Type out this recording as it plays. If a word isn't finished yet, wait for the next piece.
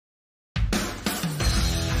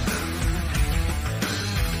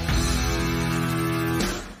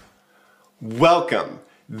Welcome.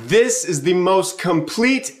 This is the most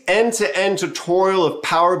complete end-to-end tutorial of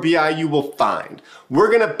Power BI you will find.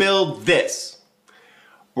 We're gonna build this.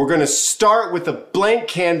 We're gonna start with a blank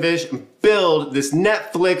canvas and build this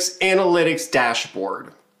Netflix analytics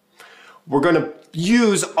dashboard. We're gonna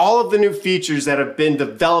use all of the new features that have been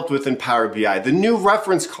developed within Power BI, the new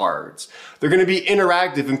reference cards. They're gonna be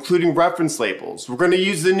interactive, including reference labels. We're gonna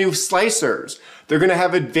use the new slicers. They're gonna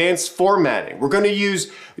have advanced formatting. We're gonna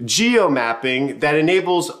use geo mapping that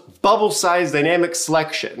enables bubble size dynamic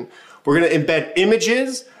selection. We're gonna embed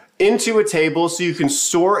images into a table so you can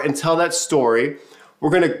store and tell that story. We're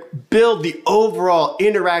gonna build the overall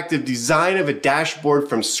interactive design of a dashboard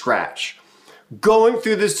from scratch. Going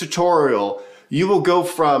through this tutorial, you will go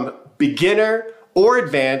from beginner or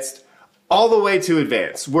advanced all the way to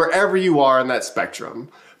advanced, wherever you are on that spectrum,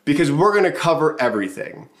 because we're gonna cover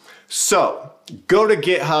everything. So go to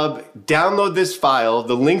GitHub, download this file,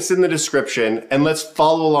 the link's in the description, and let's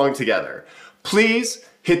follow along together. Please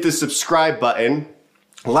hit the subscribe button,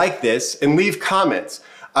 like this, and leave comments.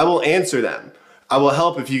 I will answer them. I will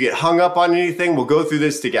help if you get hung up on anything. We'll go through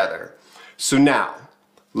this together. So now,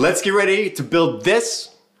 let's get ready to build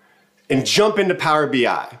this and jump into Power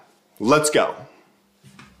BI. Let's go.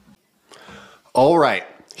 All right,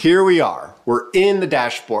 here we are. We're in the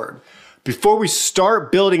dashboard. Before we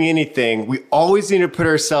start building anything, we always need to put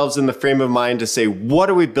ourselves in the frame of mind to say,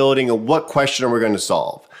 what are we building and what question are we going to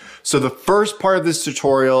solve? So the first part of this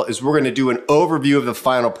tutorial is we're going to do an overview of the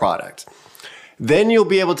final product. Then you'll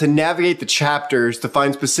be able to navigate the chapters to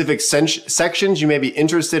find specific sections you may be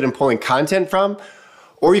interested in pulling content from,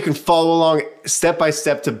 or you can follow along step by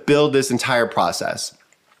step to build this entire process.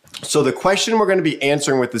 So the question we're going to be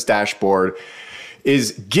answering with this dashboard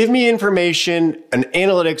is, give me information and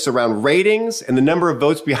analytics around ratings and the number of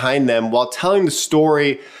votes behind them while telling the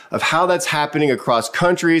story of how that's happening across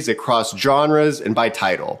countries, across genres, and by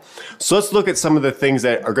title. So let's look at some of the things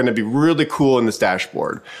that are going to be really cool in this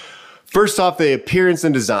dashboard. First off, the appearance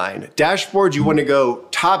and design. Dashboard, you want to go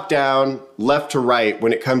top down, left to right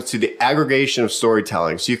when it comes to the aggregation of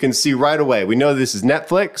storytelling. So you can see right away, we know this is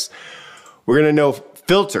Netflix. We're going to know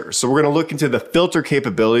filters. So we're going to look into the filter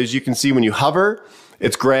capabilities. You can see when you hover,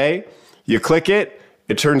 it's gray. You click it,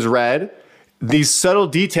 it turns red. These subtle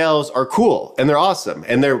details are cool and they're awesome.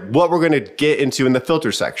 And they're what we're going to get into in the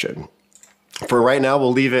filter section. For right now,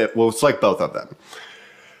 we'll select both of them.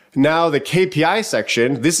 Now the KPI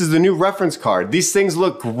section, this is the new reference card. These things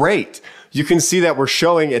look great. You can see that we're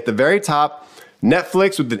showing at the very top,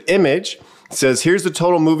 Netflix with an image. It says, here's the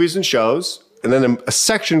total movies and shows, and then a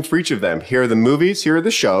section for each of them. Here are the movies, here are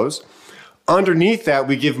the shows. Underneath that,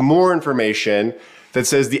 we give more information that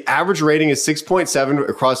says the average rating is 6.7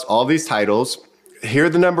 across all these titles. Here are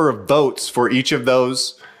the number of votes for each of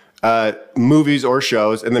those movies or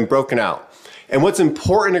shows, and then broken out. And what's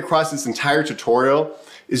important across this entire tutorial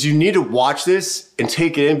is you need to watch this and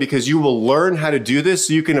take it in, because you will learn how to do this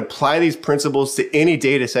so you can apply these principles to any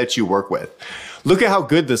data set you work with. Look at how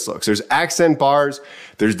good this looks. There's accent bars,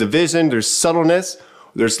 there's division, there's subtleness,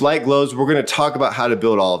 there's light glows. We're gonna talk about how to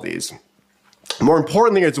build all of these. More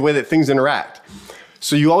importantly, it's the way that things interact.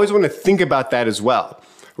 So you always wanna think about that as well.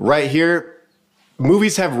 Right here,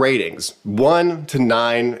 movies have ratings, 1 to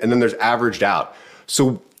 9, and then there's averaged out.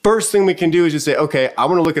 So first thing we can do is just say, okay, I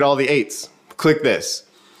wanna look at all the 8s. Click this.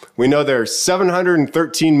 We know there are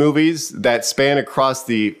 713 movies that span across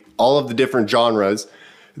all of the different genres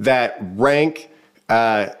that rank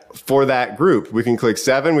for that group. We can click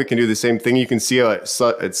 7, we can do the same thing. You can see how it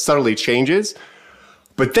subtly changes,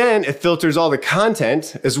 but then it filters all the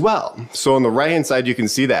content as well. So on the right-hand side, you can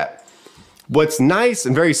see that. What's nice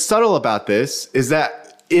and very subtle about this is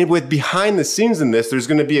that with behind the scenes in this, there's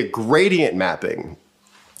gonna be a gradient mapping.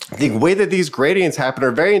 The way that these gradients happen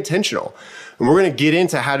are very intentional. And we're gonna get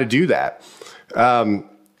into how to do that.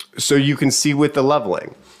 So you can see with the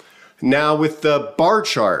leveling. Now with the bar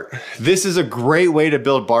chart, this is a great way to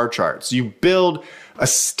build bar charts. You build a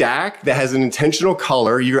stack that has an intentional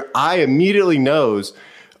color. Your eye immediately knows,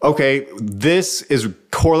 okay, this is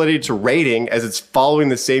correlated to rating as it's following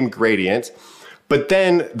the same gradient, but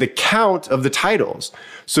then the count of the titles.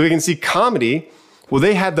 So we can see comedy, well,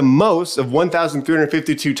 they had the most of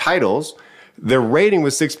 1,352 titles. Their rating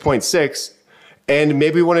was 6.6, and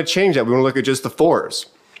maybe we want to change that. We want to look at just the 4s.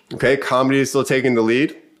 Okay, comedy is still taking the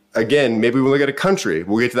lead. Again, maybe we look at a country.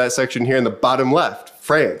 We'll get to that section here in the bottom left,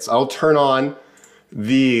 France. I'll turn on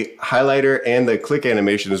the highlighter and the click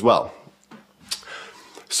animation as well.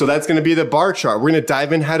 So that's going to be the bar chart. We're going to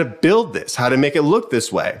dive in how to build this, how to make it look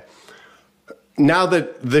this way. Now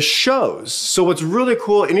the shows. So what's really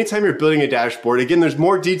cool, anytime you're building a dashboard, again, there's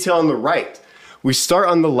more detail on the right. We start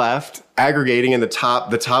on the left, aggregating in the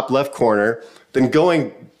top left corner, then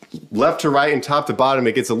going left to right and top to bottom,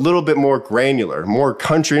 it gets a little bit more granular, more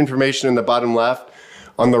country information in the bottom left,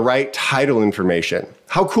 on the right, title information.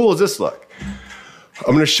 How cool does this look?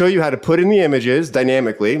 I'm gonna show you how to put in the images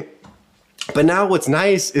dynamically, but now what's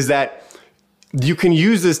nice is that you can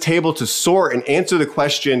use this table to sort and answer the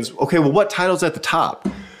questions, okay, well, what title's at the top?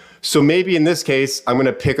 So maybe in this case, I'm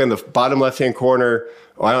gonna pick on the bottom left-hand corner,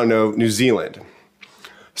 I don't know, New Zealand.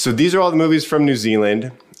 So these are all the movies from New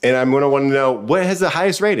Zealand, and I'm gonna wanna know what has the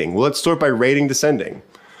highest rating? Well, let's sort by rating descending.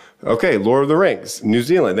 Okay, Lord of the Rings, New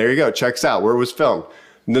Zealand, there you go, checks out where it was filmed.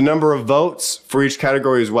 The number of votes for each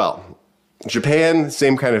category as well. Japan,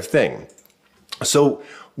 same kind of thing. So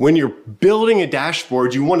when you're building a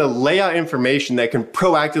dashboard, you wanna lay out information that can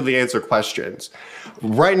proactively answer questions.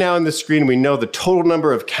 Right now on the screen, we know the total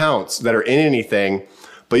number of counts that are in anything,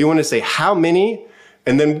 but you wanna say how many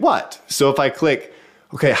and then what? So if I click,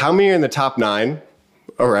 okay, how many are in the top 9?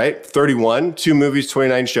 All right, 31, 2 movies,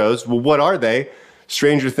 29 shows. Well, what are they?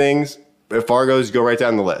 Stranger Things, Fargo's, go right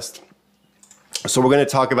down the list. So we're gonna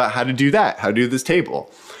talk about how to do that, how to do this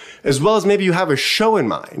table. As well as maybe you have a show in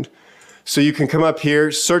mind. So you can come up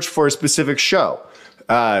here, search for a specific show.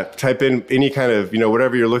 Type in any kind of,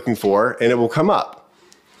 whatever you're looking for, and it will come up.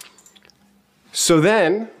 So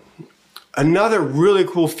then, another really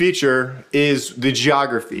cool feature is the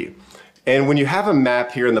geography. And when you have a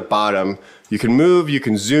map here in the bottom, you can move, you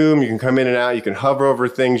can zoom, you can come in and out, you can hover over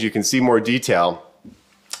things, you can see more detail.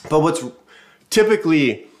 But what's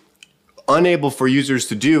typically unable for users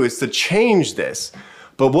to do is to change this.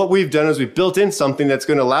 But what we've done is we've built in something that's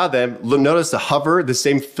going to allow them, notice the hover, the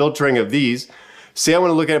same filtering of these. Say I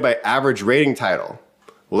want to look at it by average rating title.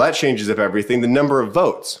 Well, that changes up everything. The number of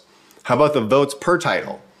votes. How about the votes per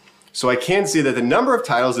title? So I can see that the number of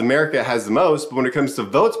titles America has the most, but when it comes to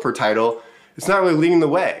votes per title, it's not really leading the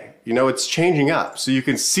way. It's changing up. So you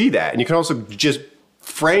can see that, and you can also just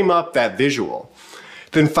frame up that visual.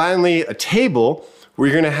 Then finally, a table where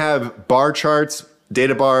you're going to have bar charts,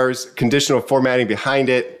 data bars, conditional formatting behind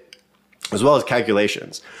it, as well as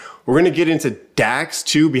calculations. We're going to get into DAX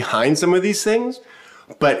too behind some of these things,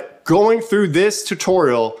 but going through this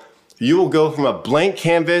tutorial, you will go from a blank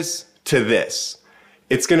canvas to this.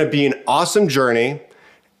 It's going to be an awesome journey.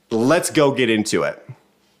 Let's go get into it.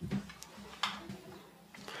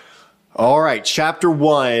 All right, chapter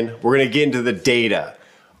 1, we're going to get into the data.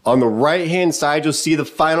 On the right-hand side, you'll see the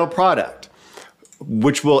final product,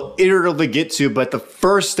 which we'll iteratively get to, but the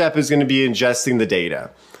first step is going to be ingesting the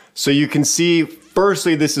data. So you can see,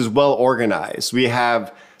 firstly, this is well organized. We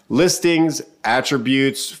have listings,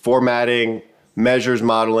 attributes, formatting, measures,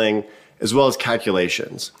 modeling, as well as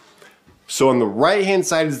calculations. So on the right-hand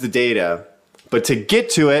side is the data, but to get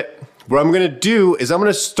to it, what I'm going to do is I'm going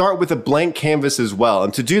to start with a blank canvas as well.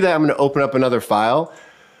 And to do that, I'm going to open up another file,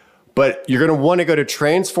 but you're going to want to go to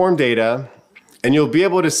transform data, and you'll be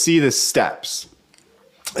able to see the steps.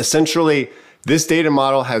 Essentially, this data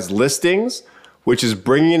model has listings, which is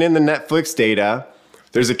bringing in the Netflix data.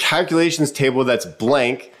 There's a calculations table that's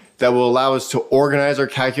blank that will allow us to organize our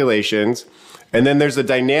calculations. And then there's a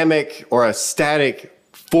dynamic or a static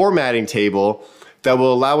formatting table that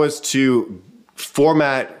will allow us to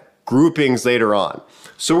format groupings later on.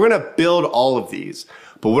 So we're going to build all of these.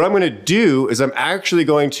 But what I'm going to do is I'm actually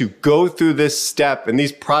going to go through this step and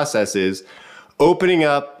these processes, opening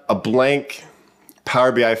up a blank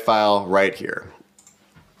Power BI file right here.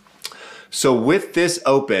 So with this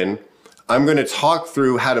open, I'm going to talk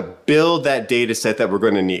through how to build that data set that we're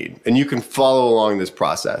going to need. And you can follow along this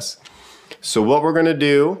process. So what we're going to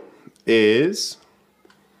do is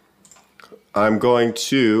I'm going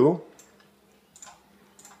to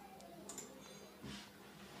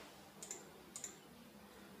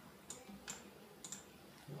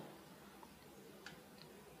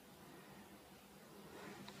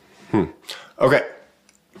Okay.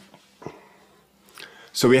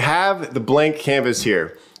 So we have the blank canvas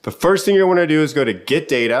here. The first thing you want to do is go to Get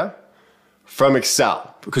Data from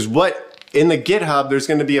Excel, because in the GitHub, there's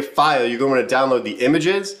going to be a file. You're going to want to download the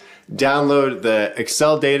images, download the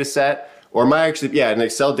Excel data set, or an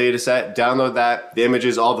Excel data set, download that, the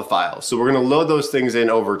images, all the files. So we're going to load those things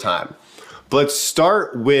in over time. But let's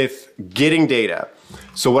start with getting data.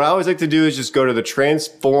 So what I always like to do is just go to the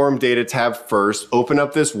Transform Data tab first, open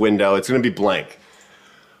up this window. It's going to be blank.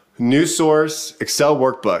 New source, Excel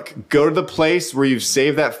workbook. Go to the place where you've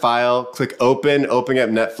saved that file, click open, opening up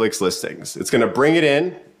Netflix listings. It's going to bring it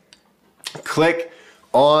in. Click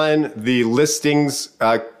on the listings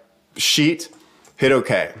sheet, hit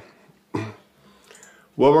OK.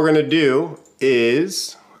 What we're going to do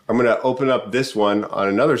is I'm going to open up this one on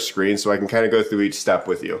another screen so I can kind of go through each step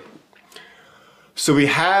with you. So we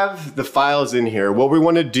have the files in here. What we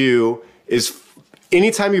want to do is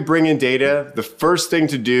anytime you bring in data, the first thing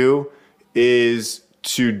to do is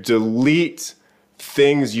to delete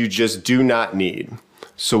things you just do not need.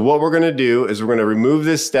 So what we're going to do is we're going to remove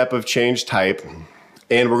this step of change type,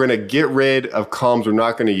 and we're going to get rid of columns we're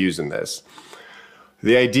not going to use in this.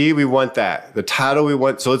 The ID, we want that. The title we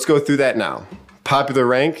want, so let's go through that now. Popular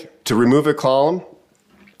rank, to remove a column,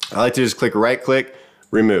 I like to just click right click,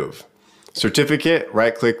 remove. Certificate,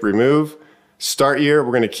 right click, remove. Start year,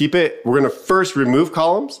 we're going to keep it. We're going to first remove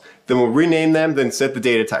columns, then we'll rename them, then set the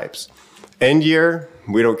data types. End year,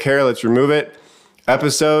 we don't care, let's remove it.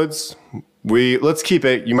 Episodes, let's keep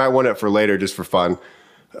it. You might want it for later just for fun.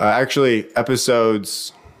 Actually,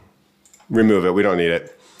 episodes, remove it, we don't need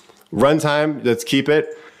it. Runtime, let's keep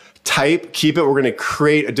it. Type, keep it. We're going to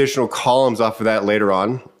create additional columns off of that later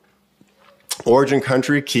on. Origin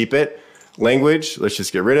country, keep it. Language, let's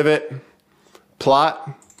just get rid of it.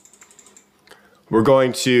 Plot, we're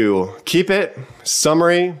going to keep it.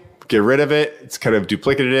 Summary, get rid of it. It's kind of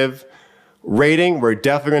duplicative. Rating, we're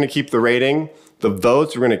definitely going to keep the rating. The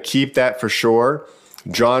votes, we're going to keep that for sure.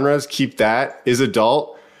 Genres, keep that. Is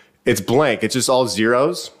adult, it's blank. It's just all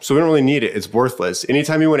zeros. So we don't really need it. It's worthless.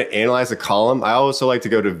 Anytime you want to analyze a column, I also like to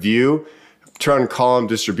go to view, turn on column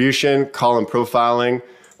distribution, column profiling,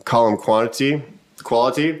 column quality.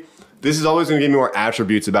 This is always going to give me more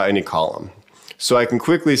attributes about any column. So I can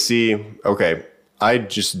quickly see, okay, I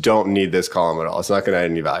just don't need this column at all. It's not going to add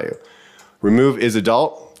any value. Remove is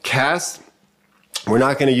adult. Cast, we're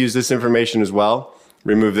not going to use this information as well.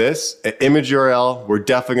 Remove this. Image URL, we're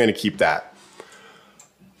definitely going to keep that.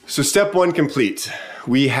 So step one complete.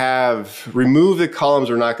 We have removed the columns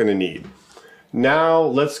we're not going to need. Now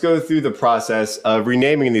let's go through the process of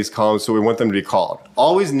renaming these columns so we want them to be called.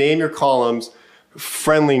 Always name your columns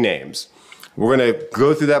friendly names. We're going to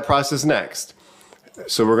go through that process next.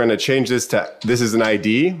 So we're going to change this to, this is an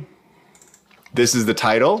ID. This is the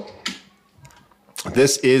title.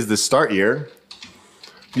 This is the start year.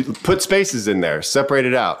 You put spaces in there, separate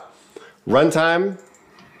it out. Runtime,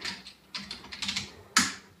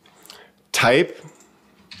 type,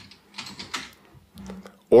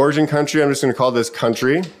 origin country, I'm just going to call this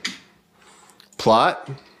country. Plot,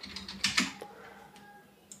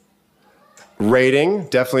 rating,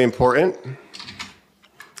 definitely important.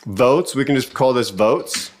 Votes, we can just call this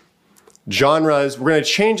votes. Genres, we're going to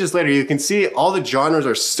change this later. You can see all the genres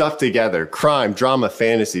are stuffed together. Crime, drama,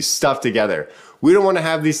 fantasy, stuffed together. We don't want to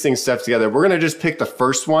have these things stuffed together. We're going to just pick the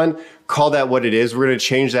first one, call that what it is. We're going to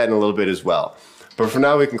change that in a little bit as well. But for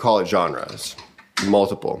now, we can call it genres,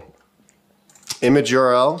 multiple. Image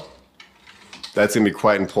URL, that's going to be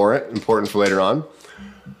quite important for later on.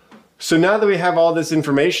 So now that we have all this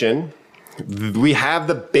information, we have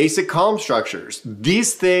the basic column structures.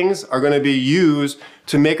 These things are going to be used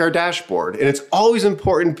to make our dashboard. And it's always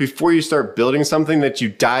important before you start building something that you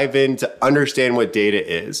dive in to understand what data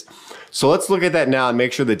is. So let's look at that now and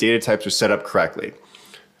make sure the data types are set up correctly.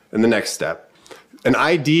 And the next step, an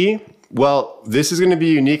ID, well, this is going to be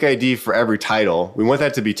a unique ID for every title. We want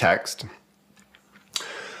that to be text.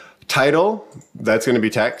 Title, that's going to be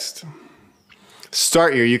text.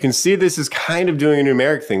 Start year, you can see this is kind of doing a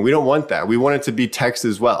numeric thing. We don't want that. We want it to be text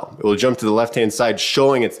as well. It will jump to the left-hand side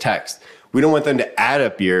showing its text. We don't want them to add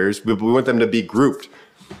up years, but we want them to be grouped.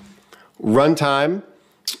 Runtime,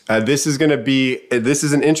 this is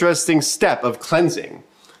an interesting step of cleansing.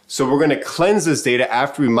 So we're going to cleanse this data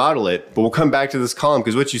after we model it, but we'll come back to this column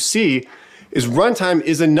because what you see is runtime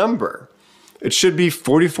is a number. It should be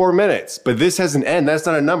 44 minutes, but this has an end. That's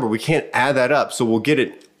not a number. We can't add that up, so we'll get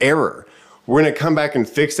an error. We're going to come back and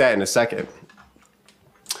fix that in a second.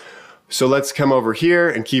 So let's come over here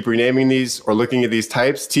and keep renaming these or looking at these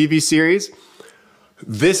types. TV series.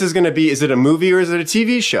 This is going to be, is it a movie or is it a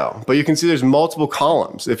TV show? But you can see there's multiple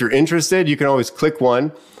columns. If you're interested, you can always click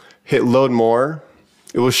one, hit load more.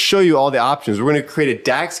 It will show you all the options. We're going to create a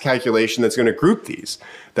DAX calculation that's going to group these.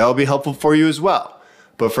 That will be helpful for you as well.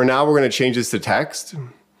 But for now, we're going to change this to text.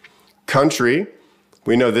 Country,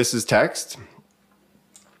 we know this is text.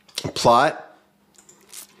 Plot,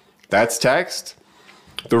 that's text.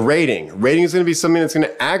 The rating is going to be something that's going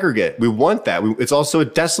to aggregate. We want that. It's also a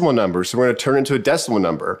decimal number, so we're going to turn it into a decimal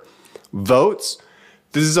number. Votes,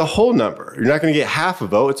 this is a whole number. You're not going to get half a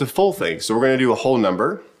vote, it's a full thing. So we're going to do a whole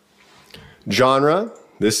number. Genre,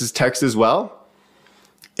 this is text as well.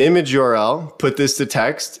 Image URL, put this to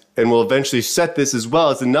text, and we'll eventually set this as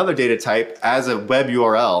well as another data type as a web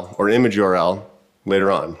URL or image URL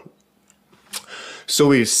later on. So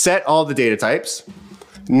we've set all the data types.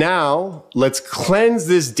 Now, let's cleanse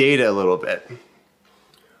this data a little bit.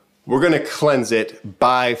 We're going to cleanse it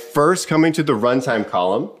by first coming to the runtime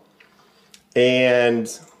column,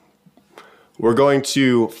 and we're going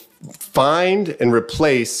to find and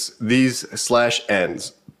replace these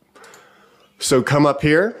 /n's. So come up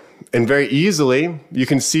here, and very easily, you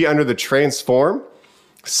can see under the transform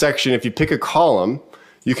section, if you pick a column,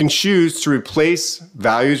 you can choose to replace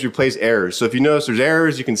values, replace errors. So if you notice there's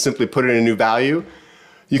errors, you can simply put in a new value.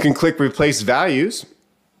 You can click replace values.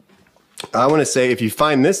 I want to say if you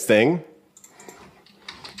find this thing,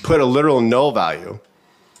 put a literal null value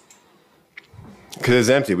because it's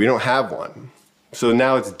empty. We don't have one. So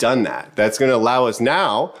now it's done that. That's going to allow us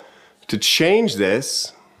now to change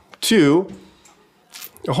this to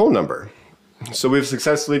a whole number. So we've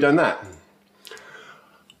successfully done that.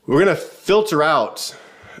 We're going to filter out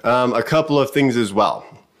a couple of things as well.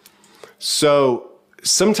 So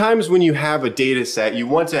sometimes when you have a data set, you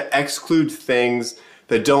want to exclude things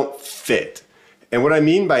that don't fit. And what I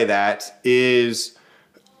mean by that is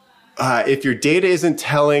if your data isn't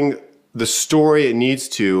telling the story it needs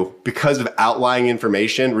to because of outlying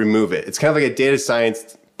information, remove it. It's kind of like a data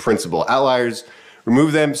science principle. Outliers,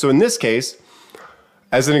 remove them. So in this case,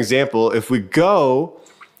 as an example, if we go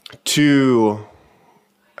to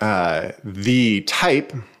the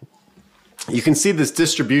type, you can see this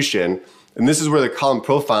distribution, and this is where the column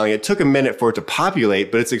profiling, it took a minute for it to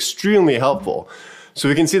populate, but it's extremely helpful. So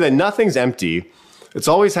we can see that nothing's empty. It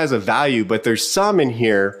always has a value, but there's some in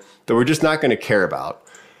here that we're just not going to care about.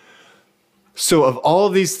 So of all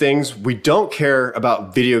of these things, we don't care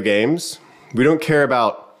about video games, we don't care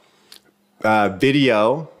about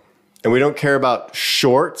video, and we don't care about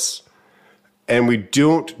shorts, and we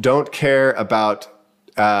don't care about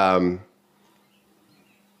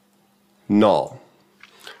null.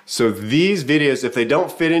 So these videos, if they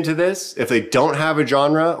don't fit into this, if they don't have a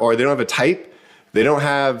genre or they don't have a type, they don't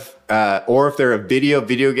have, or if they're a video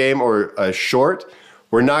game or a short,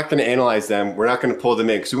 we're not going to analyze them. We're not going to pull them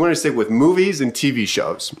in because we want to stick with movies and TV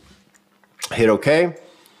shows. Hit OK.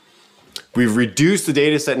 We've reduced the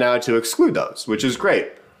data set now to exclude those, which is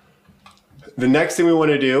great. The next thing we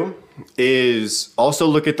want to do is also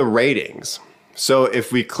look at the ratings. So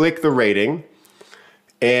if we click the rating,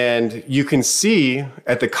 and you can see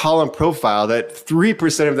at the column profile that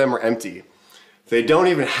 3% of them are empty. They don't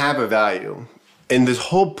even have a value. And this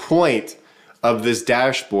whole point of this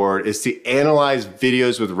dashboard is to analyze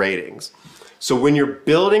videos with ratings. So when you're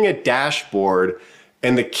building a dashboard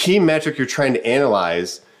and the key metric you're trying to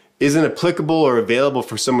analyze isn't applicable or available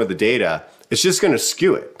for some of the data, it's just going to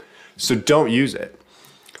skew it. So don't use it.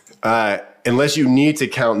 Unless you need to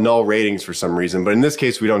count null ratings for some reason, but in this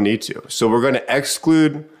case, we don't need to. So we're going to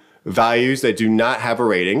exclude values that do not have a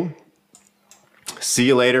rating. See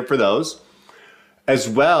you later for those. As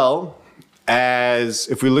well as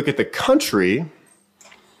if we look at the country,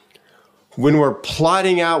 when we're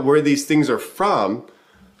plotting out where these things are from,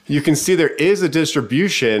 you can see there is a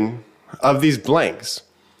distribution of these blanks.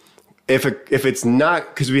 If it's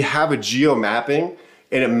not, because we have a geo mapping,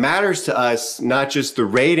 and it matters to us, not just the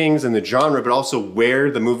ratings and the genre, but also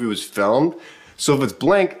where the movie was filmed. So if it's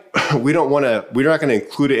blank, we're not gonna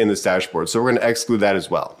include it in this dashboard. So we're gonna exclude that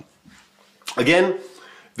as well. Again,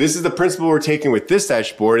 this is the principle we're taking with this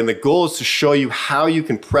dashboard, and the goal is to show you how you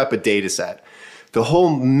can prep a data set. The whole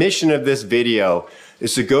mission of this video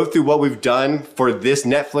is to go through what we've done for this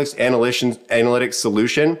Netflix analytics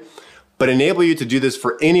solution, but enable you to do this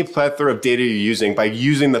for any plethora of data you're using by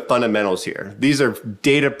using the fundamentals here. These are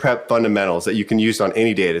data prep fundamentals that you can use on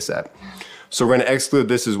any data set. So we're going to exclude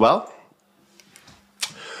this as well.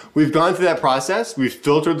 We've gone through that process. We've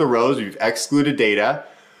filtered the rows. We've excluded data.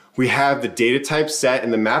 We have the data type set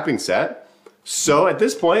and the mapping set. So at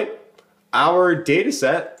this point, our data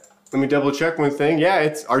set, let me double check one thing.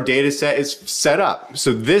 Yeah, our data set is set up.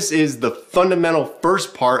 So this is the fundamental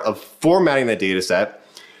first part of formatting that data set.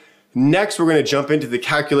 Next, we're going to jump into the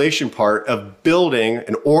calculation part of building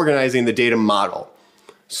and organizing the data model.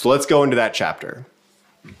 So let's go into that chapter.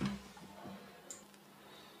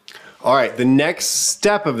 All right, the next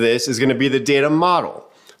step of this is going to be the data model.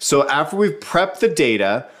 So after we've prepped the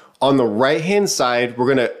data, on the right-hand side, we're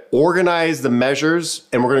going to organize the measures,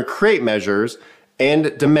 and we're going to create measures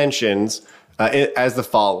and dimensions as the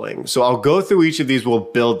following. So I'll go through each of these, we'll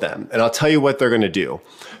build them, and I'll tell you what they're going to do.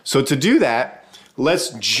 So to do that,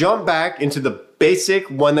 let's jump back into the basic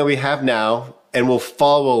one that we have now, and we'll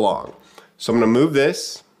follow along. So I'm going to move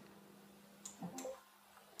this.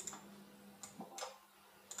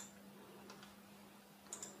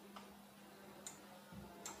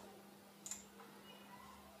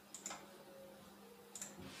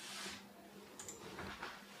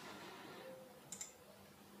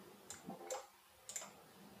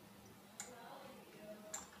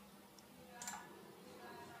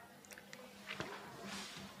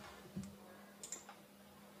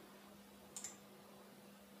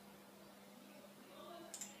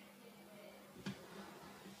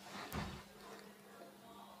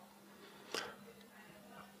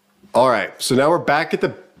 All right, so now we're back at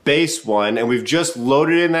the base one, and we've just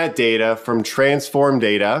loaded in that data from transform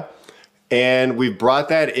data, and we've brought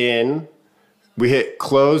that in. We hit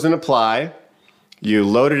close and apply. You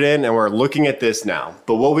load it in, and we're looking at this now.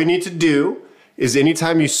 But what we need to do is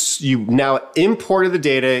anytime you now imported the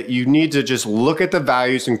data, you need to just look at the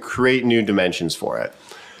values and create new dimensions for it.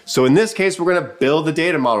 So in this case, we're gonna build the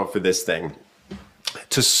data model for this thing.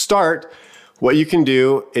 To start, what you can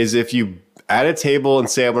do is if you add a table and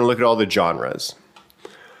say, I wanna look at all the genres.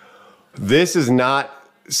 This is not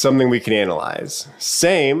something we can analyze.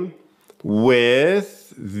 Same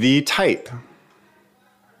with the type.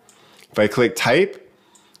 If I click type,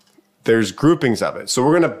 there's groupings of it. So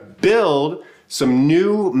we're gonna build some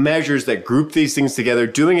new measures that group these things together,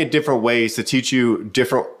 doing it different ways to teach you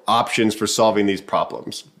different options for solving these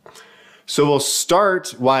problems. So we'll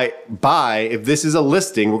start by, if this is a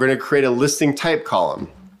listing, we're gonna create a listing type column.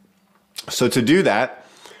 So to do that,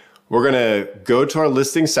 we're gonna go to our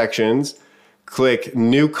listing sections, click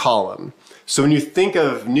new column. So when you think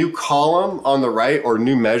of new column on the right or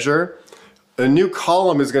new measure, a new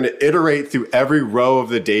column is gonna iterate through every row of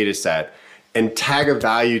the data set and tag a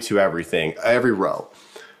value to everything, every row.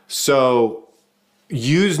 So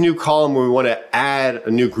use new column when we want to add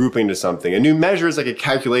a new grouping to something. A new measure is like a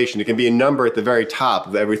calculation. It can be a number at the very top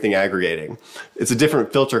of everything aggregating. It's a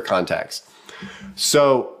different filter context.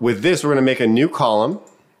 So with this, we're going to make a new column.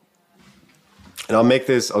 And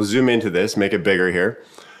I'll zoom into this, make it bigger here.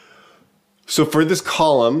 So for this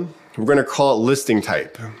column, we're going to call it listing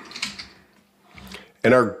type.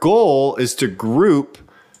 And our goal is to group.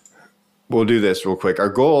 We'll do this real quick. Our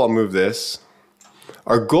goal, I'll move this.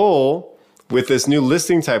 Our goal with this new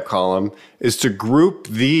listing type column is to group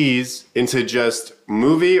these into just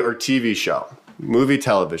movie or TV show, movie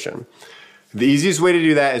television. The easiest way to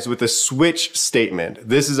do that is with a switch statement.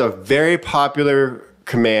 This is a very popular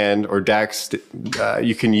command or DAX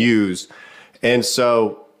you can use. And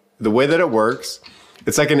so the way that it works,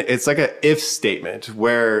 it's like an if statement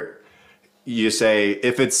where you say,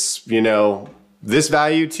 if it's, this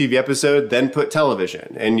value, TV episode, then put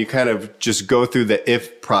television. And you kind of just go through the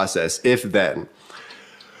if process, if then.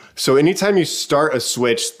 So anytime you start a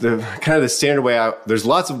switch, the standard way out, there's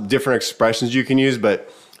lots of different expressions you can use,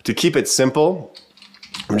 but to keep it simple,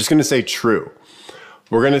 I'm just gonna say true.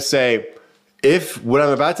 We're gonna say, if what I'm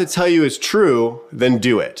about to tell you is true, then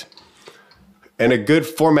do it. And a good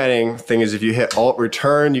formatting thing is if you hit Alt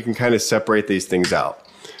Return, you can kind of separate these things out.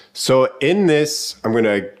 So in this, I'm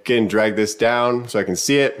gonna again drag this down so I can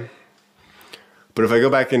see it. But if I go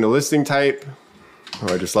back into listing type,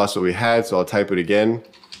 I just lost what we had, so I'll type it again.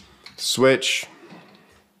 Switch,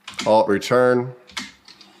 Alt Return.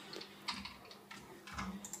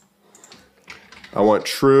 I want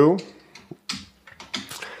true.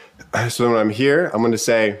 So when I'm here, I'm gonna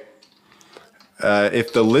say,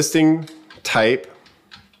 if the listing type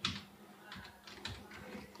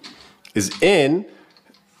is in,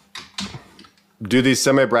 do these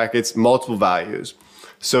semi brackets, multiple values.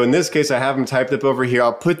 So in this case, I have them typed up over here.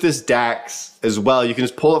 I'll put this DAX as well. You can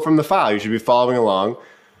just pull it from the file. You should be following along.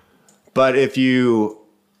 But if you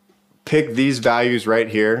pick these values right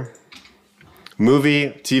here, movie,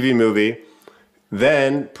 TV movie,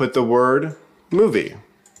 then put the word movie.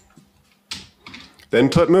 Then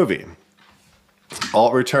put movie.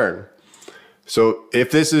 Alt Return. So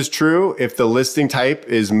if this is true, if the listing type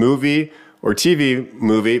is movie or TV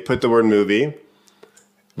movie, put the word movie.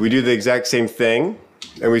 We do the exact same thing,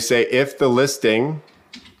 and we say if the listing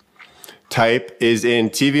type is in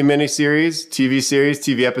TV miniseries, TV series,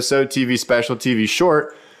 TV episode, TV special, TV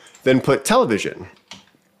short, then put television.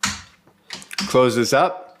 Close this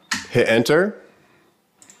up, hit enter.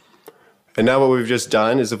 And now what we've just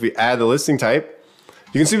done is if we add the listing type,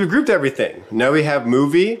 you can see we've grouped everything. Now we have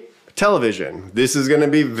movie, television. This is going to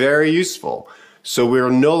be very useful. So we're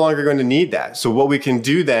no longer going to need that. So what we can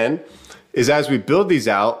do then is as we build these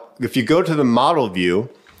out, if you go to the model view,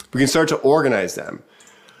 we can start to organize them.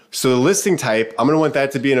 So the listing type, I'm going to want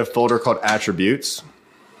that to be in a folder called attributes.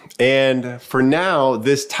 And for now,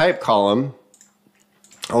 this type column,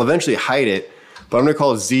 I'll eventually hide it, but I'm going to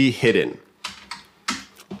call it Z hidden.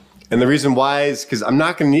 And the reason why is because I'm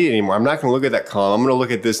not going to need it anymore. I'm not going to look at that column. I'm going to look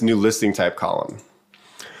at this new listing type column.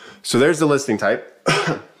 So there's the listing type.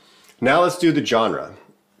 Now let's do the genre.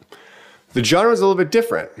 The genre is a little bit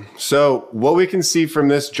different. So what we can see from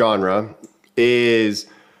this genre is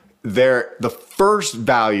the first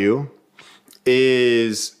value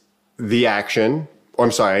is the action, or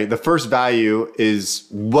I'm sorry, the first value is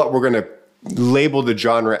what we're going to label the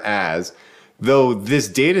genre as, though this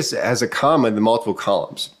data set has a comma in the multiple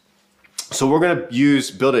columns. So we're going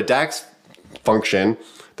to build a DAX function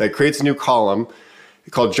that creates a new column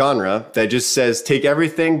called genre that just says take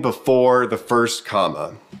everything before the first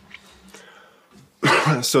comma.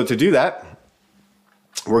 So to do that,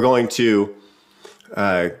 we're going to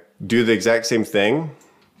do the exact same thing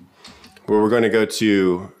where we're going to go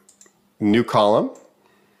to new column.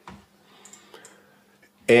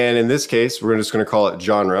 And in this case, we're just going to call it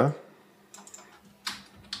genre.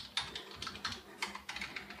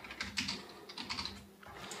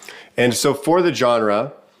 And so for the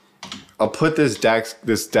genre, I'll put this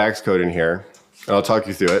DAX code in here, and I'll talk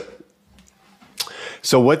you through it.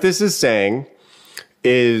 So what this is saying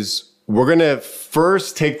is we're going to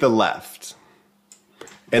first take the left.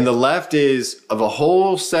 And the left is of a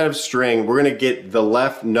whole set of string, we're going to get the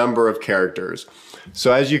left number of characters.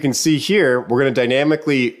 So as you can see here, we're going to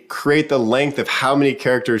dynamically create the length of how many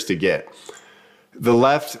characters to get. The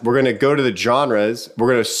left, we're going to go to the genres, we're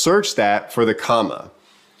going to search that for the comma.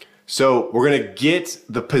 So we're going to get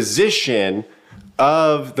the position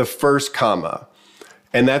of the first comma,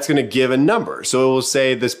 and that's going to give a number. So it will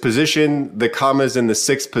say this position, the comma is in the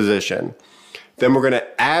 6th position. Then we're going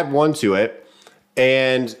to add 1 to it,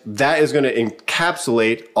 and that is going to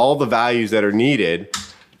encapsulate all the values that are needed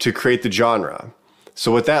to create the genre.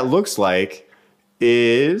 So what that looks like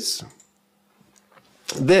is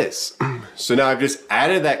this. So now I've just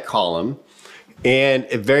added that column, and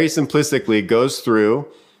it very simplistically goes through.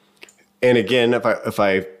 And again, if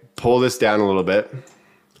I pull this down a little bit,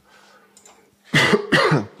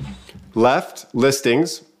 left,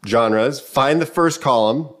 listings, genres, find the first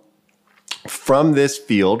column from this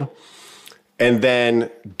field, and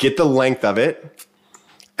then get the length of it,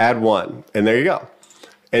 add 1, and there you go.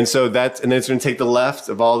 And so and then it's going to take the left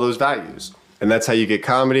of all those values. And that's how you get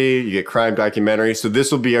comedy, you get crime, documentary. So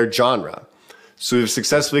this will be our genre. So we've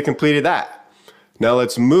successfully completed that. Now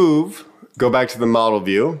let's go back to the model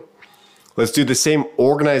view. Let's do the same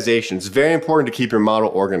organization. It's very important to keep your model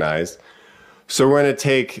organized. So we're going to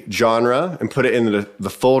take genre and put it in the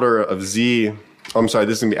folder of this is going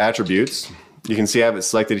to be attributes. You can see I have it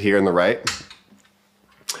selected here on the right.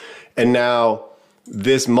 And now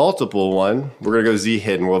this multiple one, we're going to go Z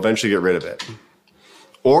hidden. We'll eventually get rid of it.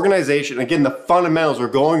 Organization, again, the fundamentals, we're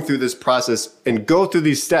going through this process and go through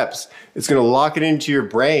these steps. It's going to lock it into your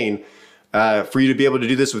brain for you to be able to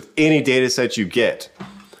do this with any data set you get.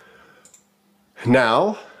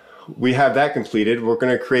 Now, we have that completed. We're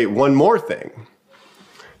going to create one more thing.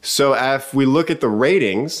 So if we look at the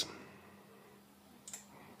ratings,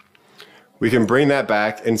 we can bring that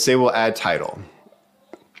back and say we'll add title.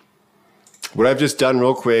 What I've just done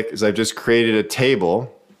real quick is I've just created a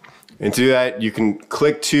table. And to do that, you can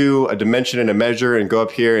click to a dimension and a measure and go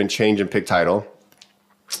up here and change and pick title.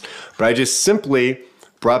 But I just simply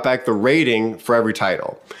brought back the rating for every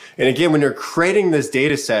title. And again, when you're creating this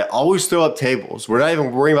data set, always throw up tables. We're not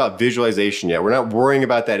even worrying about visualization yet. We're not worrying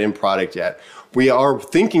about that in product yet. We are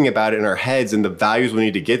thinking about it in our heads and the values we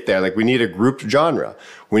need to get there. Like we need a grouped genre.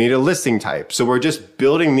 We need a listing type. So we're just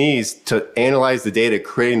building these to analyze the data,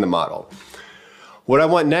 creating the model. What I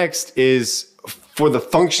want next is for the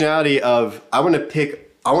functionality of, I want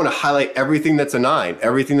to highlight everything that's a 9,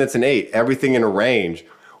 everything that's an 8, everything in a range.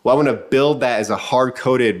 Well, I want to build that as a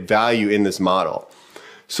hard-coded value in this model.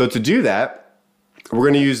 So to do that, we're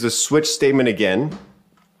going to use the switch statement again,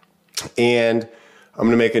 and I'm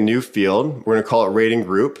going to make a new field. We're going to call it rating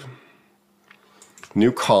group,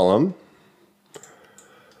 new column,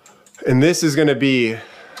 and this is going to be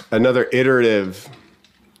another iterative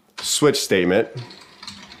switch statement.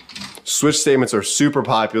 Switch statements are super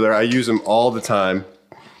popular. I use them all the time.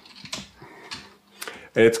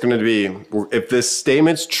 And it's going to be, if this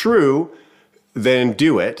statement's true, then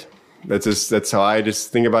do it. That's how I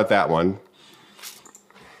just think about that one.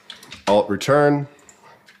 Alt return,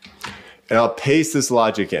 and I'll paste this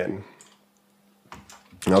logic in.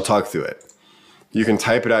 And I'll talk through it. You can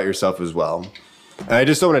type it out yourself as well. And I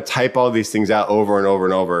just don't want to type all these things out over and over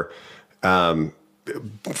and over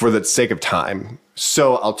for the sake of time.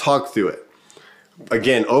 So I'll talk through it.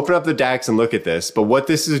 Again, open up the DAX and look at this. But what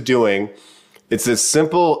this is doing, it's a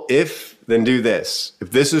simple if, then do this.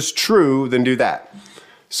 If this is true, then do that.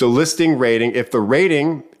 So listing rating, if the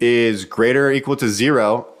rating is greater or equal to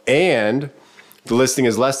 0 and the listing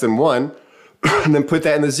is less than 1, then put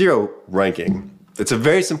that in the 0 ranking. It's a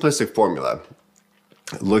very simplistic formula.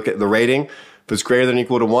 Look at the rating. If it's greater than or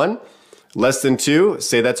equal to 1, less than 2,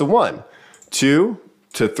 say that's a 1. 2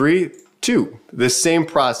 to 3, 2. This same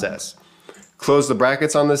process. Close the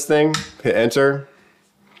brackets on this thing, hit enter.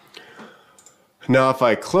 Now if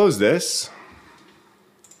I close this,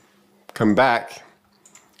 come back,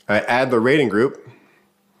 I add the rating group.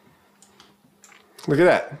 Look at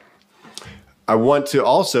that. I want to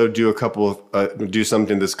also do do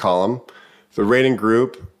something in this column. The rating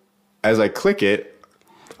group, as I click it,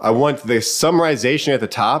 I want the summarization at the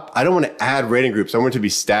top. I don't want to add rating groups. I want it to be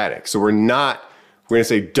static. So we're going to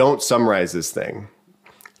say, don't summarize this thing.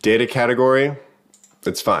 Data category,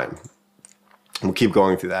 that's fine. We'll keep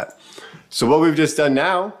going through that. So what we've just done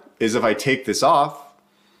now is if I take this off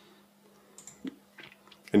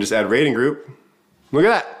and just add rating group, look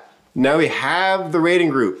at that. Now we have the rating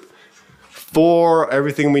group for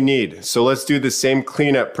everything we need. So let's do the same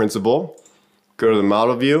cleanup principle. Go to the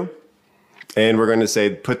model view, and we're going to say,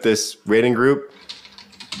 put this rating group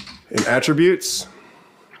in attributes,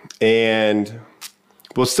 and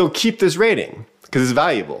we'll still keep this rating because it's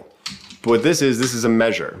valuable. But what this is a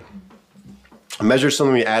measure. A measure is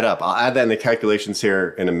something we add up. I'll add that in the calculations here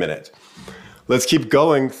in a minute. Let's keep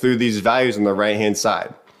going through these values on the right-hand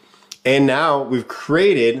side. And now we've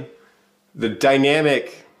created the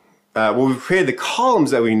dynamic, we've created the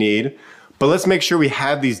columns that we need, but let's make sure we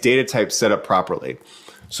have these data types set up properly.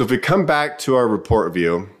 So if we come back to our report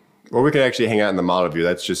view, or we can actually hang out in the model view,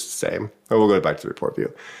 that's just the same. Or we'll go back to the report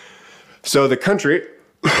view. So the country,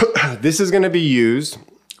 this is going to be used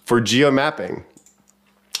for geomapping.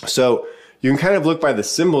 So you can kind of look by the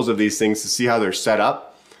symbols of these things to see how they're set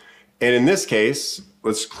up. And in this case,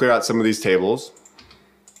 let's clear out some of these tables.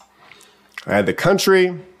 I had the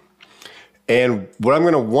country, and what I'm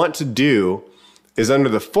going to want to do is under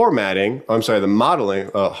the formatting, the modeling,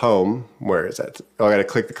 home, where is that? Oh, I got to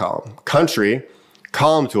click the column. Country,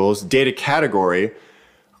 column tools, data category.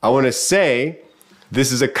 I want to say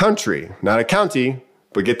this is a country, not a county,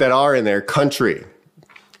 but get that R in there, country.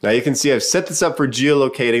 Now you can see I've set this up for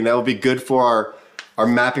geolocating. That will be good for our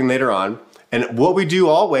mapping later on. And what we do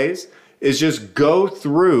always is just go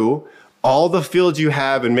through all the fields you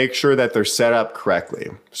have and make sure that they're set up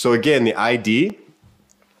correctly. So again, the ID,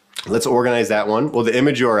 let's organize that one. Well, the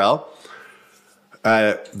image URL,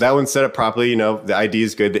 that one's set up properly. You know, the ID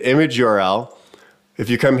is good. The image URL, if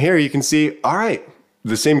you come here, you can see, all right,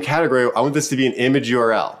 the same category. I want this to be an image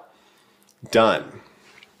URL. Done.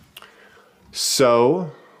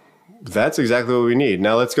 So that's exactly what we need.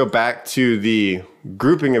 Now let's go back to the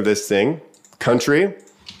grouping of this thing. Country,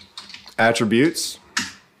 attributes,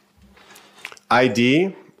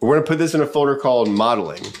 ID. We're going to put this in a folder called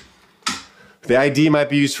modeling. The ID might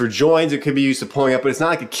be used for joins. It could be used to pulling up, but it's not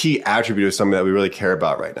like a key attribute of something that we really care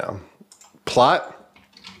about right now. Plot.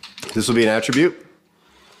 This will be an attribute.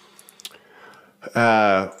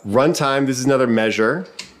 Runtime. This is another measure.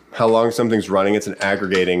 How long something's running. It's an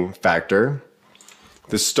aggregating factor.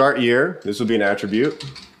 The start year. This will be an attribute.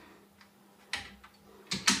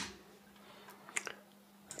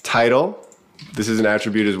 Title. This is an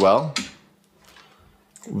attribute as well.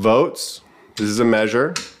 Votes. This is a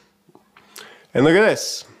measure. And look at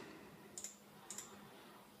this.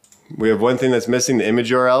 We have one thing that's missing, the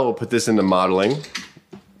image URL. We'll put this into modeling.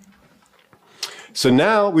 So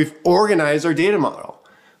now we've organized our data model.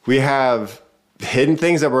 We have hidden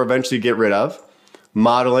things that we'll eventually get rid of,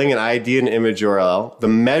 modeling, an ID, and an image URL, the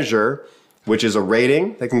measure, which is a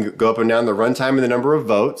rating that can go up and down, the runtime and the number of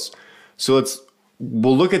votes. So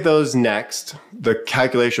we'll look at those next, the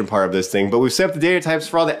calculation part of this thing, but we've set up the data types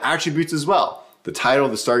for all the attributes as well. The title,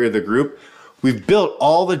 the start of the group. We've built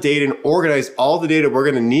all the data and organized all the data we're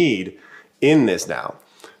going to need in this now.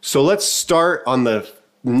 So let's start on the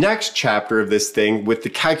next chapter of this thing with the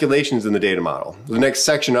calculations in the data model. The next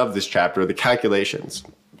section of this chapter, the calculations.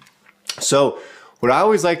 So what I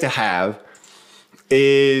always like to have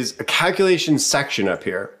is a calculation section up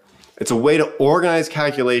here. It's a way to organize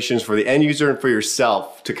calculations for the end user and for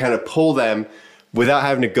yourself to kind of pull them without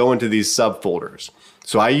having to go into these subfolders.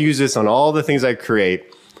 So I use this on all the things I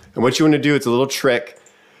create. And what you want to do, it's a little trick.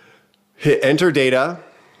 Hit enter data.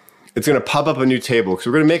 It's going to pop up a new table because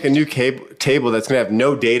we're going to make a new table that's going to have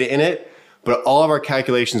no data in it, but all of our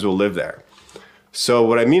calculations will live there. So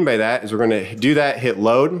what I mean by that is we're going to do that, hit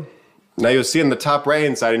load. Now you'll see on the top right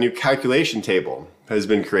hand side a new calculation table has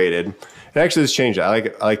been created. And actually let's change that.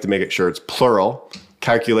 I like to make it sure it's plural,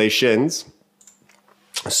 calculations.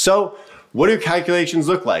 So what do calculations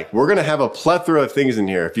look like? We're going to have a plethora of things in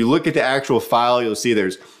here. If you look at the actual file, you'll see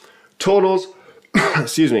there's totals,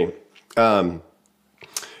 excuse me,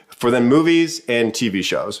 for then movies and TV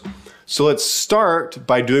shows. So let's start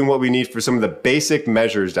by doing what we need for some of the basic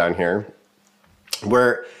measures down here,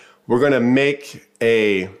 where we're going to make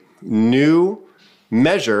a new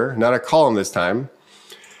measure, not a column this time,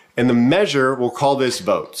 and the measure, we'll call this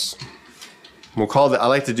votes. We'll call I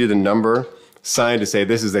like to do the number sign to say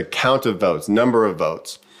this is the count of votes, number of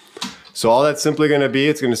votes. So all that's simply going to be,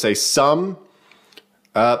 it's going to say sum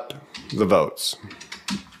up the votes.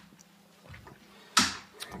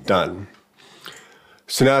 Done.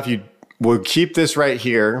 So now we'll keep this right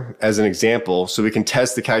here as an example so we can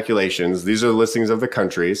test the calculations. These are the listings of the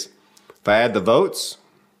countries. If I add the votes,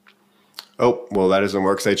 oh, well, that doesn't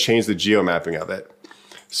work because I changed the geo mapping of it.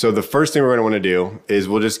 So the first thing we're going to want to do is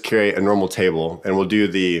we'll just create a normal table and we'll do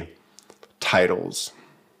the titles.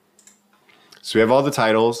 So we have all the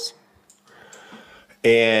titles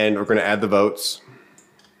and we're going to add the votes.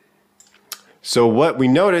 So what we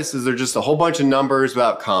notice is there's just a whole bunch of numbers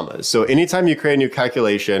without commas. So anytime you create a new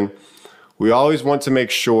calculation, we always want to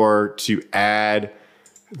make sure to add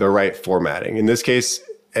the right formatting. In this case,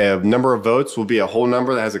 a number of votes will be a whole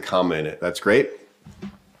number that has a comma in it. That's great.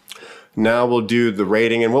 Now we'll do the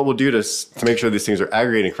rating, and what we'll do to make sure these things are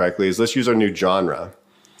aggregating correctly is let's use our new genre.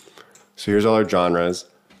 So here's all our genres.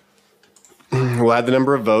 We'll add the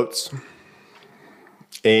number of votes,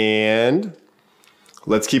 and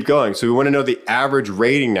let's keep going. So we want to know the average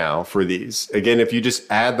rating now for these. Again, if you just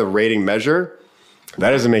add the rating measure, that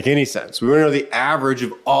doesn't make any sense. We want to know the average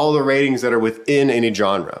of all the ratings that are within any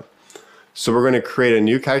genre. So we're going to create a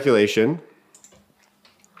new calculation,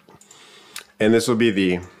 and this will be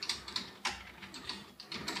the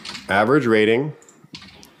average rating,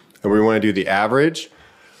 and we want to do the average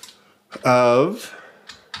of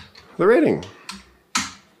the rating.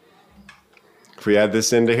 If we add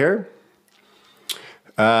this into here,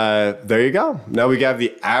 there you go. Now we have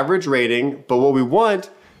the average rating, but what we want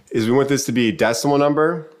is we want this to be a decimal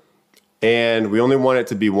number, and we only want it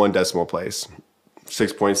to be one decimal place.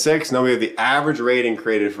 6.6. Now we have the average rating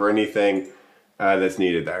created for anything that's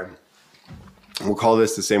needed there. We'll call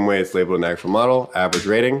this the same way it's labeled in the actual model, average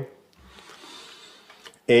rating.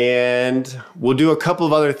 And we'll do a couple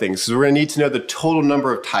of other things. So we're going to need to know the total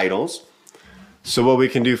number of titles. So what we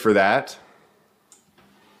can do for that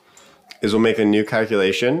is we'll make a new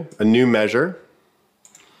calculation, a new measure.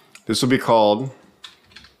 This will be called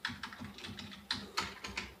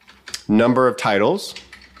number of titles.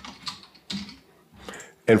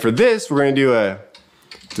 And for this, we're going to do a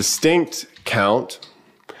distinct count,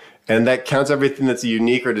 and that counts everything that's a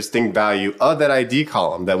unique or distinct value of that ID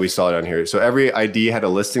column that we saw down here. So every ID had a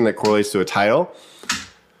listing that correlates to a title.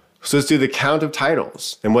 So let's do the count of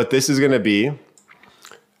titles. And what this is going to be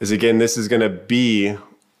is, again, this is going to be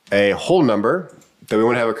a whole number that we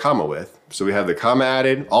want to have a comma with. So we have the comma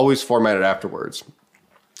added, always formatted afterwards.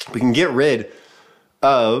 We can get rid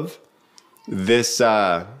of this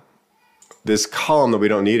this column that we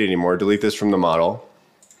don't need anymore, delete this from the model,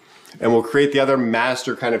 and we'll create the other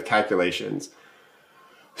master kind of calculations.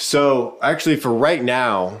 So actually for right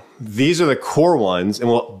now, these are the core ones, and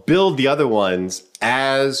we'll build the other ones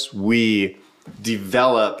as we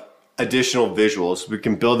develop additional visuals so we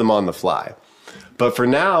can build them on the fly. But for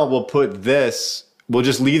now, we'll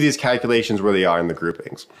just leave these calculations where they are in the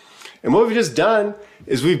groupings. And what we've just done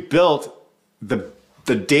is we've built the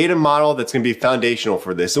data model that's going to be foundational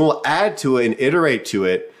for this, and we'll add to it and iterate to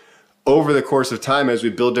it over the course of time. As we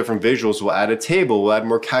build different visuals, we'll add a table, we'll add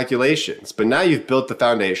more calculations, but now you've built the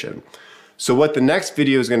foundation. So what the next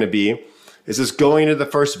video is going to be is just going into the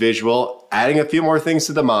first visual, adding a few more things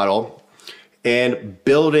to the model, and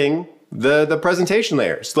building the presentation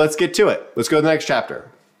layers. So let's get to it. Let's go to the next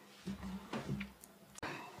chapter.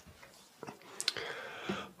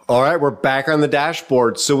 All right, we're back on the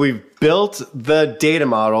dashboard. So we've built the data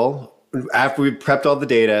model after we prepped all the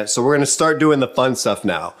data. So we're going to start doing the fun stuff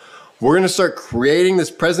now. We're going to start creating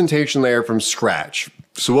this presentation layer from scratch.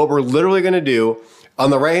 So what we're literally going to do, on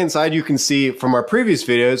the right-hand side, you can see from our previous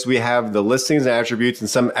videos, we have the listings and attributes and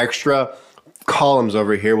some extra columns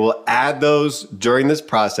over here. We'll add those during this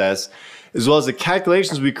process, as well as the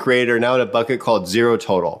calculations we created are now in a bucket called zero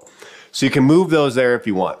total. So you can move those there if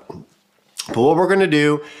you want. But what we're going to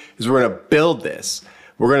do is we're going to build this.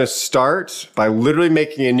 We're going to start by literally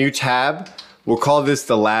making a new tab. We'll call this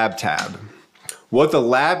the lab tab. What the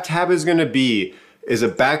lab tab is going to be is a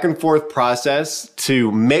back and forth process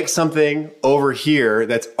to make something over here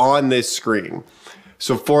that's on this screen.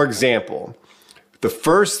 So for example, the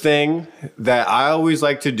first thing that I always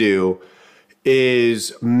like to do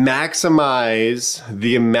is maximize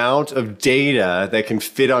the amount of data that can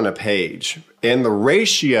fit on a page. And the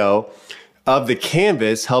ratio of the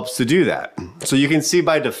canvas helps to do that. So you can see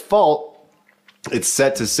by default, it's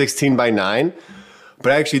set to 16:9,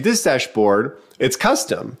 but actually this dashboard, it's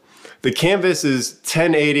custom. The canvas is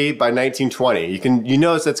 1080 by 1920. You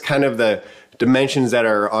notice that's kind of the dimensions that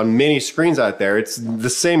are on many screens out there. It's the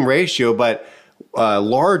same ratio, but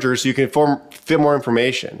larger, so you can fit more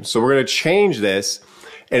information. So we're gonna change this.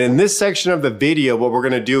 And in this section of the video, what we're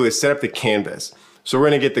gonna do is set up the canvas. So we're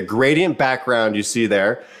gonna get the gradient background you see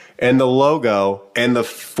there, and the logo and the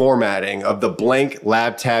formatting of the blank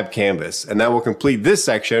lab tab canvas. And that will complete this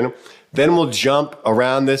section. Then we'll jump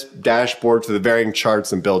around this dashboard to the varying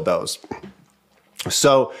charts and build those.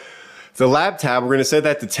 So the lab tab, we're going to set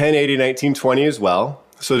that to 1080, 1920 as well.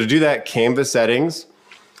 So to do that, canvas settings,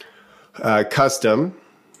 custom,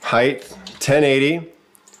 height 1080,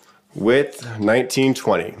 width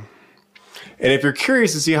 1920. And if you're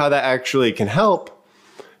curious to see how that actually can help,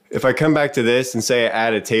 if I come back to this and say I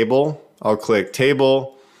add a table, I'll click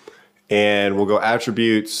table and we'll go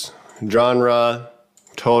attributes, genre,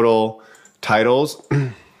 total, titles.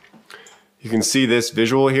 You can see this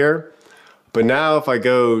visual here. But now if I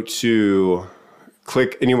go to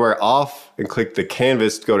click anywhere off and click the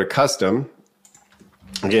canvas to go to custom,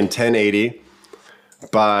 again 1080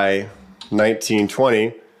 by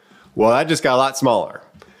 1920, well, that just got a lot smaller.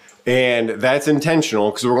 And that's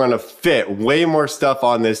intentional because we're going to fit way more stuff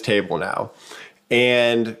on this table now.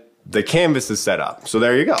 And the canvas is set up. So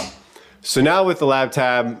there you go. So now with the lab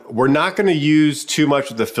tab, we're not going to use too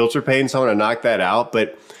much of the filter pane, so I'm going to knock that out.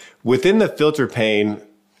 But within the filter pane,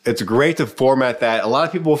 it's great to format that. A lot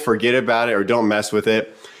of people forget about it or don't mess with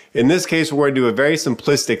it. In this case, we're going to do a very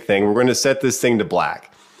simplistic thing. We're going to set this thing to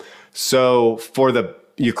black. So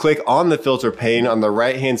you click on the filter pane, on the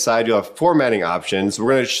right-hand side, you'll have formatting options.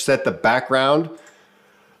 We're going to set the background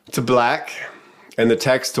to black and the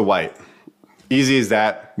text to white. Easy as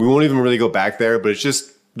that. We won't even really go back there, but it's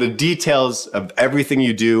just the details of everything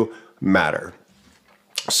you do matter.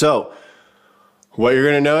 So what you're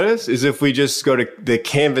going to notice is if we just go to the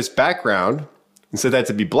canvas background and set that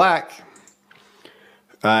to be black,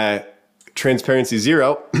 transparency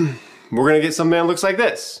 0, we're going to get something that looks like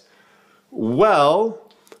this. Well,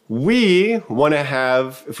 we want to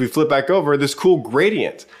have, if we flip back over, this cool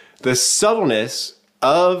gradient. The subtleness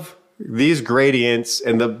of these gradients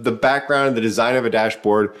and the background and the design of a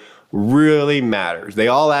dashboard really matters. They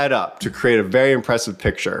all add up to create a very impressive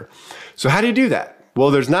picture. So how do you do that?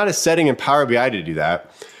 Well, there's not a setting in Power BI to do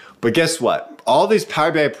that. But guess what? All these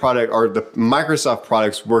Power BI products, or the Microsoft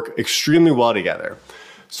products, work extremely well together.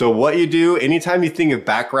 So what you do, anytime you think of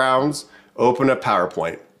backgrounds, open up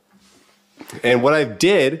PowerPoint. And what I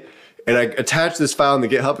did, and I attached this file in the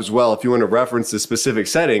GitHub as well if you want to reference the specific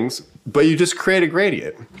settings, but you just create a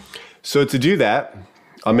gradient. So to do that,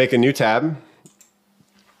 I'll make a new tab,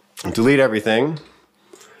 delete everything,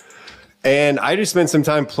 and I just spent some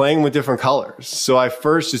time playing with different colors. So I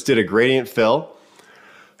first just did a gradient fill,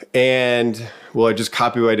 and well, I just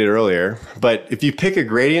copied what I did earlier, but if you pick a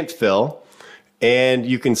gradient fill, and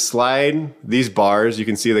you can slide these bars, you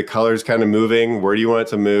can see the colors kind of moving, where do you want it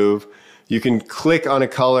to move. You can click on a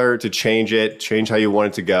color to change it, change how you want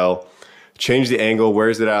it to go, change the angle, where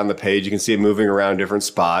is it on the page, you can see it moving around different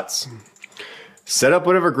spots. Set up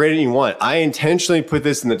whatever gradient you want. I intentionally put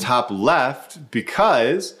this in the top left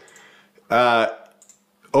because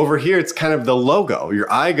over here it's kind of the logo.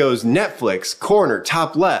 Your eye goes Netflix, corner,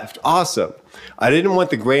 top left, awesome. I didn't want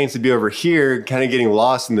the gradients to be over here kind of getting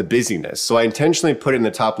lost in the busyness. So I intentionally put it in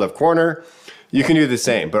the top left corner. You can do the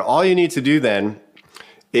same, but all you need to do then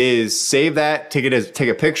is save that, take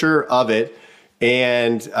a picture of it,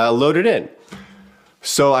 and load it in.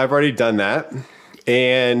 So I've already done that,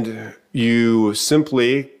 and you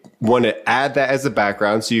simply want to add that as a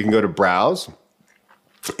background, so you can go to Browse,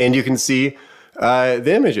 and you can see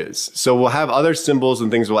the images. So we'll have other symbols and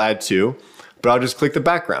things we'll add too, but I'll just click the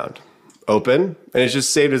background, open, and it's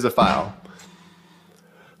just saved as a file.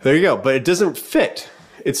 There you go, but it doesn't fit.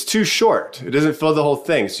 It's too short. It doesn't fill the whole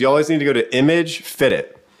thing. So you always need to go to Image, Fit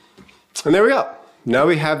It. And there we go. Now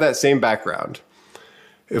we have that same background.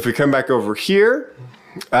 If we come back over here,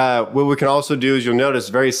 what we can also do is, you'll notice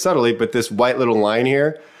very subtly, but this white little line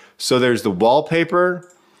here. So there's the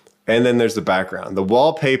wallpaper, and then there's the background. The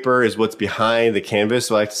wallpaper is what's behind the canvas,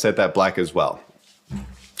 so I like to set that black as well.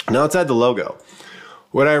 Now let's add the logo.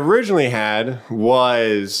 What I originally had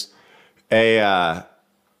was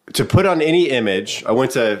to put on any image. I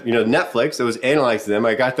went to Netflix, it was analyzing them.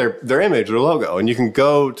 I got their image, their logo, and you can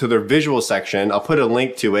go to their visual section. I'll put a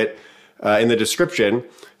link to it in the description,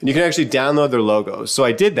 and you can actually download their logos. So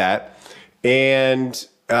I did that, and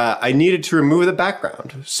I needed to remove the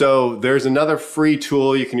background. So there's another free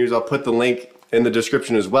tool you can use. I'll put the link in the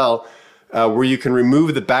description as well, where you can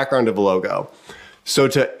remove the background of a logo. So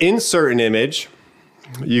to insert an image,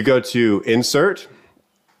 you go to Insert,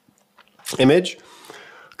 Image,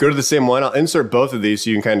 go to the same one. I'll insert both of these so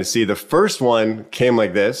you can kind of see. The first one came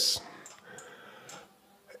like this.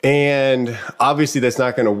 And obviously that's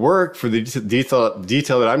not going to work for the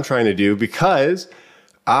detail that I'm trying to do, because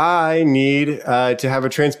I need to have a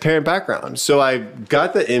transparent background. So I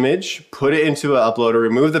got the image, put it into an uploader,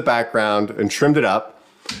 removed the background and trimmed it up.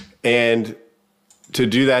 And to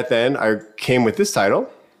do that then, I came with this title,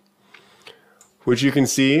 which you can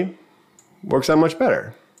see works out much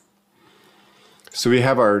better. So we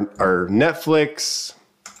have our Netflix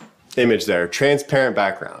image there, transparent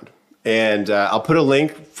background. And I'll put a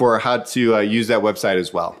link for how to use that website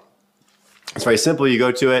as well. It's very simple. You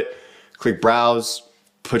go to it, click browse,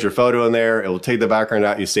 put your photo in there. It will take the background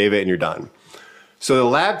out, you save it, and you're done. So the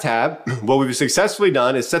lab tab, what we've successfully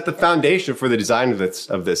done is set the foundation for the design of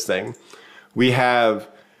this thing. We have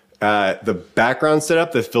the background set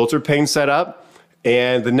up, the filter pane set up,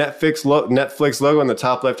 and the Netflix logo in the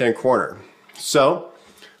top left-hand corner. So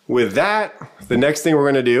with that, the next thing we're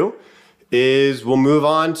going to do is we'll move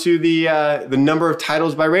on to the number of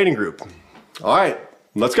titles by rating group. All right,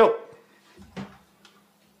 let's go.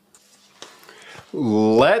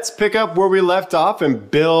 Let's pick up where we left off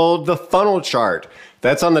and build the funnel chart.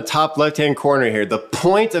 That's on the top left-hand corner here. The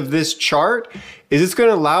point of this chart is it's going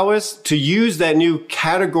to allow us to use that new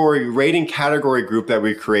category, rating category group that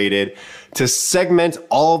we created to segment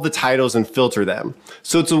all the titles and filter them.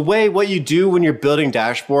 So it's a way, what you do when you're building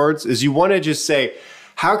dashboards is you want to just say,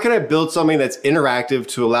 how can I build something that's interactive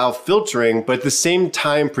to allow filtering, but at the same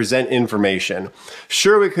time present information?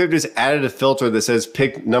 Sure, we could have just added a filter that says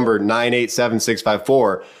pick number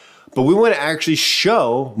 987654, but we want to actually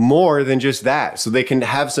show more than just that so they can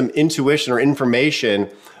have some intuition or information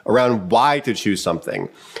around why to choose something.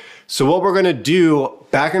 So what we're going to do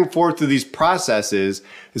back and forth through these processes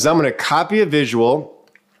is I'm going to copy a visual,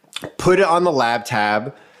 put it on the lab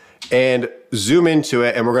tab, and zoom into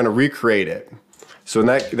it, and we're going to recreate it. So in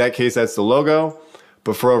that case, that's the logo.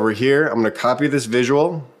 But for over here, I'm going to copy this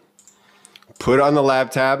visual, put it on the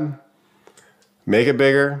lab tab, make it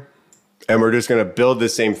bigger, and we're just going to build the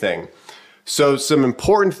same thing. So some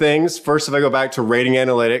important things. First, if I go back to rating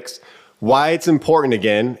analytics, why it's important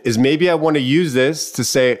again is maybe I want to use this to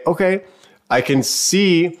say, okay, I can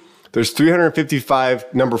see there's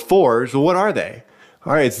 355 number 4s. Well, what are they?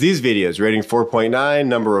 All right, it's these videos, rating 4.9,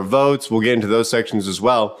 number of votes. We'll get into those sections as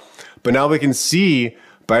well. But now we can see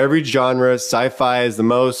by every genre, sci-fi is the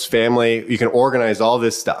most, family, you can organize all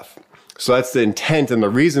this stuff. So that's the intent and the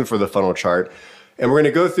reason for the funnel chart. And we're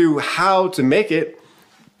going to go through how to make it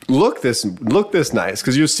look this nice,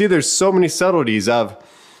 because you'll see there's so many subtleties of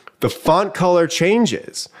the font color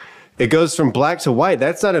changes. It goes from black to white.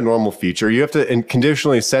 That's not a normal feature. You have to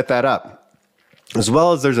conditionally set that up. As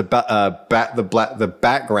well as there's the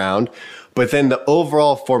background, but then the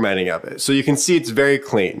overall formatting of it. So you can see it's very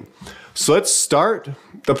clean. So let's start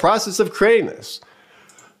the process of creating this.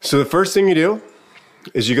 So the first thing you do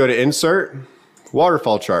is you go to Insert,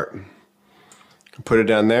 Waterfall Chart. Put it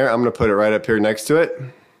down there. I'm going to put it right up here next to it.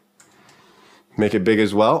 Make it big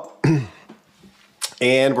as well.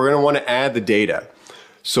 And we're going to want to add the data.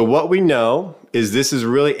 So what we know is this is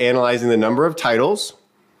really analyzing the number of titles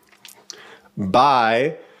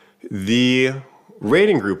by the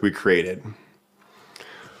rating group we created.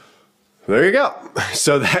 There you go.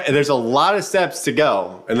 So there's a lot of steps to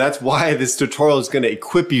go, and that's why this tutorial is going to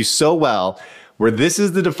equip you so well, where this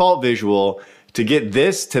is the default visual to get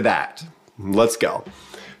this to that. Let's go.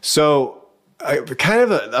 So kind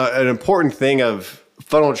of an important thing of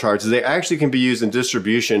funnel charts is they actually can be used in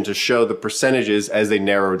distribution to show the percentages as they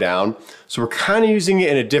narrow down. So we're kind of using it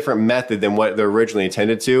in a different method than what they're originally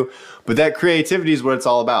intended to, but that creativity is what it's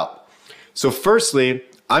all about. So firstly,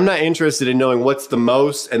 I'm not interested in knowing what's the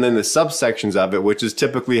most and then the subsections of it, which is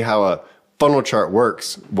typically how a funnel chart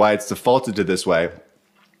works, why it's defaulted to this way.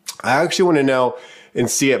 I actually want to know and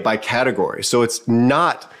see it by category. So it's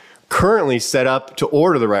not currently set up to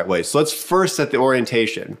order the right way. So let's first set the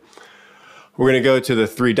orientation. We're going to go to the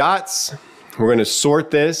 3 dots. We're going to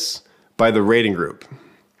sort this by the rating group.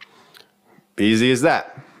 Easy as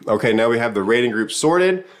that. Okay, now we have the rating group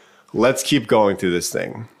sorted. Let's keep going through this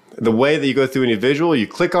thing. The way that you go through any visual, you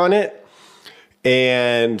click on it,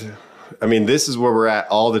 and I mean, this is where we're at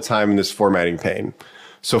all the time in this formatting pane.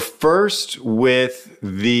 So first with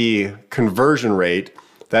the conversion rate,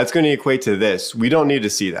 that's going to equate to this. We don't need to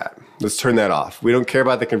see that. Let's turn that off. We don't care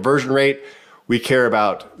about the conversion rate. We care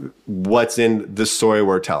about what's in the story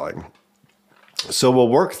we're telling. So we'll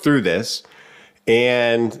work through this.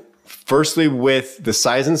 And firstly, with the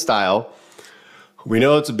size and style, we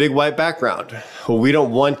know it's a big white background. Well, we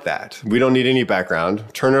don't want that. We don't need any background.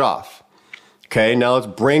 Turn it off. Okay, now let's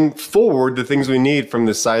bring forward the things we need from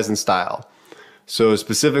the size and style. So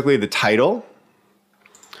specifically the title.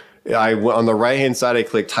 On the right-hand side, I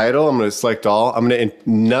click title. I'm going to select all. I'm going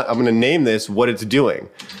to name this what it's doing.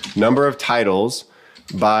 Number of titles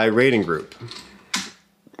by rating group.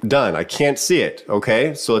 Done. I can't see it.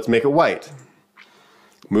 Okay, so let's make it white.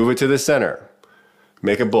 Move it to the center.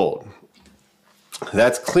 Make it bold.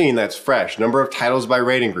 That's clean, that's fresh. Number of titles by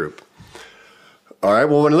rating group. All right,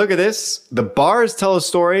 well, when I look at this, the bars tell a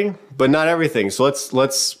story, but not everything. So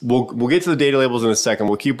we'll get to the data labels in a second.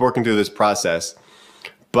 We'll keep working through this process.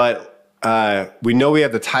 But we know we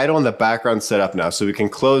have the title and the background set up now, so we can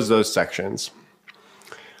close those sections.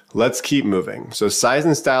 Let's keep moving. So size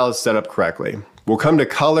and style is set up correctly. We'll come to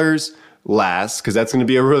colors last, because that's going to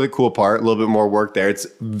be a really cool part, a little bit more work there. It's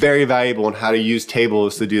very valuable in how to use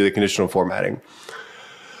tables to do the conditional formatting.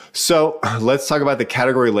 So let's talk about the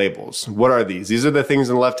category labels. What are these? These are the things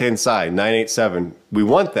on the left-hand side, 987. We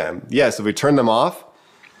want them. Yes, if we turn them off,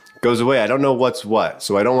 it goes away. I don't know what's what,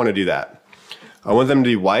 so I don't want to do that. I want them to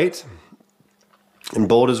be white and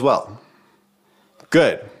bold as well.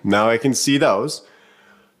 Good. Now I can see those.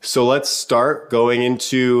 So let's start going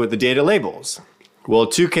into the data labels. Well,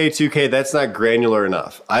 2K, that's not granular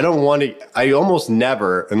enough. I almost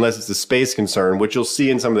never, unless it's a space concern, which you'll see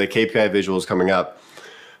in some of the KPI visuals coming up,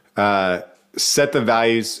 set the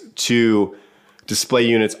values to display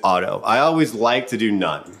units auto. I always like to do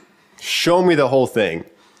none. Show me the whole thing.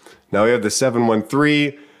 Now we have the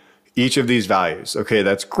 713, each of these values. Okay,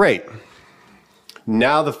 that's great.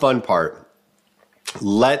 Now the fun part.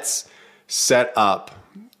 Let's set up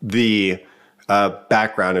the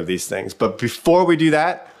background of these things. But before we do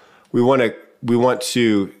that, we want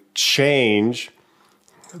to change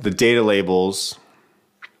the data labels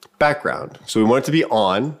background. So we want it to be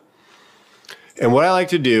on. And what I like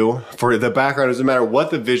to do for the background, doesn't matter what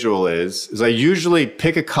the visual is I usually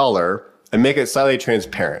pick a color and make it slightly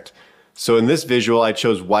transparent. So in this visual, I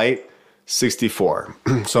chose white 64.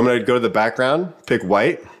 So I'm going to go to the background, pick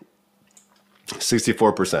white,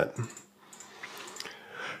 64%.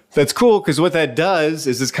 That's cool, because what that does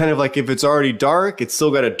is it's kind of like if it's already dark, it's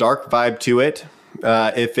still got a dark vibe to it.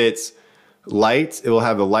 If it's light, it will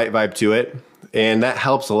have a light vibe to it. And that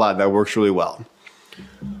helps a lot. That works really well.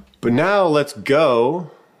 But now let's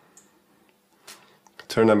go,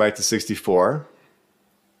 turn that back to 64.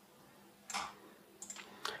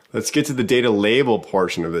 Let's get to the data label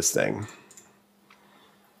portion of this thing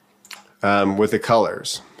with the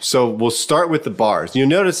colors. So we'll start with the bars. You'll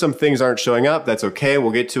notice some things aren't showing up. That's okay.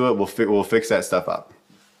 We'll get to it. We'll fix that stuff up.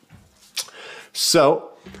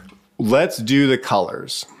 So let's do the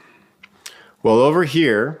colors. Well, over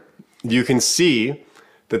here, you can see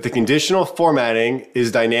that the conditional formatting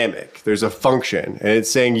is dynamic. There's a function, and it's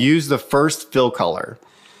saying use the first fill color.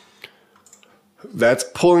 That's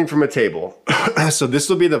pulling from a table. So this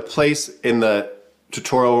will be the place in the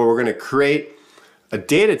tutorial where we're going to create a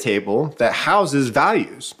data table that houses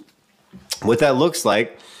values. What that looks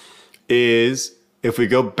like is if we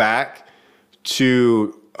go back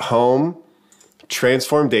to home,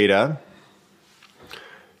 transform data,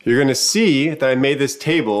 you're going to see that I made this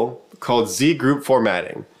table called Z group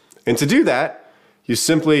formatting. And to do that, you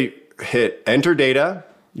simply hit enter data.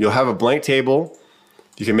 You'll have a blank table.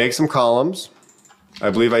 You can make some columns. I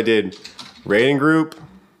believe I did rating group,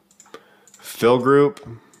 fill group,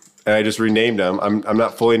 and I just renamed them. I'm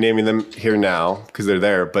not fully naming them here now because they're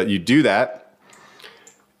there, but you do that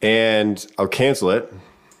and I'll cancel it.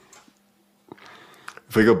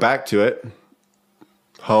 If we go back to it,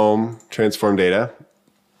 home, transform data,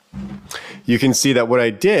 you can see that what I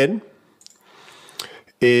did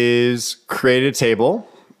is create a table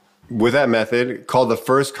with that method called the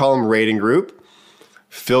first column rating group,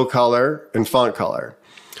 fill color, and font color.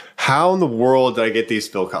 How in the world did I get these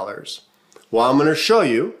fill colors? Well, I'm going to show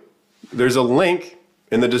you. There's a link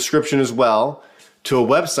in the description as well to a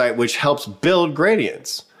website which helps build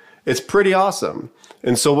gradients. It's pretty awesome.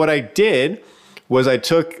 And so what I did was I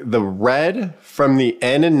took the red from the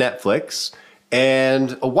N in Netflix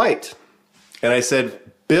and a white. And I said,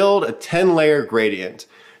 build a 10-layer gradient.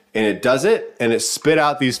 And it does it, and it spit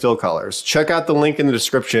out these fill colors. Check out the link in the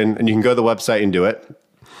description, and you can go to the website and do it.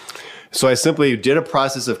 So I simply did a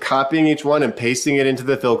process of copying each one and pasting it into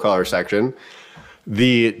the fill color section.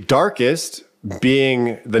 The darkest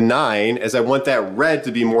being the 9, as I want that red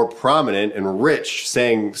to be more prominent and rich,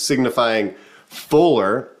 signifying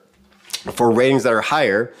fuller for ratings that are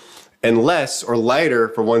higher, and less or lighter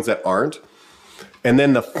for ones that aren't. And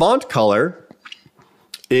then the font color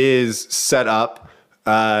is set up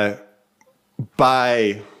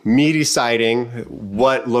by me deciding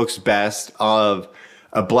what looks best of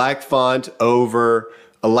a black font over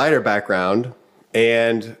a lighter background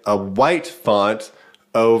and a white font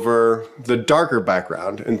over the darker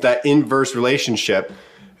background. And that inverse relationship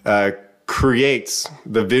creates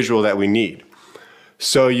the visual that we need.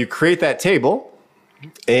 So you create that table,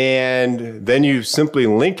 and then you simply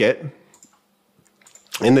link it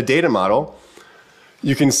in the data model.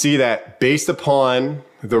 You can see that based upon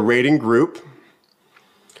the rating group,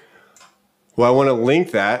 well, I want to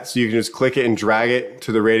link that, so you can just click it and drag it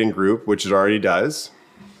to the rating group, which it already does.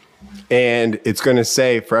 And it's going to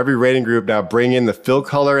say for every rating group, now bring in the fill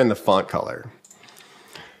color and the font color.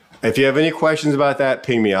 If you have any questions about that,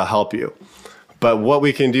 ping me, I'll help you. But what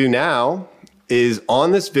we can do now is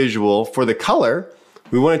on this visual for the color,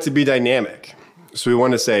 we want it to be dynamic. So we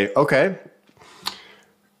want to say, okay.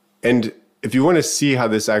 And if you want to see how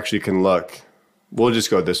this actually can look, we'll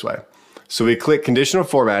just go this way. So we click conditional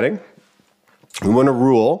formatting. We want a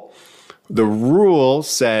rule. The rule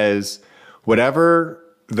says whatever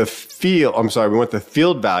the field, we want the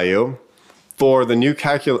field value for the new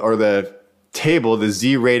or the table, the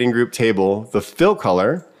Z rating group table, the fill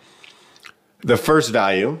color, the first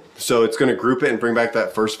value. So it's going to group it and bring back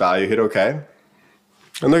that first value, hit OK.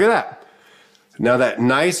 And look at that. Now that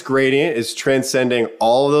nice gradient is transcending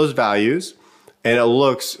all of those values and it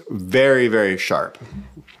looks very, very sharp.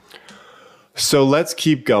 So let's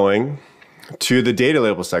keep going to the data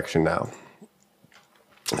label section now.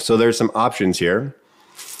 So there's some options here.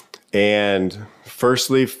 And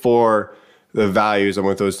firstly, for the values, I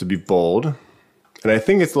want those to be bold. And I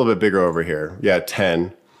think it's a little bit bigger over here. Yeah,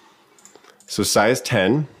 10. So size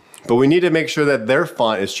 10. But we need to make sure that their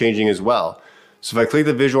font is changing as well. So if I click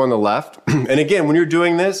the visual on the left, and again, when you're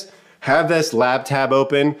doing this, have this lab tab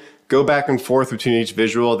open, go back and forth between each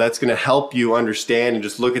visual. That's going to help you understand and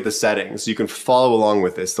just look at the settings. So you can follow along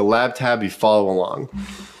with this. The lab tab, you follow along.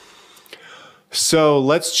 So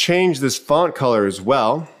let's change this font color as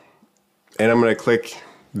well. And I'm going to click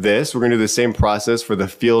this. We're going to do the same process for the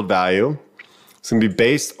field value. It's going to be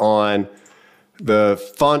based on the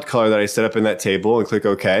font color that I set up in that table, and click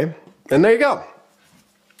OK. And there you go.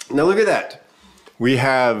 Now look at that. We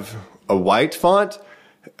have a white font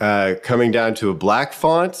coming down to a black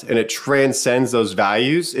font, and it transcends those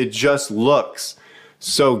values. It just looks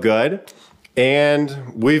so good.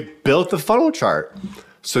 And we've built the funnel chart.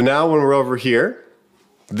 So now when we're over here,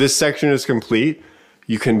 this section is complete.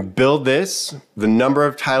 You can build this, the number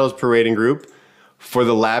of titles per rating group for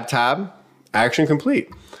the lab tab, action complete.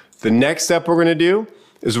 The next step we're going to do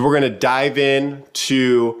is we're going to dive in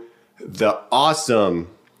to the awesome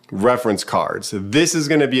reference cards. This is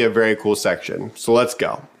going to be a very cool section. So let's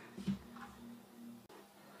go.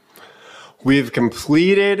 We've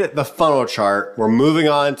completed the funnel chart. We're moving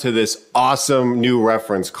on to this awesome new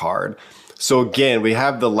reference card. So again, we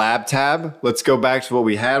have the lab tab. Let's go back to what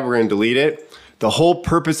we had. We're going to delete it. The whole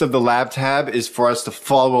purpose of the lab tab is for us to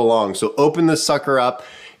follow along. So open this sucker up.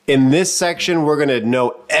 In this section, we're going to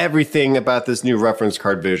know everything about this new reference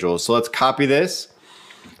card visual. So let's copy this,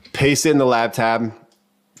 paste it in the lab tab.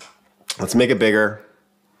 Let's make it bigger.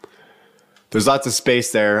 There's lots of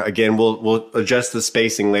space there. Again, we'll adjust the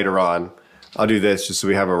spacing later on. I'll do this just so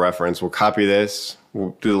we have a reference. We'll copy this.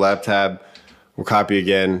 We'll do the lab tab. We'll copy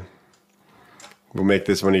again. We'll make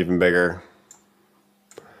this one even bigger,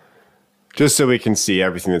 just so we can see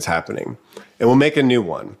everything that's happening. And we'll make a new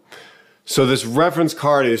one. So this reference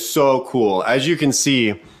card is so cool. As you can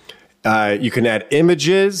see, you can add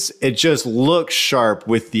images. It just looks sharp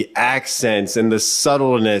with the accents and the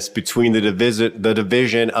subtleness between the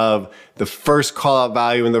division of the first callout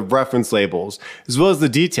value and the reference labels, as well as the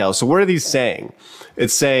details. So what are these saying?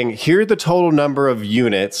 It's saying, here are the total number of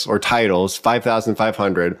units or titles,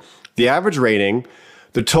 5,500, the average rating,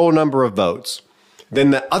 the total number of votes.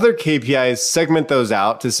 Then the other KPIs segment those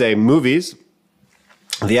out to say movies,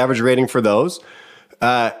 the average rating for those,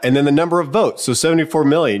 and then the number of votes, so 74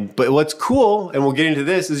 million. But what's cool, and we'll get into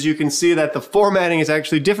this, is you can see that the formatting is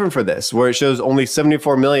actually different for this, where it shows only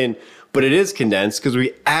 74 million, but it is condensed because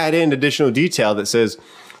we add in additional detail that says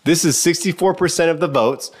this is 64% of the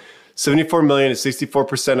votes, 74 million is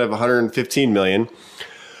 64% of 115 million,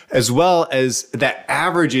 as well as that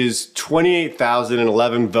average is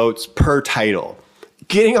 28,011 votes per title.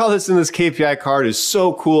 Getting all this in this KPI card is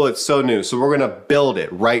so cool, it's so new. So we're gonna build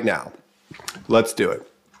it right now. Let's do it.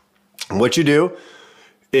 What you do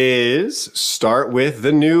is start with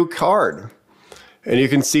the new card. And you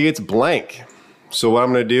can see it's blank. So what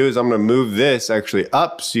I'm gonna do is I'm gonna move this actually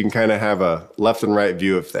up so you can kind of have a left and right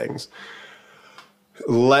view of things.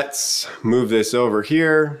 Let's move this over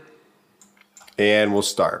here and we'll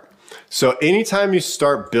start. So anytime you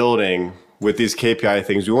start building with these KPI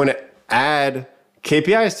things, we wanna add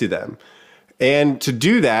KPIs to them. And to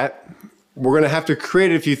do that, we're going to have to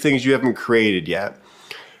create a few things you haven't created yet.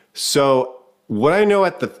 So what I know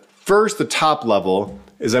at the top level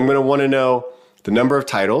is I'm going to want to know the number of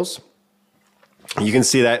titles. You can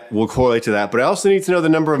see that will correlate to that, but I also need to know the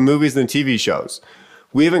number of movies and TV shows.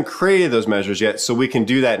 We haven't created those measures yet, so we can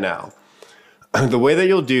do that now. The way that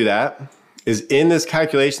you'll do that is in this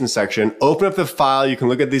calculation section, open up the file, you can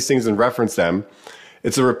look at these things and reference them.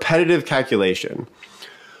 It's a repetitive calculation.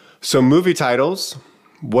 So movie titles,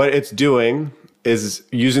 what it's doing is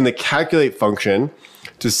using the calculate function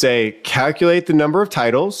to say, calculate the number of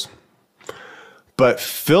titles, but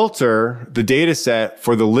filter the data set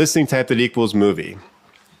for the listing type that equals movie.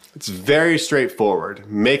 It's very straightforward.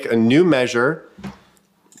 Make a new measure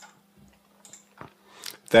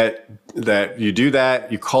that you do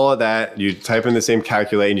that, you call it that, you type in the same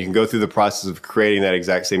calculate, and you can go through the process of creating that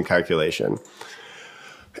exact same calculation.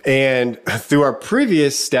 And through our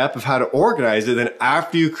previous step of how to organize it, then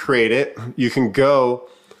after you create it, you can go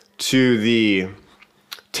to the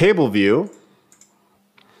table view,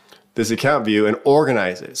 this account view, and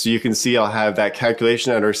organize it. So you can see I'll have that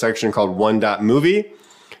calculation under a section called 1.movie,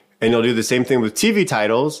 and you'll do the same thing with TV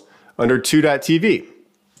titles under 2.tv.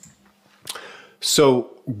 So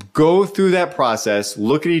go through that process,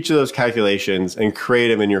 look at each of those calculations, and create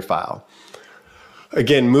them in your file.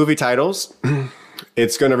 Again, movie titles,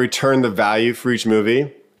 it's going to return the value for each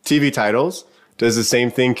movie. TV titles does the same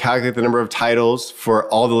thing, calculate the number of titles for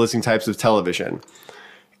all the listing types of television.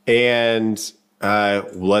 And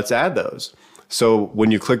let's add those. So when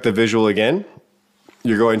you click the visual again,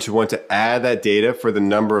 you're going to want to add that data for the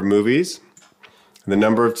number of movies, the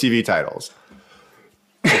number of TV titles.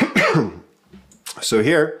 So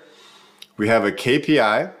here we have a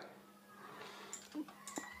KPI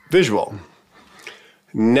visual.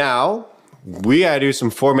 Now we gotta do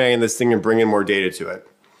some formatting in this thing and bring in more data to it.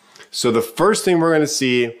 So the first thing we're gonna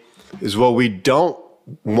see is, well, we don't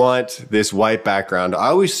want this white background. I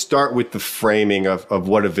always start with the framing of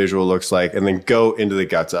what a visual looks like and then go into the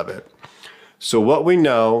guts of it. So what we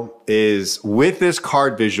know is with this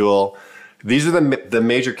card visual, these are the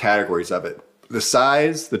major categories of it. The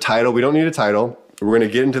size, the title, we don't need a title. We're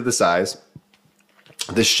gonna get into the size.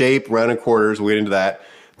 The shape, round and quarters, we'll get into that.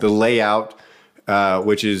 The layout,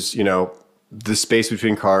 which is, you know, the space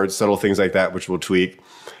between cards, subtle things like that, which we'll tweak.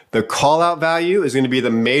 The call out value is gonna be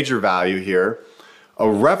the major value here. A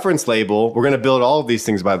reference label, we're gonna build all of these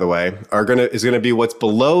things, by the way, is gonna be what's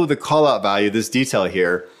below the call out value, this detail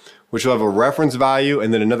here, which will have a reference value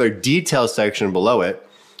and then another detail section below it,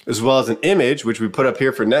 as well as an image, which we put up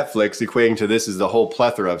here for Netflix, equating to this is the whole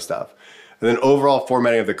plethora of stuff. And then overall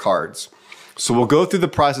formatting of the cards. So we'll go through the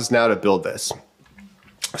process now to build this.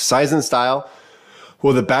 Size and style.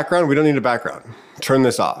 Well, the background, we don't need a background. Turn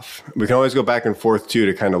this off. We can always go back and forth too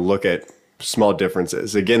to kind of look at small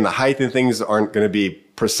differences. Again, the height and things aren't going to be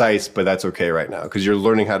precise, but that's okay right now because you're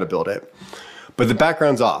learning how to build it. But the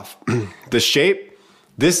background's off. The shape,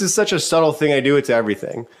 this is such a subtle thing. I do it to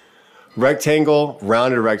everything. Rectangle,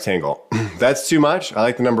 rounded rectangle. That's too much. I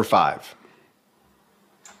like the number 5.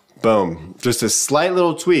 Boom. Just a slight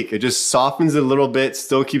little tweak. It just softens it a little bit,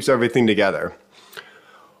 still keeps everything together.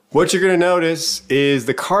 What you're going to notice is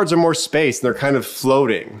the cards are more spaced and they're kind of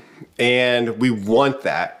floating, and we want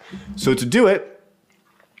that. So to do it,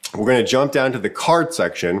 we're going to jump down to the card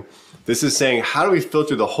section. This is saying, how do we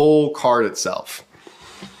filter the whole card itself?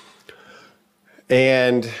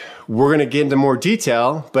 And we're going to get into more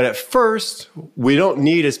detail, but at first, we don't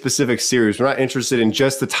need a specific series. We're not interested in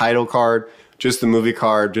just the title card, just the movie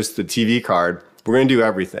card, just the TV card. We're going to do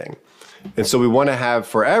everything. And so we want to have,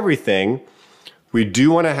 for everything, we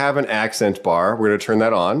do want to have an accent bar. We're going to turn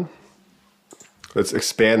that on. Let's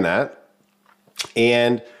expand that.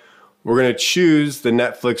 And we're going to choose the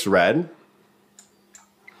Netflix red.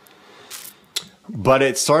 But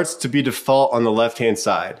it starts to be default on the left-hand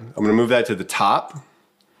side. I'm going to move that to the top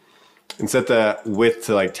and set the width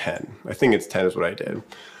to like 10. I think it's 10 is what I did.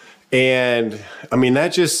 And I mean,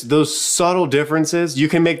 that just, those subtle differences, you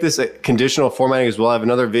can make this a conditional formatting as well. I have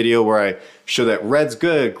another video where I show that red's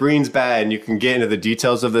good, green's bad, and you can get into the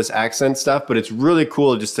details of this accent stuff, but it's really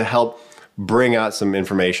cool just to help bring out some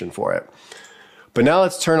information for it. But now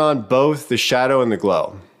let's turn on both the shadow and the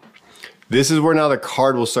glow. This is where now the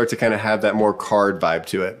card will start to kind of have that more card vibe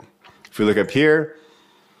to it. If we look up here,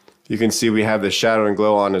 you can see we have the shadow and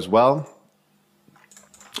glow on as well.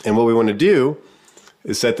 And what we want to do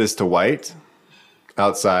is set this to white,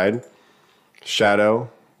 outside, shadow,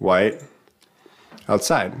 white,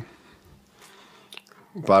 outside,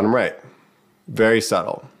 bottom right. Very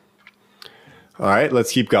subtle. All right,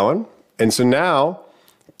 let's keep going. And so now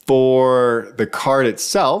for the card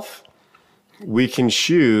itself, we can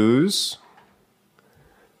choose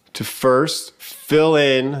to first fill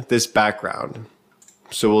in this background.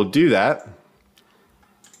 So we'll do that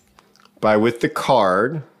by with the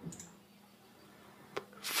card,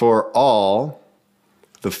 for all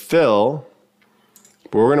the fill,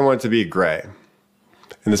 but we're gonna want it to be gray.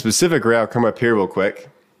 And the specific gray, I'll come up here real quick.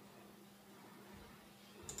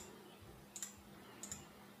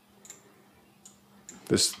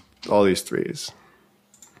 All these threes.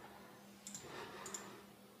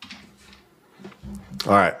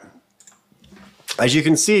 All right. As you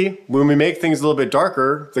can see, when we make things a little bit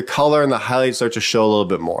darker, the color and the highlights start to show a little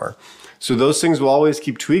bit more. So those things will always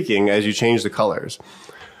keep tweaking as you change the colors.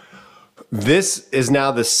 This is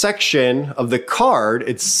now the section of the card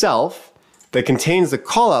itself that contains the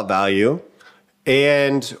callout value.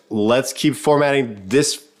 And let's keep formatting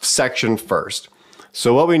this section first.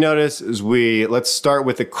 So what we notice is let's start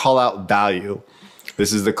with the callout value.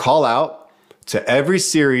 This is the callout to every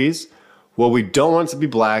series. Well, we don't want it to be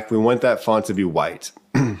black. We want that font to be white.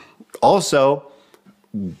 Also,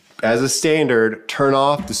 as a standard, turn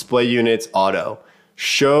off display units auto.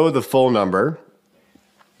 Show the full number.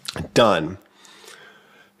 Done.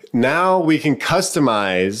 Now we can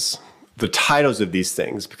customize the titles of these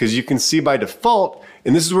things because you can see by default,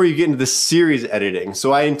 and this is where you get into the series editing.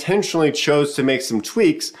 So I intentionally chose to make some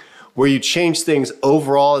tweaks where you change things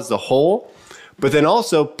overall as a whole, but then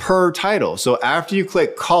also per title. So after you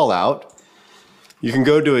click call out, you can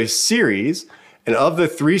go to a series, and of the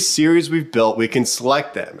 3 series we've built, we can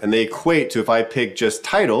select them, and they equate to if I pick just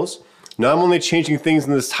titles. Now I'm only changing things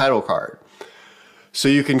in this title card. So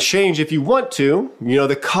you can change, if you want to,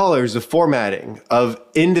 the colors, the formatting of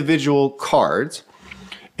individual cards.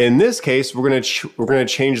 In this case, we're gonna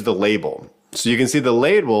change the label. So you can see the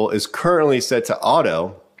label is currently set to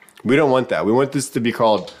auto. We don't want that. We want this to be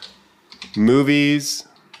called movies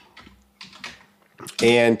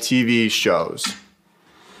and TV shows.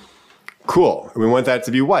 Cool. We want that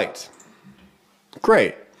to be white.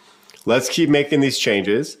 Great. Let's keep making these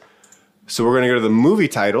changes. So we're gonna go to the movie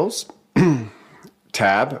titles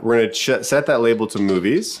tab. We're gonna set that label to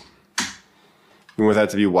movies. We want that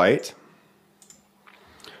to be white.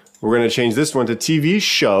 We're going to change this one to TV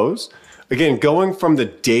shows. Again, going from the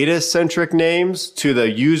data-centric names to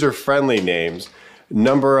the user-friendly names,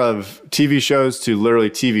 number of TV shows to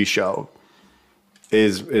literally TV show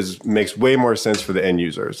makes way more sense for the end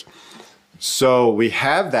users. So we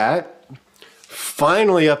have that.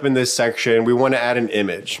 Finally, up in this section, we want to add an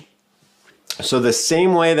image. So the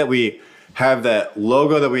same way that we have that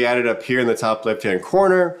logo that we added up here in the top left-hand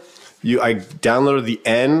corner, I downloaded the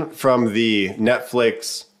N from the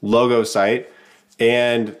Netflix logo site,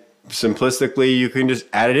 and simplistically you can just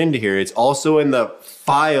add it into here. It's also in the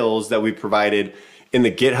files that we provided in the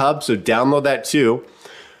GitHub, so download that too.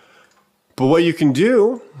 But what you can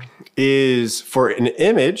do is for an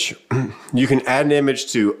image, you can add an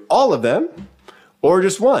image to all of them or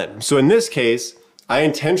just one. So in this case, I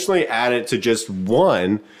intentionally added to just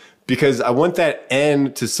one because I want that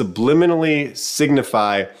N to subliminally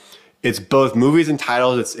signify it's both movies and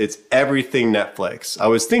titles. It's everything Netflix. I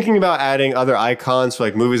was thinking about adding other icons for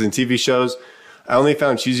like movies and TV shows. I only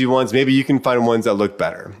found cheesy ones. Maybe you can find ones that look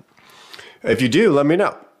better. If you do, let me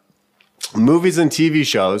know. Movies and TV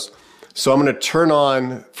shows. So I'm going to turn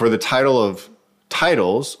on for the title of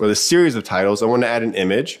titles or the series of titles. I want to add an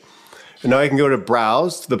image. And now I can go to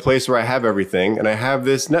browse to the place where I have everything. And I have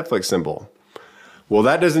this Netflix symbol. Well,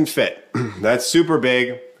 that doesn't fit. That's super big.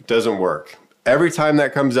 It doesn't work. Every time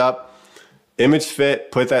that comes up, image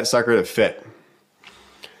fit, put that sucker to fit.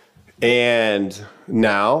 And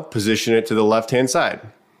now position it to the left-hand side.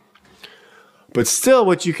 But still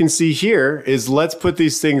what you can see here is let's put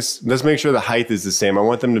these things, let's make sure the height is the same. I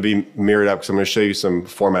want them to be mirrored up because I'm going to show you some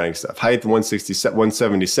formatting stuff. Height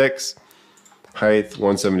 176, height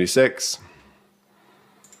 176,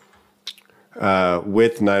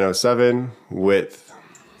 width 907, width.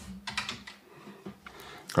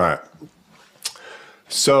 All right.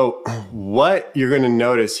 So what you're going to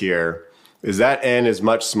notice here is that N is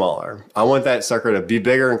much smaller. I want that sucker to be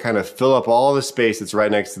bigger and kind of fill up all the space that's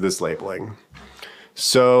right next to this labeling.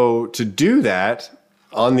 So to do that,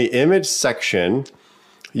 on the image section,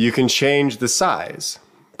 you can change the size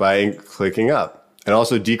by clicking up and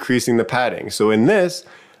also decreasing the padding. So in this,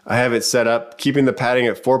 I have it set up, keeping the padding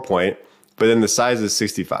at 4 point, but then the size is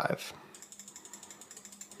 65.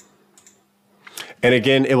 And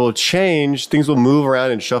again, it will change, things will move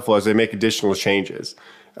around and shuffle as they make additional changes,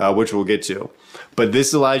 which we'll get to. But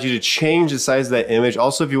this allows you to change the size of that image.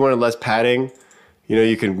 Also, if you wanted less padding,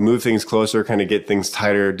 you can move things closer, kind of get things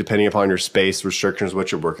tighter depending upon your space restrictions,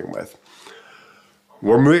 what you're working with.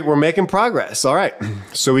 We're making progress. All right.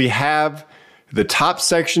 So we have the top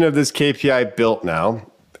section of this KPI built now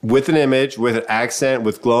with an image, with an accent,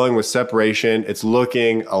 with glowing, with separation. It's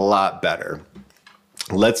looking a lot better.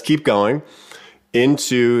 Let's keep going.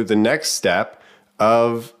 into the next step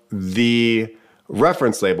of the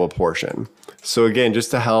reference label portion. So again,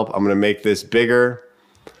 just to help, I'm going to make this bigger.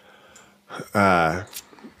 We'll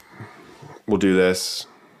do this,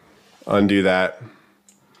 undo that.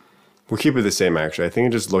 We'll keep it the same actually. I think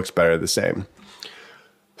it just looks better the same.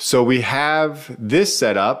 So we have this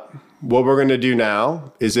set up. What we're going to do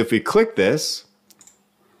now is if we click this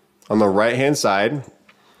on the right hand side,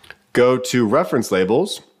 go to reference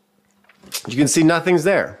labels, you can see nothing's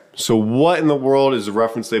there. So what in the world is a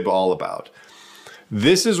reference label all about?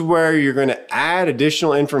 This is where you're going to add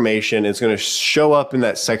additional information. It's going to show up in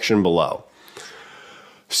that section below.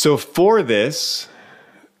 So for this,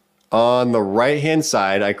 on the right hand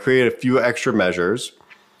side, I created a few extra measures.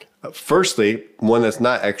 Firstly, one that's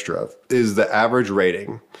not extra is the average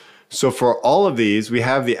rating. So for all of these, we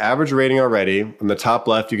have the average rating already. On the top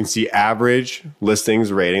left, you can see average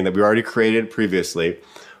listings rating that we already created previously.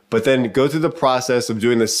 But then go through the process of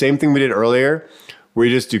doing the same thing we did earlier, where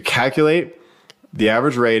you just do calculate the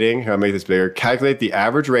average rating. Here, I'll make this bigger. Calculate the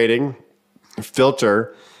average rating,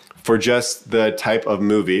 filter for just the type of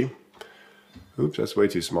movie. Oops, that's way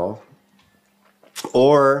too small.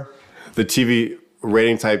 Or the TV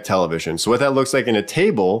rating type television. So what that looks like in a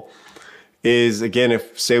table is, again,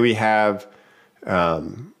 if say we have,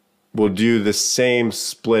 we'll do the same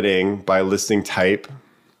splitting by listing type.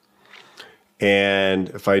 And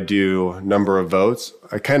if I do number of votes,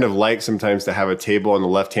 I kind of like sometimes to have a table on the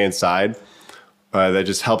left-hand side that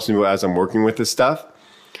just helps me as I'm working with this stuff.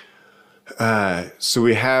 So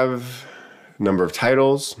we have number of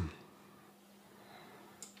titles.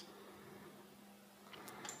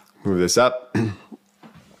 Move this up.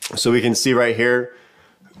 So we can see right here,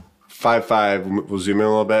 55, we'll zoom in a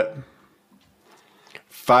little bit.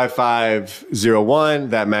 5501,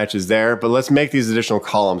 that matches there, but let's make these additional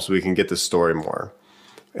columns so we can get the story more.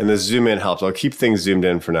 And the zoom in helps. I'll keep things zoomed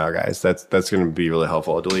in for now, guys. That's going to be really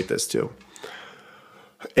helpful. I'll delete this too.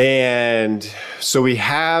 And so we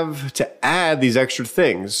have to add these extra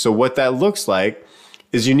things. So what that looks like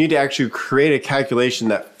is you need to actually create a calculation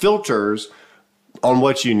that filters on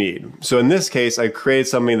what you need. So in this case, I created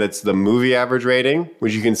something that's the movie average rating,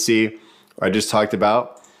 which you can see I just talked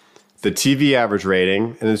about, the TV average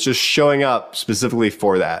rating, and it's just showing up specifically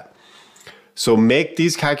for that. So make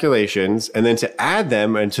these calculations, and then to add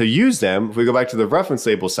them and to use them, if we go back to the reference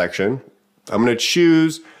label section, I'm going to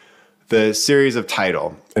choose the series of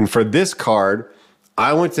title. And for this card,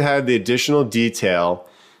 I want to have the additional detail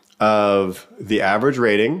of the average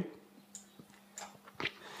rating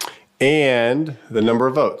and the number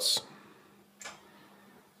of votes.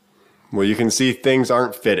 Well, you can see things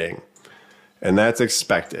aren't fitting, and that's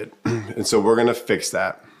expected. And so we're going to fix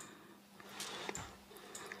that.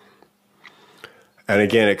 And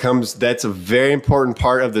again, that's a very important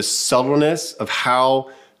part of the subtleness of how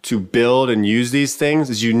to build and use these things,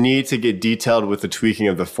 is you need to get detailed with the tweaking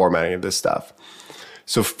of the formatting of this stuff.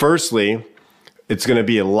 So firstly, it's going to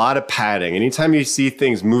be a lot of padding. Anytime you see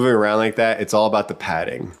things moving around like that, it's all about the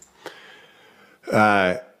padding.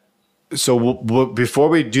 So before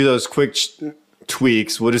we do those quick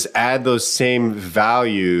tweaks, we'll just add those same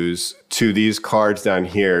values to these cards down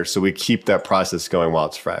here so we keep that process going while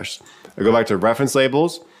it's fresh. I go back to reference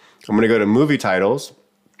labels. I'm going to go to movie titles.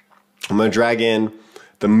 I'm going to drag in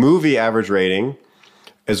the movie average rating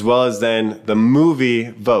as well as then the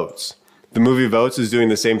movie votes. The movie votes is doing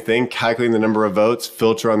the same thing, calculating the number of votes,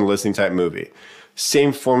 filter on the listing type movie.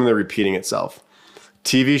 Same formula repeating itself.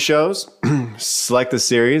 TV shows, select the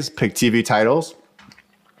series, pick TV titles.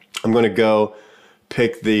 I'm going to go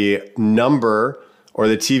pick the number or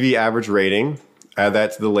the TV average rating, add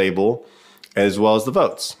that to the label, as well as the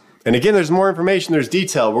votes. And again, there's more information, there's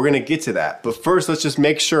detail. We're going to get to that. But first, let's just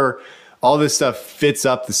make sure all this stuff fits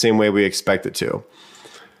up the same way we expect it to.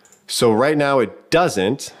 So right now it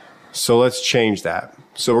doesn't. So let's change that.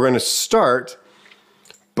 So we're going to start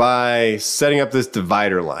by setting up this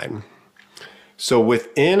divider line. So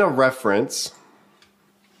within a reference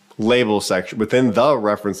label section, within the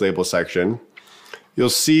reference label section, you'll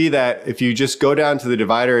see that if you just go down to the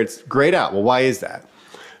divider, it's grayed out. Well, why is that?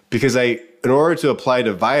 Because in order to apply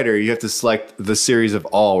divider, you have to select the series of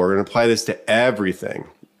all. We're going to apply this to everything.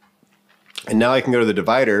 And now I can go to the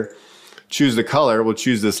divider, choose the color. We'll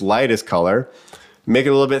choose this lightest color, make it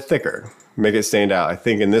a little bit thicker, make it stand out. I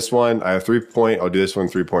think in this one, I have 3-point. I'll do this one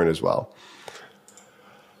 3-point as well.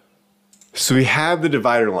 So we have the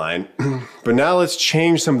divider line, but now let's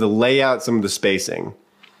change some of the layout, some of the spacing.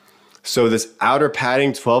 So this outer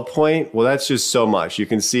padding 12-point, well, that's just so much. You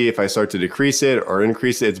can see if I start to decrease it or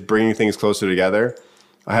increase it, it's bringing things closer together.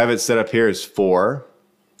 I have it set up here as 4.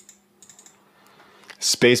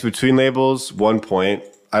 Space between labels, 1 point.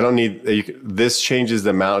 I don't need, this changes the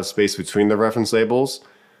amount of space between the reference labels.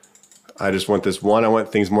 I just want this one. I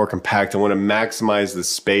want things more compact. I want to maximize the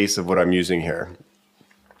space of what I'm using here.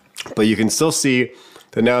 But you can still see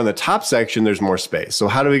that now in the top section, there's more space. So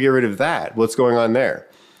how do we get rid of that? What's going on there?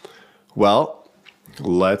 Well,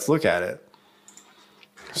 let's look at it.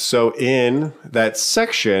 So in that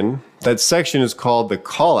section is called the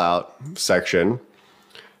callout section.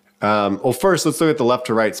 Well, first, let's look at the left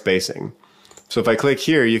to right spacing. So if I click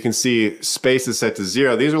here, you can see space is set to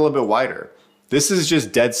 0. These are a little bit wider. This is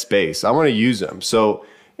just dead space. I want to use them. So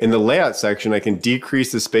in the layout section, I can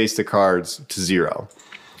decrease the space to cards to 0.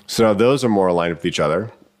 So now those are more aligned with each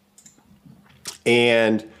other.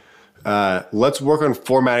 And let's work on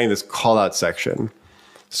formatting this callout section.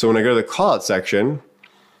 So when I go to the callout section,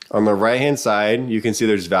 on the right-hand side, you can see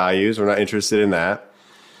there's values. We're not interested in that.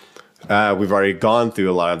 We've already gone through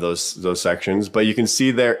a lot of those sections, but you can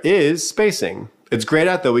see there is spacing. It's grayed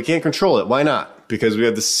out though. We can't control it. Why not? Because we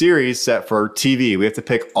have the series set for TV. We have to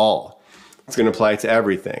pick all. It's going to apply to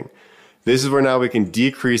everything. This is where now we can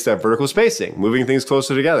decrease that vertical spacing, moving things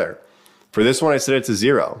closer together. For this one, I set it to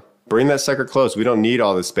 0. Bring that sucker close. We don't need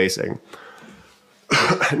all this spacing.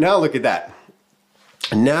 Now look at that.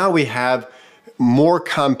 Now we have more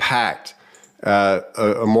compact,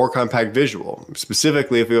 a more compact visual.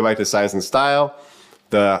 Specifically, if we go back to size and style,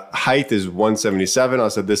 the height is 177. I'll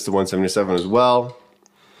set this to 177 as well.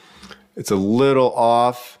 It's a little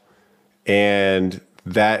off, and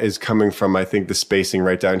that is coming from, I think, the spacing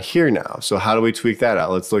right down here now. So how do we tweak that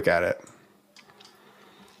out? Let's look at it.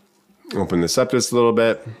 Open this up just a little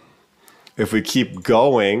bit. If we keep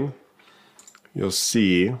going, you'll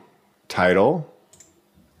see title.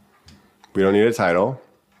 We don't need a title.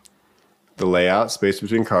 The layout, space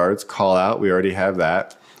between cards, call out, we already have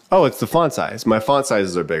that. Oh, it's the font size. My font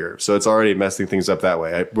sizes are bigger, so it's already messing things up that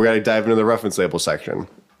way. We're going to dive into the reference label section.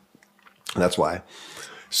 That's why.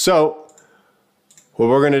 So what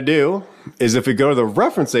we're going to do is if we go to the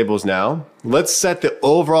reference labels now, let's set the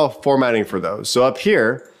overall formatting for those. So up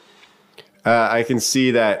here, I can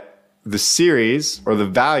see that the series or the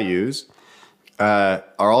values are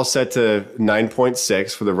all set to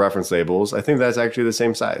 9.6 for the reference labels. I think that's actually the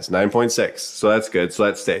same size, 9.6. So that's good. So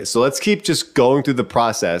that stays. So let's keep just going through the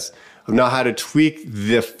process of now how to tweak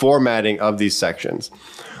the formatting of these sections.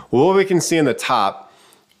 Well, what we can see in the top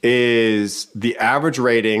is the average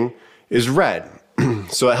rating is red.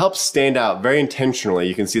 So it helps stand out very intentionally.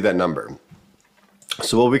 You can see that number.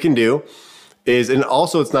 So what we can do is, and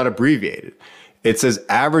also it's not abbreviated. It says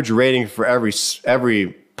average rating for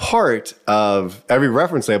every part of every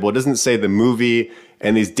reference label. It doesn't say the movie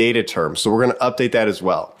and these data terms. So we're going to update that as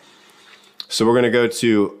well. So we're going to go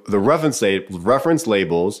to the reference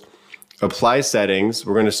labels, apply settings.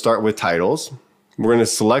 We're going to start with titles. We're going to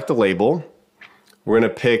select a label. We're going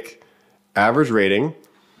to pick average rating.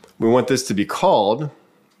 We want this to be called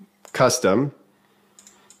custom.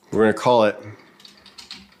 We're going to call it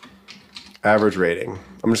average rating.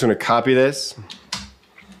 I'm just going to copy this.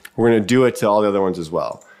 We're going to do it to all the other ones as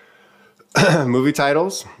well. Movie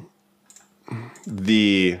titles,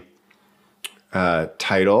 the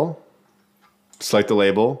title, select the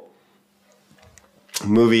label,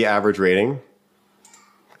 movie average rating,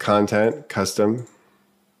 content, custom,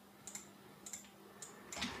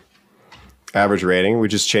 average rating. We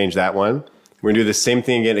just changed that one. We're gonna do the same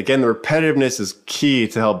thing again. Again, the repetitiveness is key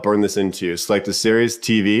to help burn this into you. Select the series,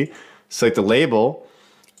 TV, select the label,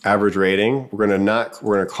 average rating. We're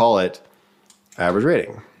gonna call it average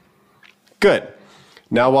rating. Good.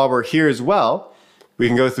 Now while we're here as well, we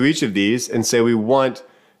can go through each of these and say we want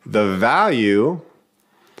the value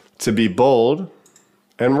to be bold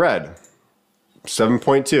and red,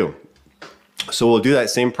 7.2. So we'll do that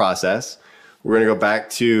same process. We're going to go back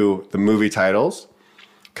to the movie titles,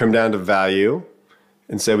 come down to value,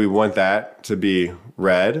 and say we want that to be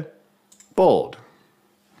red, bold.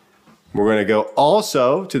 We're going to go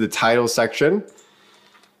also to the title section,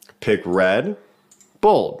 pick red,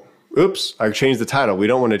 bold. Oops, I changed the title. We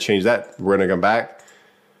don't want to change that. We're going to come back,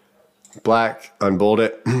 black, unbold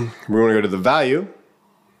it. We're going to go to the value,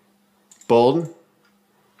 bold,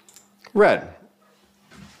 red.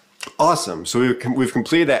 Awesome. So we've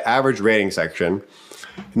completed that average rating section.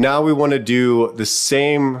 Now we want to do the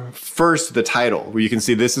same first, the title, where you can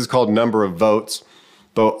see this is called number of votes,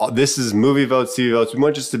 but this is movie votes, TV votes. We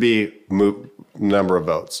want just to be number of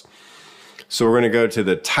votes. So we're going to go to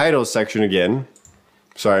the title section again.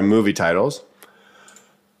 Sorry, movie titles.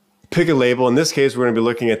 Pick a label. In this case, we're going to be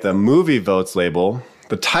looking at the movie votes label.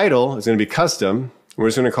 The title is going to be custom. We're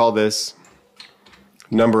just going to call this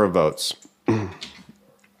number of votes.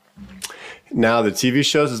 Now the TV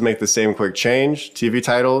shows, let's make the same quick change. TV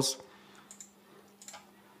titles.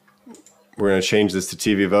 We're going to change this to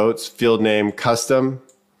TV votes. Field name, custom,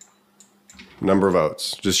 number of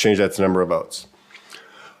votes. Just change that to number of votes.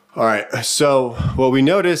 All right, so what we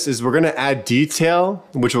notice is we're going to add detail,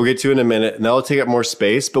 which we'll get to in a minute, and that will take up more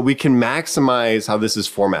space, but we can maximize how this is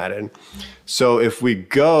formatted. So if we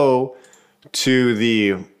go to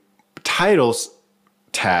the titles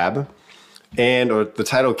tab or the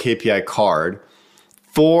title KPI card,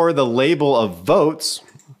 for the label of votes,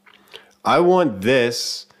 I want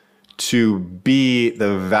this to be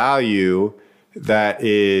the value that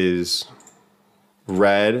is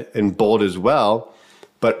red and bold as well,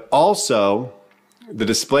 but also the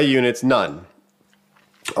display unit's none.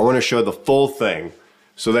 I want to show the full thing.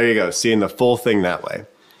 So there you go, seeing the full thing that way.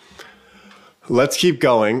 Let's keep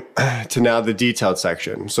going to now the detailed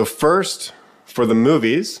section. So first, for the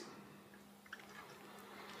movies,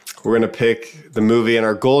 we're going to pick the movie, and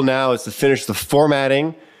our goal now is to finish the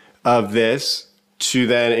formatting of this to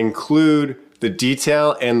then include the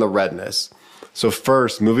detail and the redness. So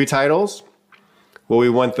first, movie titles. Well,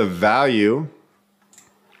 we want the value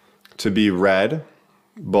to be red,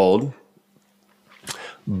 bold,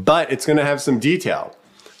 but it's going to have some detail.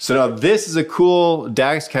 So now this is a cool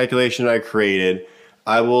DAX calculation I created.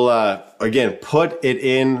 I will, again, put it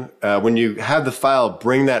in, when you have the file,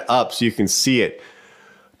 bring that up so you can see it.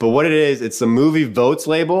 But what it is, it's the movie votes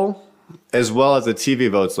label as well as the TV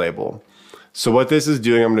votes label. So what this is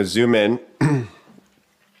doing, I'm going to zoom in.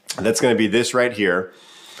 That's going to be this right here,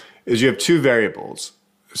 is you have two variables.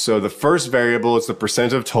 So the first variable is the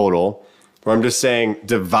percent of total, where I'm just saying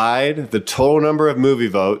divide the total number of movie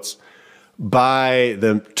votes by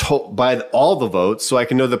all the votes, so I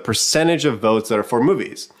can know the percentage of votes that are for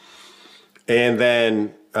movies. And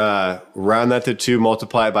then round that to 2,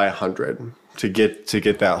 multiply it by 100 to get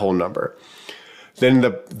that whole number. Then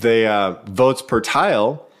the votes per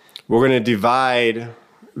tile, we're going to divide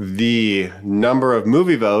the number of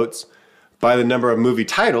movie votes by the number of movie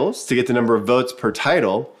titles to get the number of votes per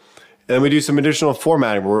title. And then we do some additional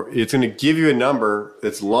formatting where it's going to give you a number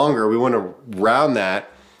that's longer. We want to round that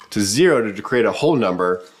to 0 to create a whole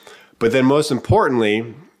number. But then most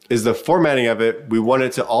importantly is the formatting of it. We want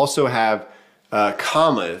it to also have a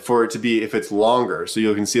comma for it to be if it's longer. So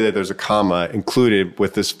you can see that there's a comma included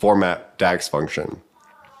with this format DAX function.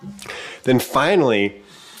 Then finally,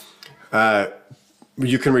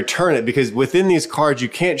 you can return it, because within these cards, you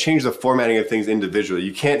can't change the formatting of things individually.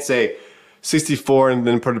 You can't say 64 and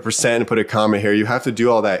then put a percent and put a comma here. You have to do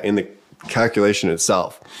all that in the calculation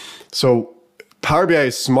itself. So Power BI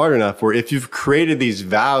is smart enough where if you've created these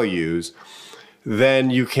values, then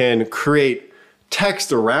you can create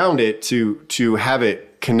text around it to have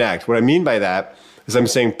it connect. What I mean by that is I'm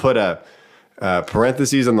saying put a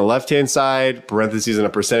parentheses on the left-hand side, parentheses and a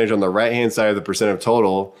percentage on the right-hand side of the percent of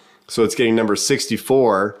total. So it's getting number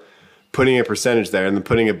 64, putting a percentage there, and then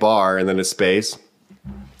putting a bar and then a space.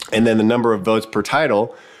 And then the number of votes per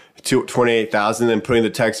title, 28,000, then putting the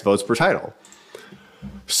text votes per title.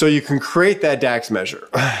 So you can create that DAX measure.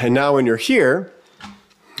 And now when you're here,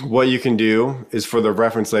 what you can do is for the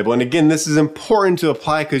reference label, and again, this is important to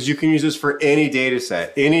apply because you can use this for any data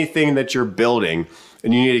set, anything that you're building,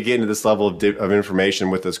 and you need to get into this level of information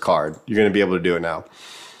with this card. You're going to be able to do it now.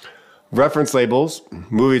 Reference labels,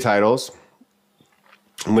 movie titles.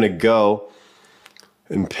 I'm going to go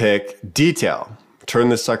and pick detail. Turn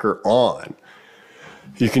this sucker on.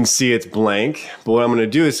 You can see it's blank, but what I'm going to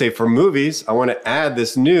do is say for movies, I want to add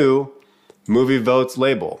this new movie votes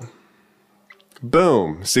label.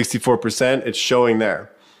 Boom, 64%, it's showing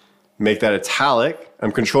there. Make that italic.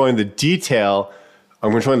 I'm controlling the detail.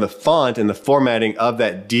 I'm controlling the font and the formatting of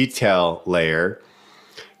that detail layer,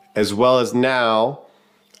 as well as now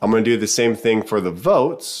I'm going to do the same thing for the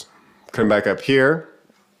votes. Come back up here,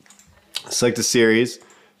 select a series,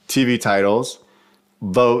 TV titles,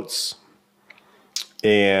 votes,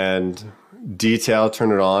 and detail,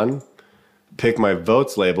 turn it on, pick my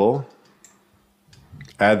votes label,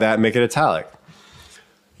 add that, make it italic.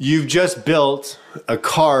 You've just built a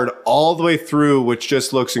card all the way through, which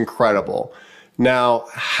just looks incredible. Now,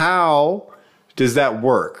 how does that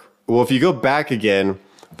work? Well, if you go back again,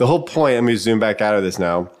 the whole point, let me zoom back out of this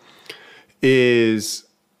now, is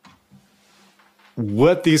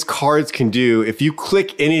what these cards can do. If you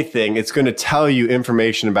click anything, it's going to tell you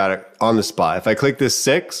information about it on the spot. If I click this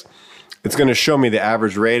 6, it's going to show me the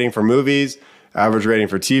average rating for movies, average rating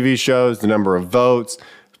for TV shows, the number of votes,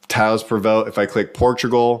 titles per vote. If I click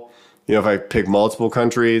Portugal, if I pick multiple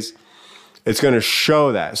countries, it's going to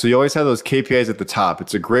show that. So you always have those KPIs at the top.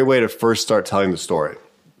 It's a great way to first start telling the story.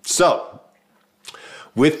 So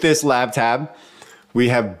With this lab tab, we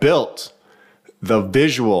have built the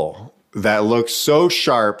visual that looks so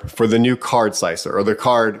sharp for the new card slicer or the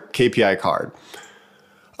card KPI card.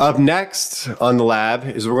 Up next on the lab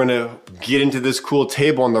is we're gonna get into this cool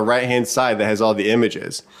table on the right-hand side that has all the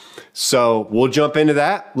images. So we'll jump into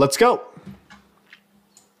that. Let's go.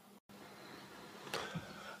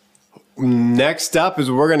 Next up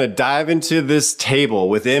is we're gonna dive into this table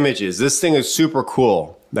with images. This thing is super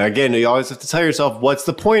cool. Now again, you always have to tell yourself, what's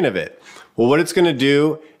the point of it? Well, what it's gonna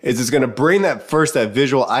do is it's gonna bring that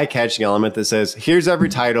visual eye-catching element that says, here's every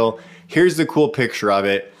title, here's the cool picture of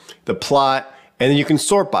it, the plot, and then you can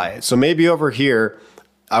sort by it. So maybe over here,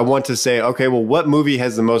 I want to say, okay, well, what movie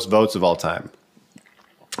has the most votes of all time?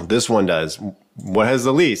 This one does. What has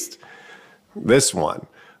the least? This one.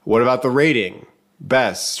 What about the rating?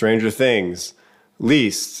 Best, Stranger Things,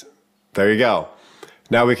 least. There you go.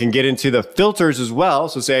 Now we can get into the filters as well.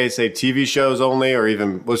 So say TV shows only, or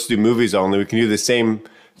even let's do movies only. We can do the same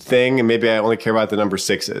thing, and maybe I only care about the number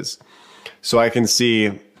 6s. So I can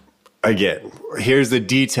see, again, here's the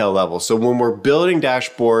detail level. So when we're building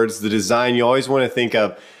dashboards, the design, you always want to think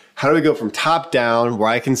of how do we go from top down where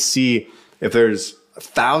I can see if there's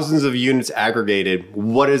thousands of units aggregated,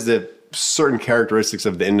 what is the certain characteristics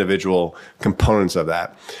of the individual components of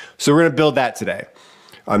that. So we're going to build that today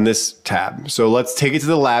on this tab. So let's take it to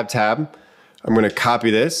the lab tab. I'm going to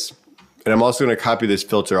copy this, and I'm also going to copy this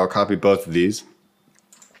filter. I'll copy both of these.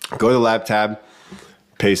 Go to the lab tab,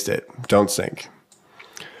 paste it. Don't sync.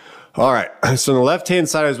 All right, so on the left-hand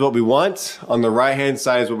side is what we want. On the right-hand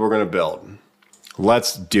side is what we're gonna build.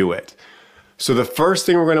 Let's do it. So the first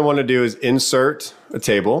thing we're gonna wanna do is insert a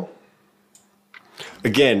table.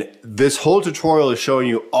 Again, this whole tutorial is showing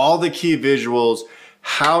you all the key visuals,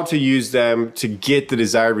 how to use them to get the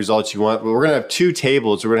desired results you want. But we're gonna have two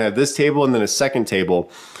tables. We're gonna have this table and then a second table.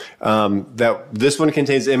 This one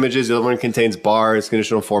contains images, the other one contains bars,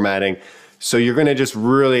 conditional formatting. So you're gonna just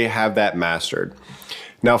really have that mastered.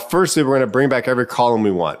 Now, firstly, we're gonna bring back every column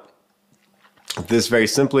we want. This very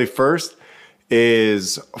simply first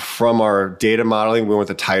is from our data modeling. We want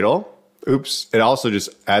the title. Oops, it also just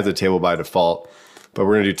adds a table by default, but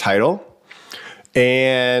we're gonna do title.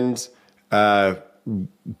 And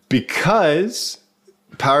because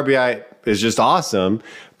Power BI is just awesome,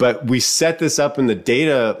 but we set this up in the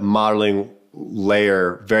data modeling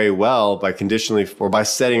layer very well by conditionally, or by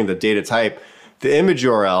setting the data type, the image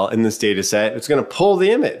URL in this data set, it's gonna pull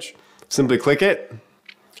the image. Simply click it.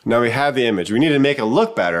 Now we have the image. We need to make it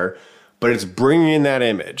look better, but it's bringing in that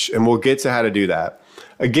image, and we'll get to how to do that.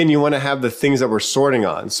 Again, you wanna have the things that we're sorting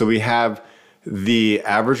on. So we have the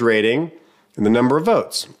average rating and the number of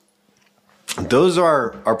votes. Those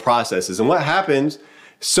are our processes. And what happens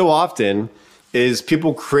so often is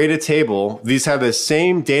people create a table. These have the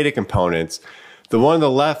same data components. The one on the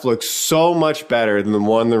left looks so much better than the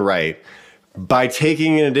one on the right. By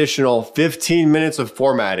taking an additional 15 minutes of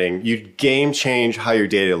formatting, you game change how your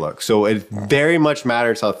data looks. So it very much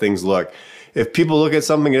matters how things look. If people look at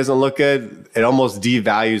something that doesn't look good, it almost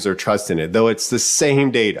devalues their trust in it, though it's the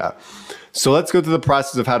same data. So let's go through the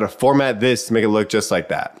process of how to format this to make it look just like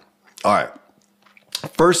that. All right.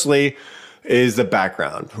 Firstly is the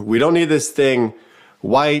background. We don't need this thing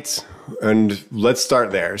white, and let's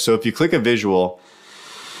start there. So if you click a visual,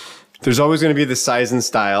 there's always going to be the size and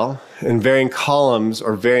style, and varying columns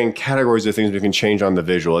or varying categories of things we can change on the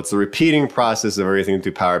visual. It's the repeating process of everything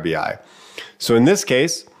through Power BI. So in this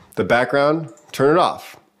case, the background, turn it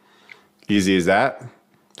off. Easy as that.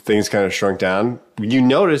 Things kind of shrunk down. You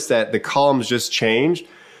notice that the columns just changed.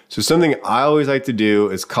 So something I always like to do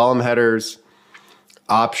is column headers,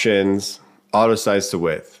 options, auto size to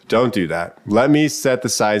width. Don't do that. Let me set the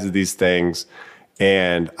size of these things,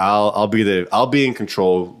 and I'll be in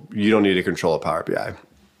control. You don't need to control a Power BI.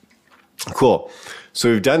 Cool.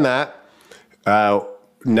 So we've done that.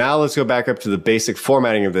 Now let's go back up to the basic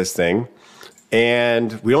formatting of this thing.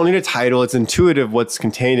 And we don't need a title. It's intuitive what's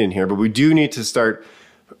contained in here, but we do need to start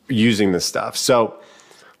using this stuff. So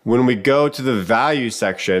when we go to the value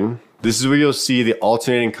section, this is where you'll see the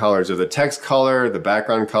alternating colors of the text color, the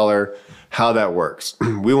background color, how that works.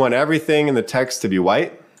 We want everything in the text to be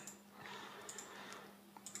white,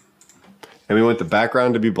 and we want the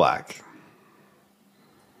background to be black.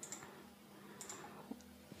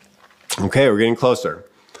 Okay, we're getting closer.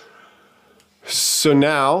 So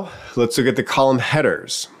now let's look at the column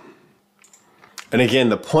headers. And again,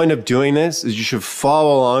 the point of doing this is you should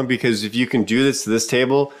follow along, because if you can do this to this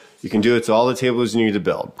table, you can do it to all the tables you need to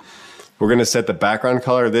build. We're gonna set the background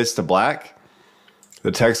color of this to black,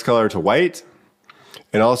 the text color to white,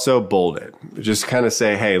 and also bold it. Just kind of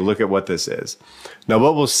say, hey, look at what this is. Now,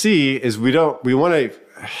 what we'll see is we want to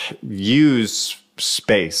use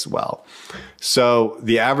space well. So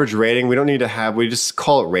the average rating, we don't need to have, we just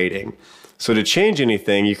call it rating. So to change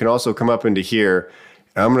anything, you can also come up into here,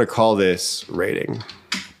 and I'm going to call this rating.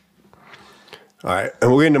 All right, and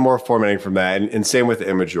we'll get into more formatting from that, and same with the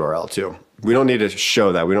image URL too. We don't need to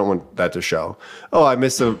show that. We don't want that to show. Oh, I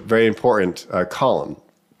missed a very important column,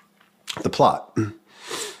 the plot.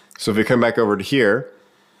 So if we come back over to here,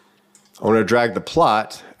 I want to drag the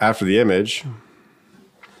plot after the image,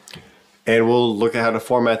 and we'll look at how to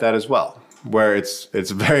format that as well, where it's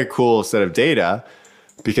a very cool set of data,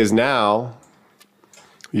 because now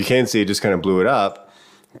you can see it just kind of blew it up,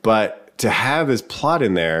 but to have this plot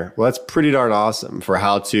in there, well, that's pretty darn awesome for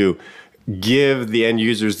how to give the end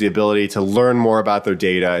users the ability to learn more about their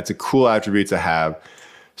data. It's a cool attribute to have.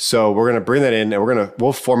 So we're going to bring that in, and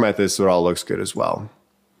we'll format this so it all looks good as well.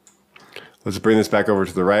 Let's bring this back over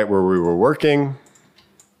to the right where we were working,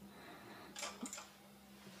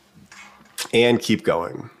 and keep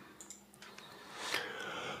going.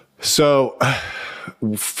 So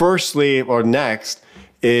firstly, or next,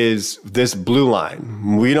 is this blue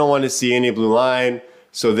line. We don't want to see any blue line.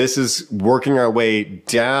 So this is working our way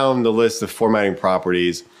down the list of formatting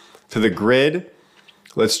properties to the grid.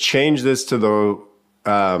 Let's change this to the,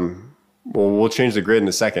 well, we'll change the grid in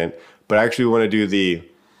a second, but actually we want to do the,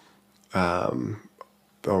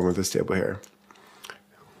 with this table here.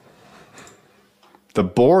 The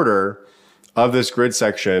border of this grid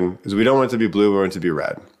section is we don't want it to be blue, we want it to be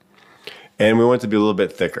red. And we want it to be a little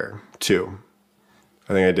bit thicker too.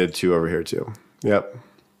 I think I did 2 over here too. Yep.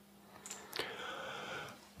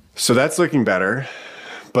 So that's looking better,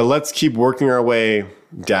 but let's keep working our way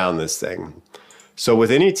down this thing. So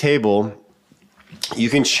with any table, you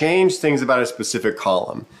can change things about a specific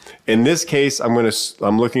column. In this case, I'm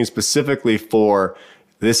looking specifically for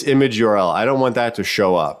this image URL. I don't want that to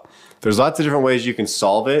show up. There's lots of different ways you can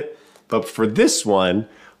solve it, but for this one,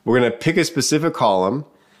 we're going to pick a specific column.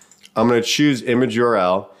 I'm going to choose image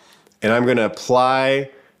URL, and I'm going to apply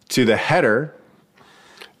to the header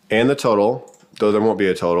and the total, though there won't be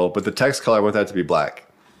a total, but the text color, I want that to be black.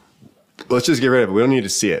 Let's just get rid of it. We don't need to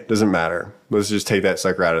see it. Doesn't matter. Let's just take that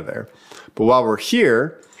sucker out of there. But while we're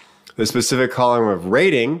here, the specific column of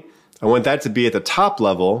rating, I want that to be at the top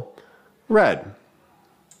level, red,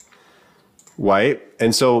 white.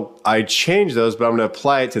 And so I change those, but I'm going to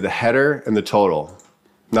apply it to the header and the total,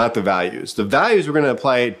 not the values. The values we're going to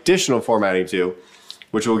apply additional formatting to,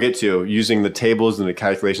 which we'll get to using the tables and the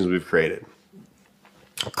calculations we've created.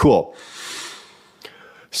 Cool.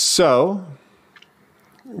 So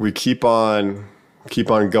we keep on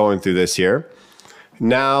going through this here.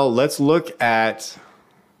 Now let's look at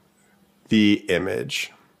the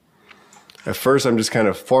image. At first, I'm just kind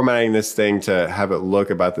of formatting this thing to have it look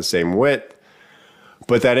about the same width,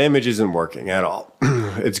 but that image isn't working at all.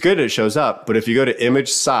 It's good it shows up, but if you go to image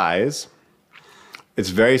size, it's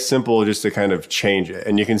very simple just to kind of change it.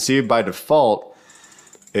 And you can see by default,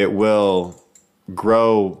 it will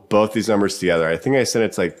grow both these numbers together. I think I said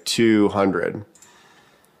it's like 200.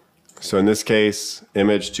 So in this case,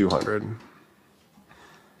 image 200.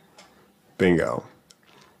 Bingo.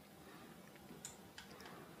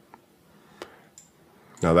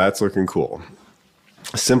 Now that's looking cool.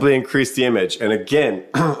 Simply increase the image. And again,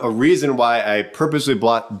 a reason why I purposely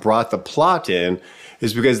brought the plot in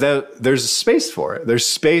is because there's space for it. There's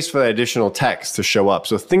space for that additional text to show up.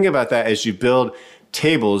 So think about that as you build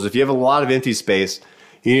tables. If you have a lot of empty space,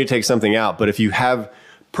 you need to take something out. But if you have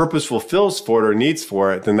purposeful fills for it or needs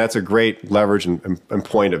for it, then that's a great leverage and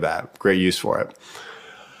point of that. Great use for it.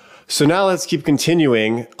 So now let's keep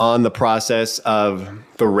continuing on the process of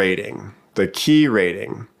the rating, the key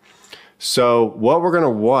rating. So what we're going to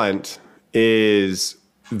want is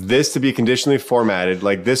this to be conditionally formatted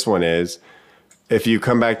like this one is. If you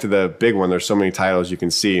come back to the big one, there's so many titles, you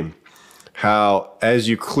can see how as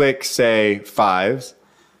you click, say, 5s,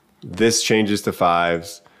 this changes to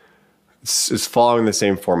 5s. It's following the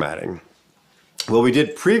same formatting. What we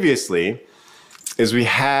did previously is we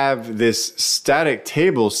have this static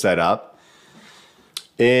table set up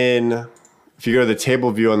in, if you go to the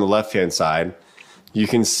table view on the left-hand side, you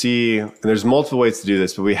can see, and there's multiple ways to do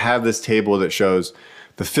this, but we have this table that shows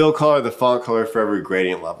the fill color, the font color for every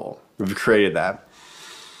gradient level. We've created that.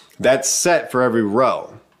 That's set for every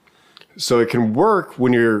row. So it can work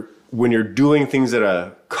when you're doing things at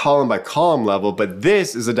a column by column level, but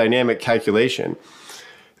this is a dynamic calculation.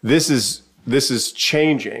 This is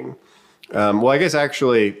changing. Well, I guess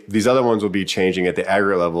actually these other ones will be changing at the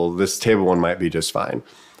aggregate level. This table one might be just fine.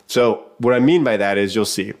 So what I mean by that is you'll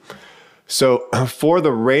see. So for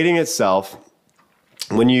the rating itself,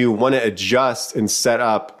 when you want to adjust and set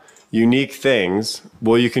up unique things,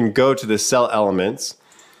 well, you can go to the cell elements,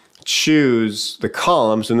 choose the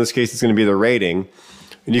column. So in this case, it's going to be the rating.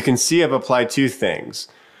 And you can see I've applied two things.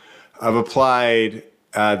 I've applied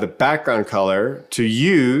the background color to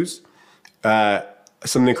use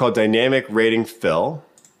something called dynamic rating fill,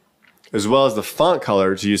 as well as the font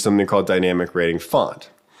color to use something called dynamic rating font.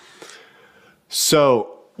 So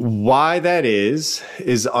why that is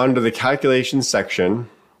under the calculation section.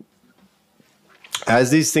 As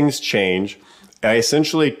these things change, I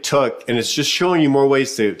essentially took, and it's just showing you more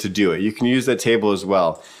ways to do it. You can use that table as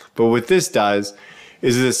well. But what this does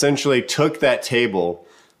is it essentially took that table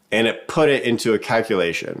and it put it into a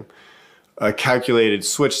calculation, a calculated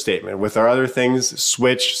switch statement. With our other things,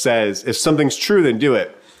 switch says if something's true, then do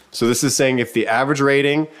it. So this is saying if the average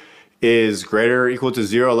rating is greater or equal to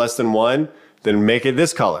 0 or less than 1, then make it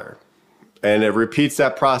this color. And it repeats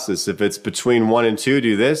that process. If it's between 1 and 2,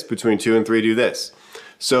 do this. Between 2 and 3, do this.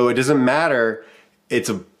 So it doesn't matter.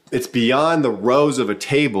 It's beyond the rows of a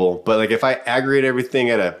table, but like if I aggregate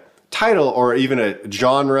everything at a title or even a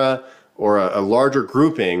genre or a larger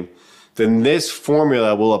grouping, then this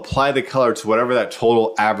formula will apply the color to whatever that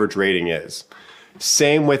total average rating is.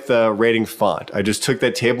 Same with the rating font. I just took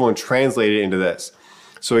that table and translated it into this.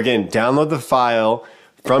 So again, download the file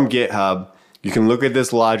from GitHub. You can look at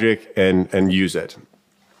this logic and use it.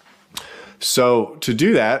 So to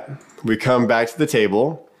do that, we come back to the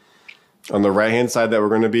table on the right-hand side that we're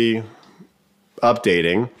going to be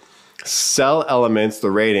updating. Cell elements,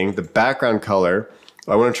 the rating, the background color.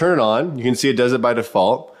 I want to turn it on. You can see it does it by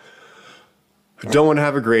default. I don't want to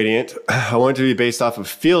have a gradient. I want it to be based off of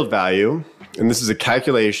field value. And this is a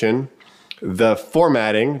calculation. The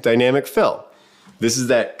formatting, dynamic fill. This is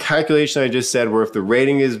that calculation I just said where if the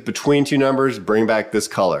rating is between two numbers, bring back this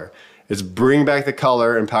color. It's bring back the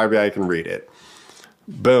color and Power BI can read it.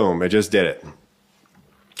 Boom, it just did it.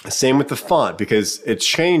 Same with the font because it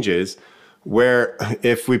changes where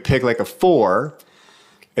if we pick like a 4,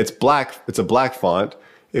 it's a black font.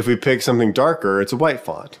 If we pick something darker, it's a white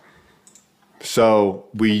font. So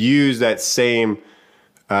we use that same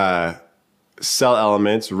cell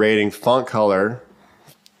elements, rating, font color,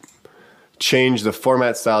 change the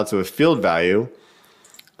format style to a field value,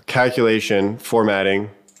 calculation, formatting,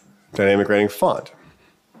 dynamic rating font.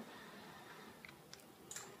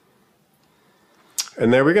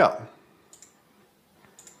 And there we go.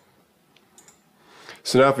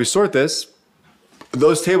 So now if we sort this,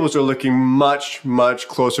 those tables are looking much, much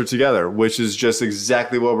closer together, which is just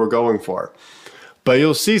exactly what we're going for. But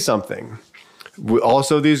you'll see something.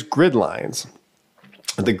 Also these grid lines.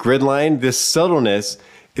 The grid line, this subtleness,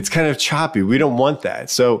 it's kind of choppy. We don't want that.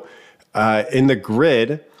 So in the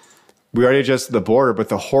grid, we already adjusted the border, but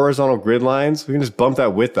the horizontal grid lines, we can just bump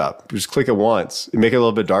that width up. Just click it once and make it a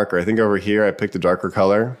little bit darker. I think over here, I picked a darker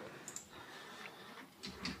color.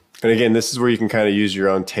 And again, this is where you can kind of use your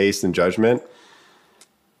own taste and judgment.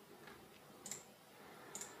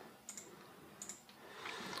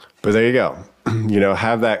 But there you go. You know,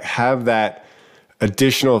 have that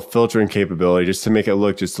additional filtering capability just to make it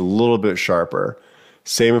look just a little bit sharper.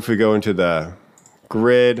 Same if we go into the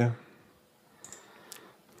grid,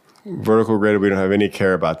 vertical grid, we don't have any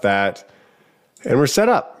care about that. And we're set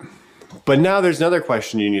up. But now there's another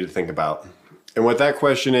question you need to think about. And what that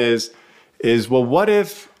question is, well, what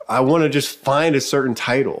if I want to just find a certain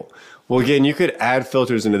title? Well, again, you could add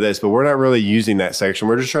filters into this, but we're not really using that section.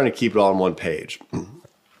 We're just trying to keep it all on one page.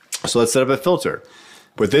 So let's set up a filter.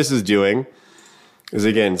 What this is doing is,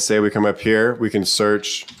 again, say we come up here, we can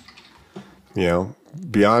search, you know,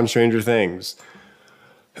 Beyond Stranger Things.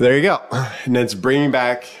 There you go. And it's bringing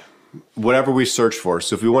back whatever we search for.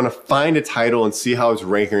 So if we want to find a title and see how it's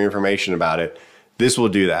ranking information about it, this will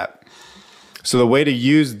do that. So the way to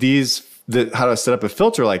use these, how to set up a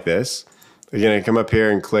filter like this, again, I come up here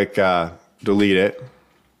and click delete it,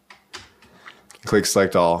 click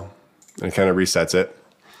select all, and it kind of resets it,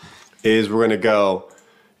 is we're going to go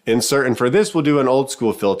insert, and for this we'll do an old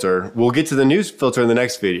school filter. We'll get to the new filter in the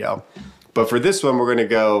next video. But for this one, we're going to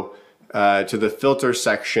go to the filter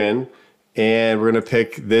section and we're going to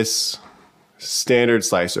pick this standard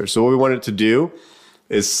slicer. So what we want it to do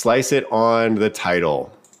is slice it on the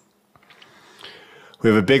title. We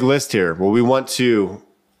have a big list here. Well, we want to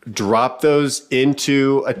drop those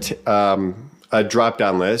into a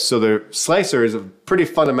drop-down list. So the slicer is a pretty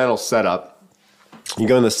fundamental setup. You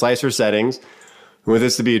go in the slicer settings. We want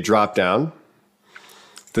this to be a drop-down.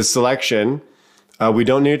 The selection, we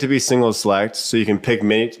don't need it to be single select, so you can pick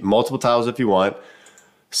multiple tiles if you want.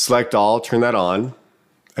 Select all, turn that on,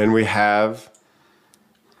 and we have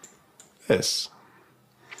this.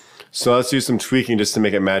 So let's do some tweaking just to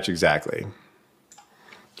make it match exactly.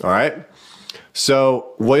 All right.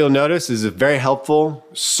 So what you'll notice is a very helpful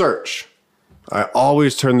search. I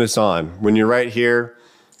always turn this on. When you're right here,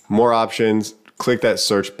 more options, click that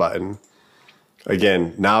search button.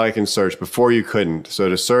 Again, now I can search. Before you couldn't. So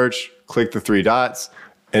to search, click the 3 dots,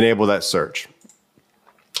 enable that search.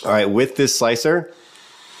 All right, with this slicer,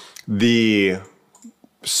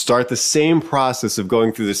 start the same process of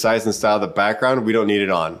going through the size and style of the background. We don't need it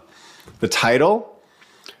on. The title,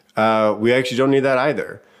 we actually don't need that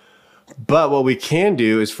either. But what we can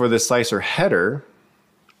do is for the slicer header,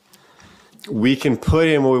 we can put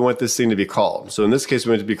in what we want this thing to be called. So in this case, we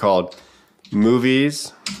want it to be called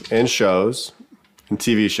movies and shows, and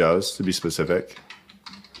TV shows to be specific.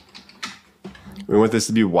 We want this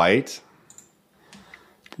to be white,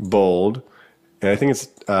 bold, and I think it's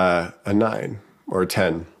a 9 or a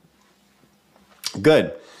 10.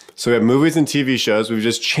 Good. So we have movies and TV shows. We've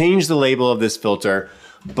just changed the label of this filter,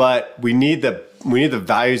 but we need the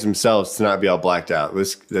values themselves to not be all blacked out.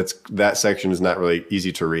 That section is not really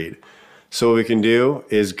easy to read. So what we can do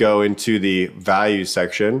is go into the values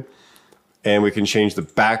section, and we can change the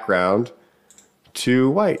background to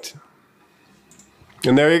white.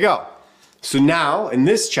 And there you go. So now in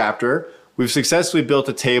this chapter, we've successfully built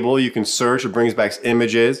a table. You can search, it brings back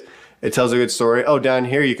images. It tells a good story. Oh, down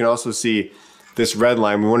here you can also see this red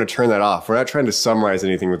line. We want to turn that off. We're not trying to summarize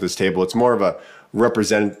anything with this table. It's more of a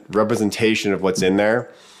representation of what's in there.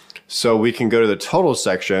 So we can go to the total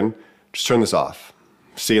section, just turn this off.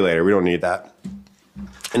 See you later, we don't need that.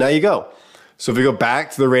 And now you go. So if we go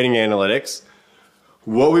back to the rating analytics,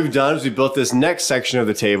 what we've done is we built this next section of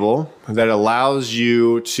the table that allows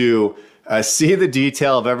you to see the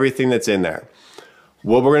detail of everything that's in there.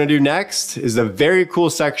 What we're gonna do next is a very cool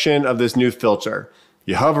section of this new filter.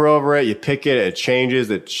 You hover over it, you pick it, it changes,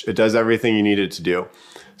 it does everything you need it to do.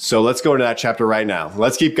 So let's go into that chapter right now.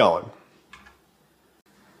 Let's keep going.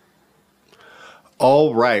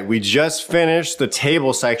 All right, we just finished the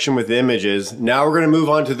table section with images. Now we're gonna move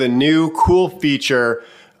on to the new cool feature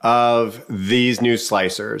of these new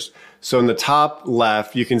slicers. So in the top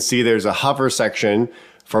left, you can see there's a hover section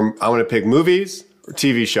from, I wanna pick movies or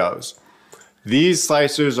TV shows. These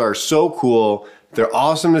slicers are so cool. They're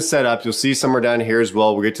awesome to set up. You'll see some are down here as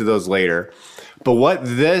well. We'll get to those later. But what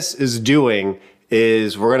this is doing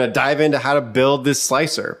is we're gonna dive into how to build this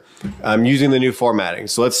slicer using the new formatting.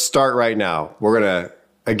 So let's start right now. We're gonna,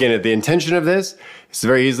 again, the intention of this is to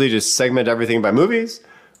very easily just segment everything by movies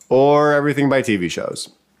or everything by TV shows.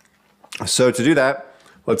 So to do that,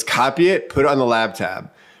 let's copy it, put it on the lab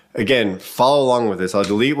tab. Again, follow along with this. I'll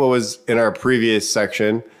delete what was in our previous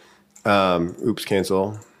section. Oops,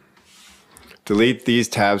 cancel. Delete these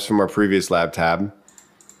tabs from our previous lab tab.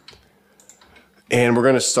 And we're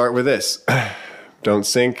gonna start with this. Don't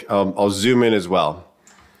sync, I'll zoom in as well.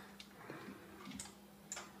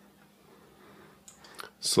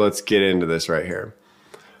 So let's get into this right here.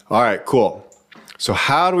 All right, cool. So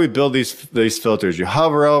how do we build these filters? You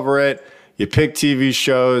hover over it, you pick TV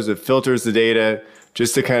shows, it filters the data.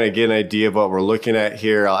 Just to kind of get an idea of what we're looking at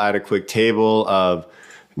here, I'll add a quick table of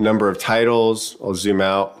number of titles. I'll zoom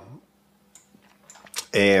out.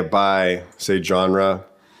 And by, say, genre,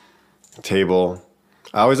 table.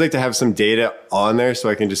 I always like to have some data on there so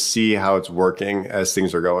I can just see how it's working as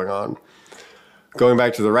things are going on. Going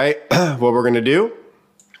back to the right, what we're gonna do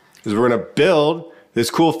is we're gonna build this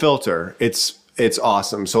cool filter. It's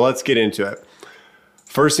awesome, so let's get into it.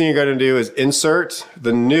 First thing you're gonna do is insert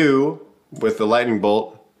the new, with the lightning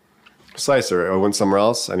bolt, slicer. I went somewhere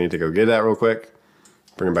else. I need to go get that real quick.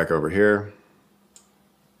 Bring it back over here.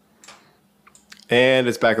 And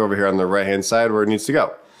it's back over here on the right-hand side where it needs to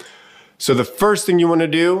go. So the first thing you want to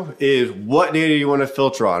do is what data you want to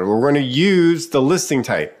filter on. We're going to use the listing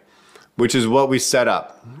type, which is what we set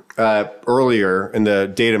up earlier in the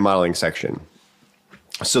data modeling section.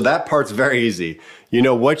 So that part's very easy. You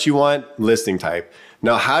know what you want, listing type.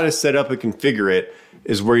 Now how to set up and configure it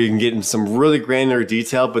is where you can get into some really granular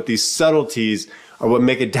detail, but these subtleties are what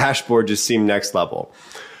make a dashboard just seem next level.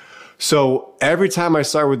 So every time I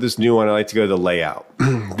start with this new one, I like to go to the layout.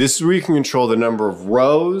 This is where you can control the number of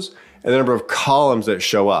rows and the number of columns that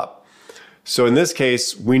show up. So in this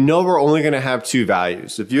case, we know we're only gonna have 2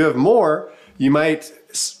 values. If you have more, you might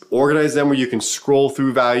organize them where you can scroll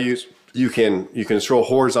through values. You can scroll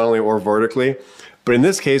horizontally or vertically. But in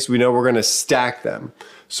this case, we know we're gonna stack them.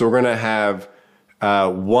 So we're gonna have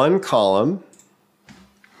 1 column,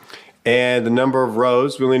 and the number of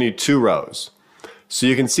rows, we only need 2 rows. So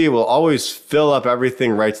you can see we'll always fill up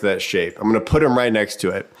everything right to that shape. I'm gonna put them right next to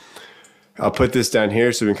it. I'll put this down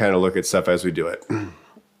here so we can kind of look at stuff as we do it.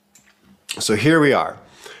 So here we are.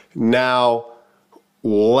 Now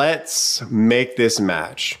let's make this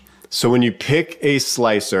match. So when you pick a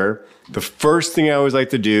slicer, the first thing I always like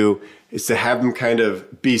to do is to have them kind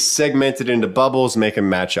of be segmented into bubbles, make them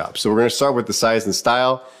match up. So we're gonna start with the size and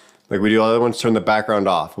style. Like we do all the other ones, turn the background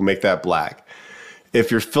off. We'll make that black.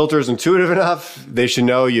 If your filter is intuitive enough, they should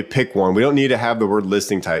know you pick one. We don't need to have the word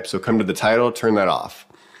listing type. So come to the title, turn that off.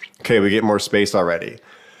 Okay, we get more space already.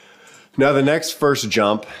 Now the next first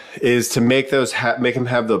jump is to make them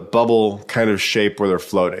have the bubble kind of shape where they're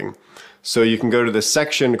floating. So you can go to the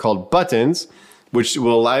section called buttons, which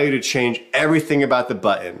will allow you to change everything about the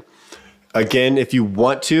button. Again, if you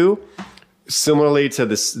want to, similarly to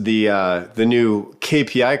this, the new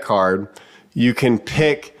KPI card, you can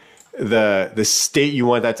pick the state you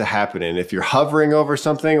want that to happen in. If you're hovering over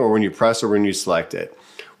something or when you press or when you select it.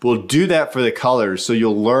 We'll do that for the colors so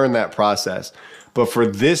you'll learn that process. But for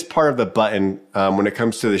this part of the button, when it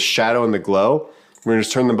comes to the shadow and the glow, we're gonna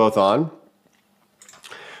just turn them both on.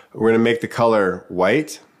 We're gonna make the color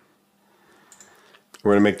white.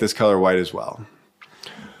 We're gonna make this color white as well.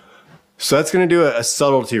 So that's gonna do a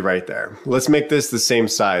subtlety right there. Let's make this the same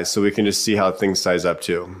size so we can just see how things size up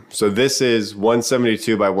too. So this is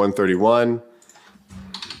 172 by 131,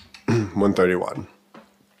 131.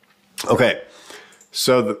 Okay,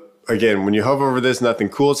 so again, when you hover over this, nothing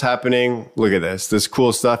cool is happening. Look at this. This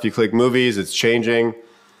cool stuff, you click movies, it's changing. You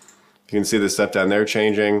can see the stuff down there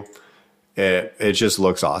changing. It just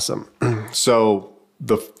looks awesome. So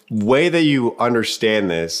the way that you understand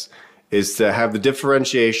this is to have the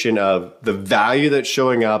differentiation of the value that's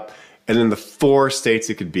showing up and then the 4 states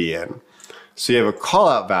it could be in. So you have a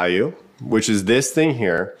callout value, which is this thing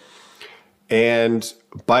here. And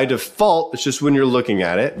by default, it's just when you're looking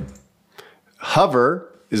at it.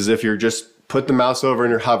 Hover is if you're just put the mouse over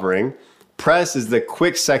and you're hovering. Press is the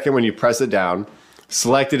quick second when you press it down.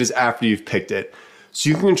 Selected is after you've picked it. So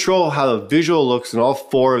you can control how the visual looks in all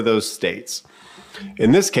 4 of those states.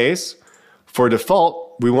 In this case, for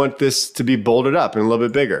default, we want this to be bolded up and a little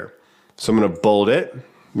bit bigger. So I'm gonna bold it,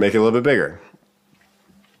 make it a little bit bigger.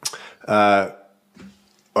 A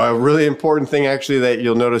really important thing actually that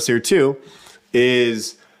you'll notice here too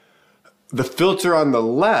is the filter on the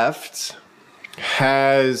left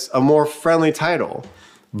has a more friendly title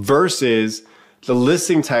versus the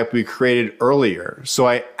listing type we created earlier. So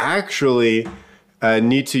I actually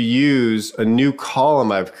need to use a new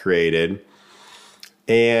column I've created,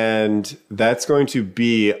 and that's going to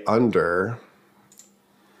be under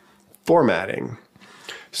formatting.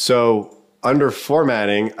 So under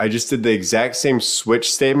formatting, I just did the exact same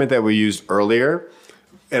switch statement that we used earlier,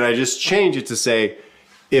 and I just changed it to say,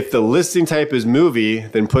 if the listing type is movie,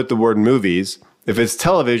 then put the word movies. If it's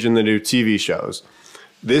television, then do TV shows.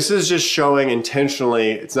 This is just showing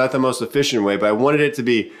intentionally, it's not the most efficient way, but I wanted it to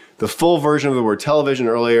be the full version of the word television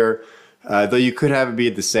earlier, though you could have it be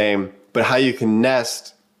the same, but how you can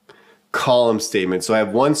nest column statements. So I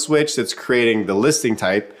have one switch that's creating the listing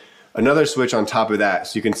type, another switch on top of that,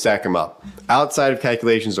 so you can stack them up, outside of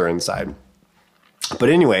calculations or inside. But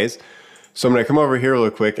anyways, so I'm gonna come over here real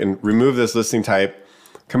quick and remove this listing type,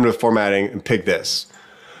 come to formatting and pick this.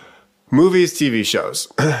 Movies, TV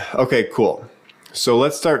shows. Okay, cool. So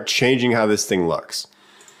let's start changing how this thing looks.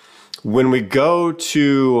 When we go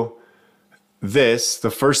to this,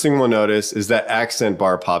 the first thing we'll notice is that accent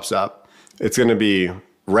bar pops up. It's gonna be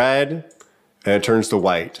red and it turns to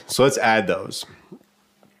white. So let's add those.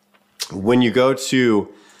 When you go to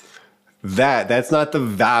that, that's not the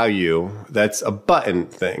value, that's a button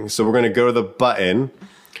thing. So we're gonna go to the button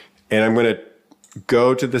and I'm gonna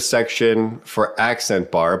go to the section for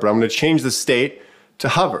accent bar, but I'm gonna change the state to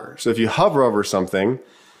hover. So if you hover over something,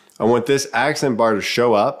 I want this accent bar to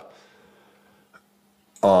show up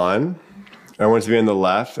on, I want it to be on the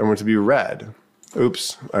left, I want it to be red.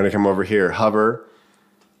 Oops, I'm gonna come over here, hover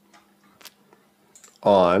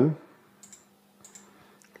on,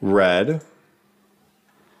 red,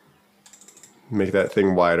 make that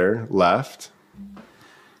thing wider, left.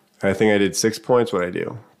 I think I did 6 points, what'd I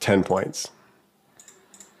do? 10 points.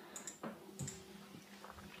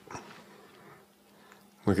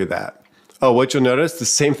 Look at that. Oh, what you'll notice, the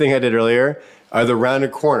same thing I did earlier, are the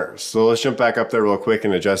rounded corners. So let's jump back up there real quick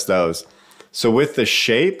and adjust those. So with the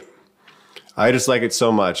shape, I just like it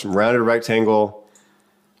so much. Rounded rectangle,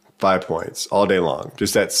 5 points all day long.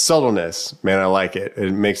 Just that subtleness, man, I like it.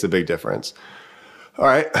 It makes a big difference. All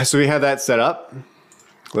right, so we have that set up.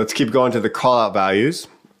 Let's keep going to the callout values.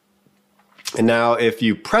 And now if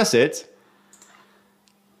you press it,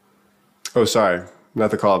 oh, sorry,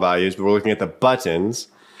 not the callout values, but we're looking at the buttons.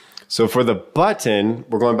 So for the button,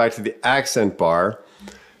 we're going back to the accent bar.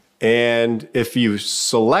 And if you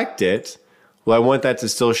select it, well, I want that to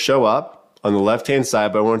still show up on the left-hand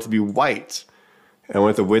side, but I want it to be white. And I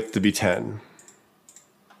want the width to be 10.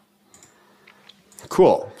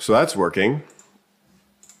 Cool, so that's working.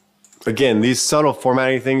 Again, these subtle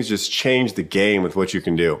formatting things just change the game with what you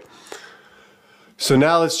can do. So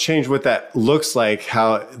now let's change what that looks like,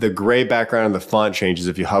 how the gray background of the font changes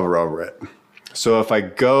if you hover over it. So if I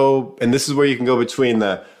go, and this is where you can go between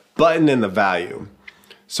the button and the value.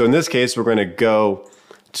 So in this case, we're going to go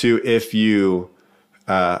to, if you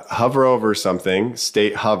hover over something,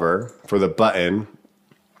 state hover for the button,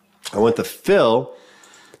 I want the fill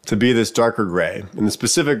to be this darker gray. And the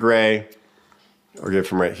specific gray, I'll get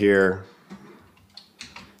from right here.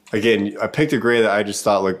 Again, I picked a gray that I just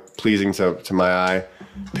thought looked pleasing to my eye.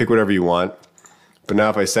 Pick whatever you want. But now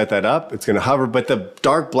if I set that up, it's going to hover, but the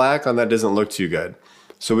dark black on that doesn't look too good.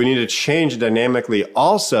 So we need to change dynamically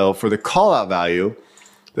also for the callout value,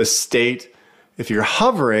 the state. If you're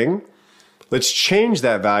hovering, let's change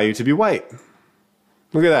that value to be white.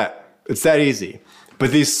 Look at that. It's that easy.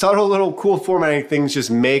 But these subtle little cool formatting things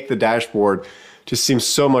just make the dashboard just seem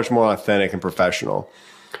so much more authentic and professional.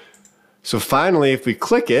 So finally, if we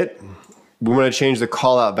click it, we want to change the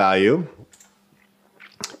callout value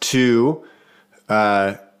to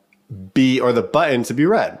be, or the button to be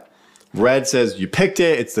red. Red says you picked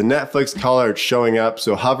it, it's the Netflix color, it's showing up.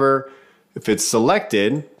 So hover, if it's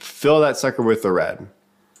selected, fill that sucker with the red.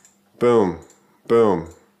 Boom, boom.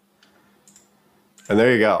 And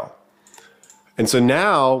there you go. And so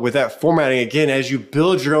now with that formatting, again, as you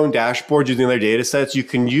build your own dashboard using other data sets, you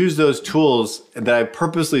can use those tools that I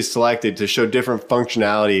purposely selected to show different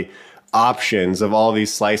functionality options of all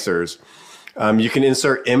these slicers. You can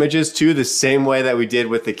insert images too, the same way that we did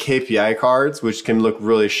with the KPI cards, which can look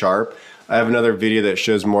really sharp. I have another video that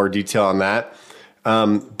shows more detail on that.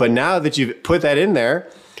 But now that you've put that in there,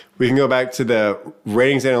 we can go back to the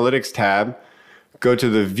Ratings Analytics tab, go to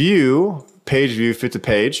the View, Page View, Fit to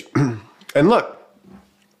Page, and look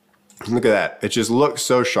at that. It just looks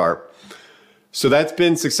so sharp. So that's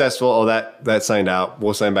been successful. Oh, that signed out.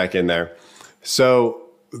 We'll sign back in there. So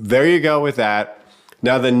there you go with that.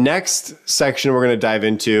 Now the next section we're going to dive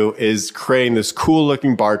into is creating this cool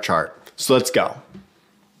looking bar chart. So let's go.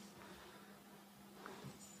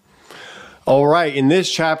 All right, in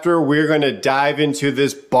this chapter, we're going to dive into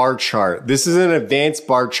this bar chart. This is an advanced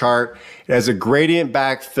bar chart. It has a gradient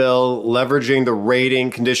backfill, leveraging the rating,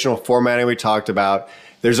 conditional formatting we talked about.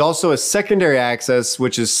 There's also a secondary axis,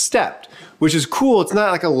 which is stepped, which is cool. It's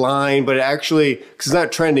not like a line, but it actually, because it's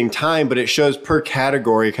not trending time, but it shows per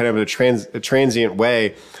category, kind of in a transient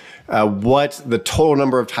way, what the total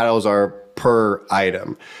number of titles are per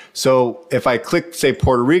item. So if I click, say,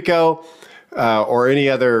 Puerto Rico, or any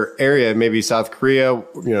other area, maybe South Korea,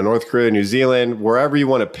 North Korea, New Zealand, wherever you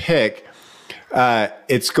want to pick,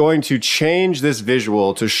 it's going to change this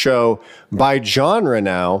visual to show by genre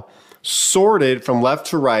now, sorted from left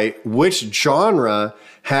to right, which genre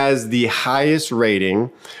has the highest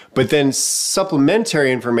rating, but then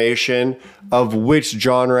supplementary information of which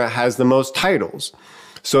genre has the most titles.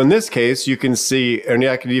 So in this case, you can see, and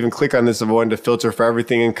I could even click on this if I wanted to filter for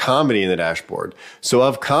everything in comedy in the dashboard. So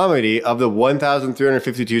of comedy, of the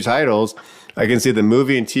 1,352 titles, I can see the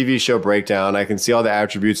movie and TV show breakdown. I can see all the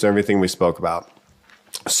attributes and everything we spoke about.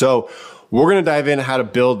 So we're going to dive into how to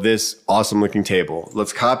build this awesome looking table.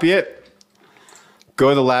 Let's copy it, go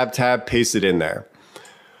to the lab tab, paste it in there.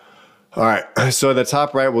 All right, so at the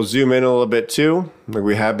top right, we'll zoom in a little bit too, like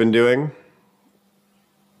we have been doing.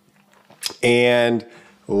 And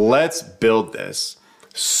let's build this.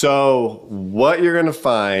 So what you're going to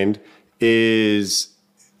find is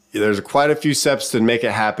there's quite a few steps to make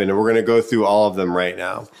it happen, and we're going to go through all of them right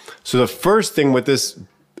now. So the first thing with this,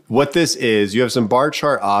 what this is, you have some bar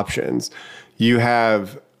chart options. You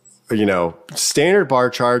have, standard bar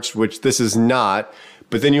charts, which this is not,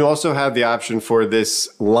 but then you also have the option for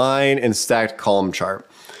this line and stacked column chart.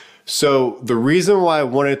 So the reason why I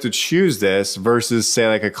wanted to choose this versus say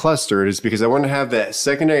like a clustered is because I want to have that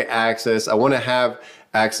secondary axis. I want to have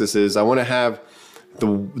axes. I want to have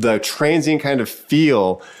the transient kind of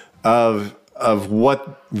feel of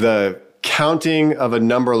what the counting of a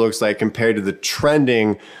number looks like compared to the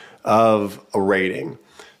trending of a rating.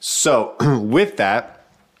 So with that,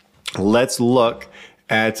 let's look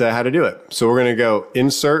at how to do it. So we're going to go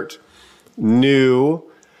Insert, New.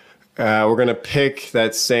 We're going to pick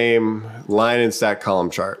that same line and stack column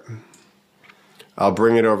chart. I'll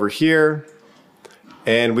bring it over here,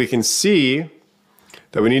 and we can see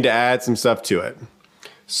that we need to add some stuff to it.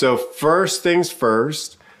 So first things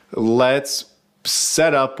first, let's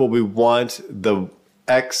set up what we want the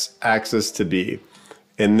x-axis to be.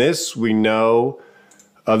 In this, we know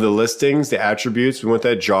of the listings, the attributes, we want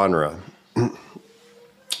that genre.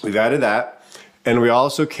 We've added that. And we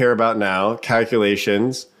also care about now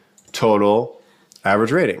calculations, total,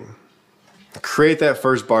 average rating. Create that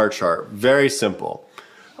first bar chart. Very simple.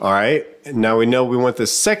 All right. Now we know we want the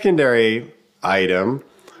secondary item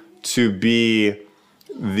to be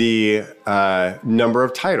the number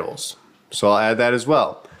of titles. So I'll add that as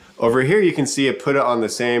well. Over here, you can see it, put it on the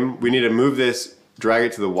same. We need to move this, drag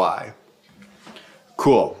it to the Y.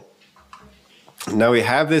 Cool. Now we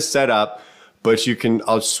have this set up, but you can,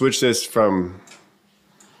 I'll switch this from,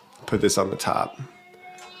 put this on the top.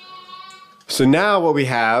 So now what we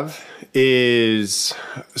have is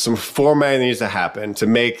some formatting that needs to happen to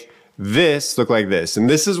make this look like this. And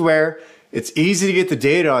this is where it's easy to get the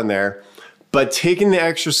data on there, but taking the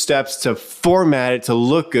extra steps to format it to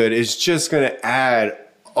look good is just gonna add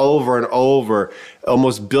over and over,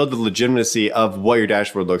 almost build the legitimacy of what your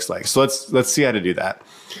dashboard looks like. So let's see how to do that.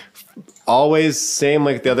 Always same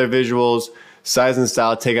like the other visuals, size and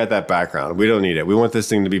style, take out that background. We don't need it. We want this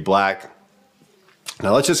thing to be black.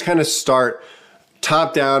 Now let's just kind of start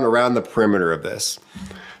top down around the perimeter of this.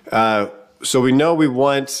 So we know we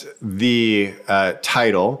want the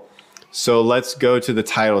title. So let's go to the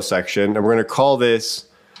title section, and we're going to call this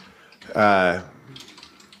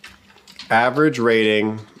average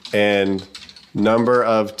rating and number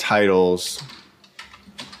of titles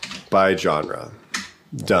by genre.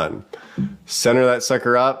 Done. Center that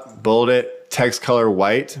sucker up, bold it, text color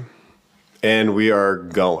white, and we are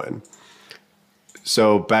going.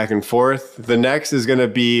 So back and forth. The next is going to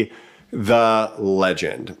be the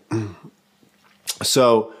legend.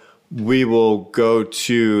 So we will go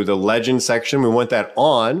to the legend section. We want that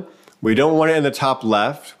on. We don't want it in the top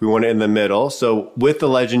left. We want it in the middle. So with the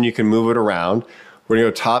legend, you can move it around. We're going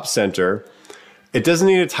to go top center. It doesn't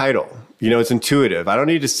need a title. You know, it's intuitive. I don't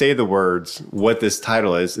need to say the words, what this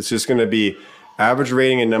title is. It's just going to be average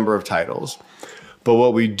rating and number of titles. But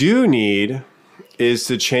what we do need is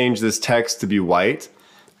to change this text to be white,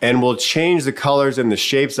 and we'll change the colors and the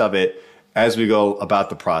shapes of it as we go about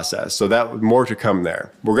the process. So that more to come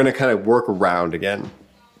there. We're going to kind of work around again.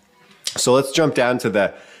 So let's jump down to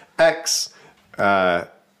the X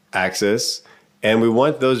axis, and we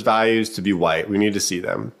want those values to be white. We need to see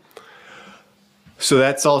them. So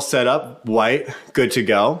that's all set up, white, good to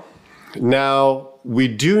go. Now we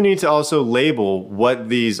do need to also label what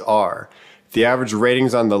these are. The average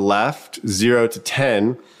ratings on the left, 0 to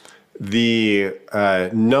 10, the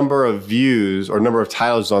number of views or number of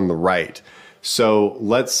titles on the right. So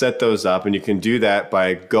let's set those up, and you can do that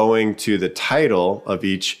by going to the title of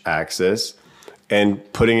each axis and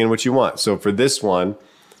putting in what you want. So for this one,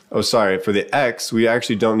 oh sorry, for the X, we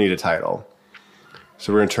actually don't need a title.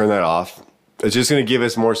 So we're gonna turn that off. It's just gonna give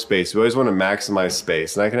us more space. We always wanna maximize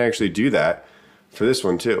space, and I can actually do that for this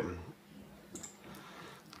one too.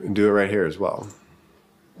 And do it right here as well.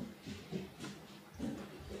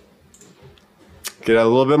 Get a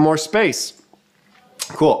little bit more space.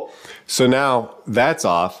 Cool. So now that's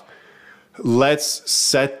off. Let's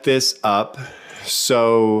set this up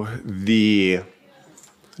so the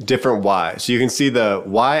different Y. So you can see the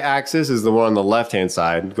Y axis is the one on the left-hand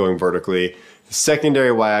side going vertically. The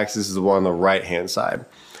secondary Y axis is the one on the right-hand side.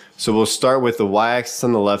 So we'll start with the Y axis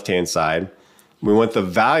on the left-hand side. We want the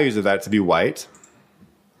values of that to be white.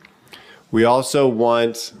 We also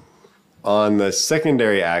want on the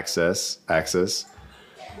secondary axis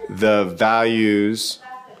the values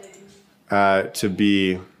to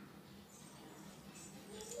be,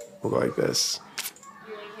 we'll go like this.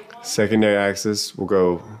 Secondary axis, we'll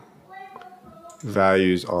go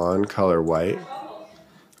values on, color white.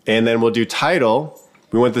 And then we'll do title.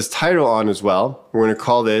 We want this title on as well. We're going to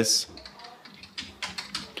call this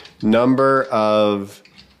number of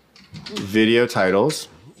video titles.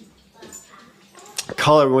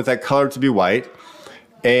 Color, we want that color to be white.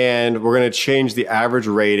 And we're going to change the average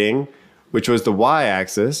rating, which was the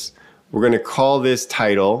Y-axis. We're going to call this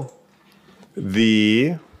title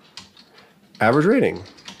the average rating.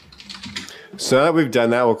 So now that we've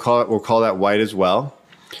done that, we'll call that white as well.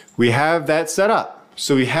 We have that set up.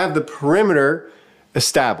 So we have the perimeter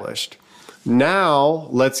established. Now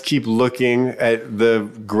let's keep looking at the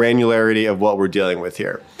granularity of what we're dealing with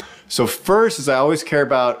here. So first is I always care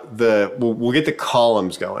about we'll get the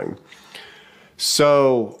columns going.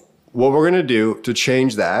 So what we're gonna do to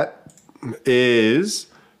change that is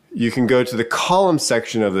you can go to the column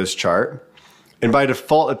section of this chart, and by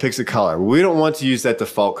default it picks a color. We don't want to use that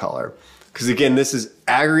default color because again, this is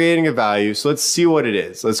aggregating a value. So let's see what it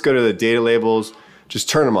is. Let's go to the data labels, just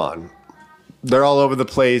turn them on. They're all over the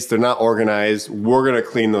place, they're not organized. We're gonna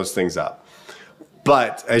clean those things up.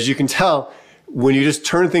 But as you can tell, when you just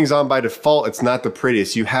turn things on by default, it's not the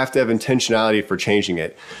prettiest. You have to have intentionality for changing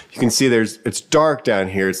it. You can see it's dark down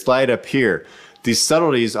here, it's light up here. These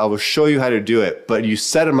subtleties, I will show you how to do it, but you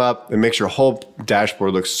set them up, it makes your whole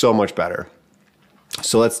dashboard look so much better.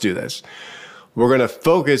 So let's do this. We're gonna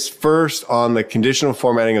focus first on the conditional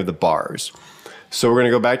formatting of the bars. So we're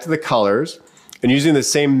gonna go back to the colors, and using the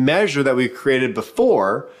same measure that we created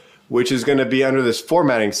before, which is gonna be under this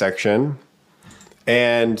formatting section,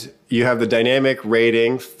 and you have the dynamic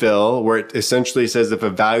rating fill, where it essentially says if a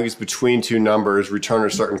value is between two numbers, return a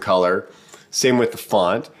certain color. Same with the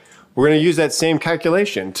font. We're gonna use that same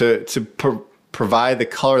calculation to provide the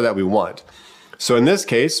color that we want. So in this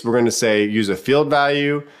case, we're gonna say use a field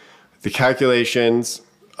value, the calculations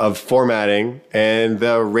of formatting, and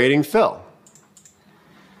the rating fill.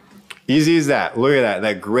 Easy as that. Look at that.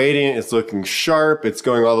 That gradient is looking sharp. It's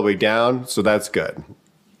going all the way down, so that's good.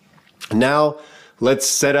 Now, let's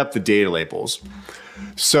set up the data labels.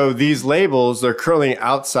 So these labels, they're currently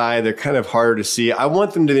outside. They're kind of harder to see. I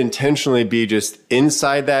want them to intentionally be just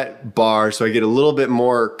inside that bar so I get a little bit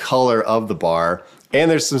more color of the bar.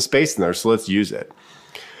 And there's some space in there, so let's use it.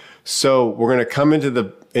 So we're gonna come into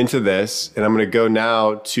this, and I'm gonna go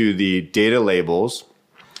now to the data labels.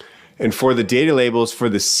 And for the data labels for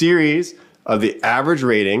the series of the average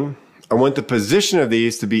rating, I want the position of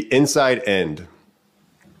these to be inside end.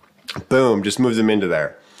 Boom, just moves them into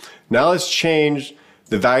there. Now let's change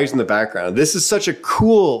the values in the background. This is such a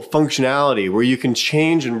cool functionality where you can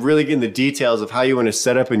change and really get in the details of how you want to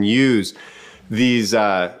set up and use these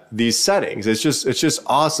settings. It's just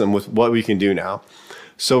awesome with what we can do now.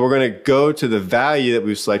 So we're going to go to the value that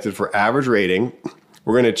we've selected for average rating.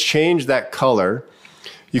 We're going to change that color.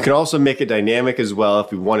 You can also make it dynamic as well if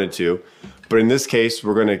we wanted to, but in this case,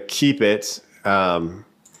 we're going to keep it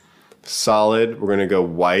solid. We're going to go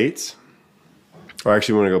white, or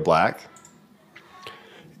actually we're going to go black.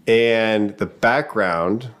 And the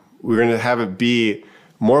background, we're going to have it be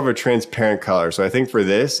more of a transparent color. So I think for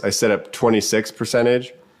this, I set up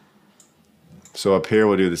 26%. So up here,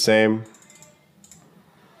 we'll do the same.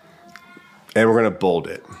 And we're going to bold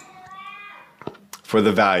it. For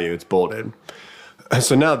the value, it's bolded.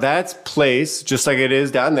 So now that's placed just like it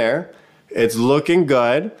is down there. It's looking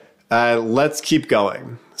good. Let's keep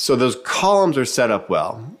going. So those columns are set up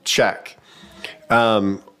well. Check.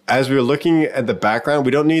 As we were looking at the background,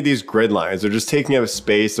 we don't need these grid lines. They're just taking up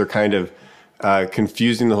space. They're kind of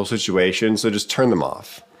confusing the whole situation. So just turn them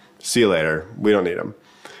off. See you later. We don't need them.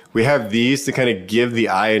 We have these to kind of give the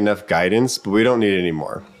eye enough guidance, but we don't need it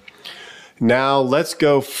anymore. Now let's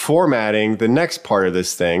go formatting the next part of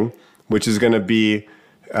this thing, which is going to be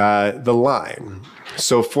the line.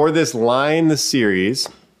 So for this line, the series,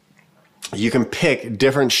 you can pick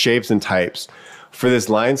different shapes and types. For this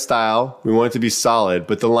line style, we want it to be solid,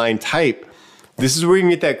 but the line type, this is where you can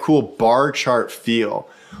get that cool bar chart feel.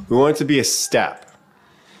 We want it to be a step.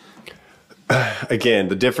 Again,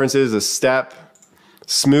 the difference is a step.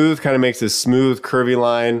 Smooth kind of makes a smooth, curvy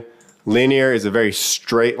line. Linear is a very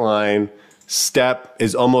straight line. Step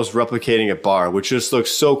is almost replicating a bar, which just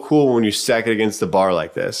looks so cool when you stack it against the bar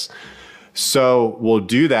like this. So we'll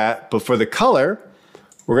do that, but for the color,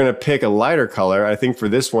 we're gonna pick a lighter color. I think for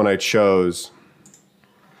this one I chose,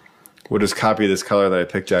 we'll just copy this color that I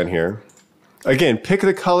picked down here. Again, pick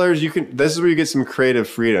the colors. This is where you get some creative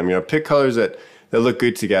freedom. You know, pick colors that look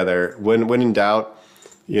good together. When in doubt,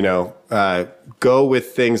 you know, go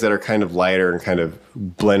with things that are kind of lighter and kind of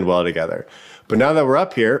blend well together. But now that we're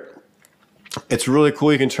up here, it's really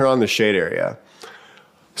cool. You can turn on the shade area.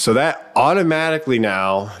 So that automatically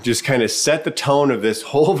now just kind of set the tone of this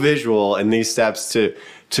whole visual and these steps to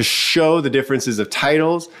show the differences of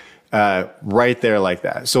titles right there like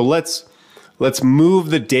that. So let's move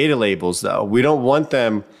the data labels though. We don't want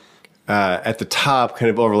them at the top kind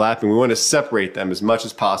of overlapping. We want to separate them as much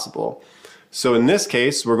as possible. So in this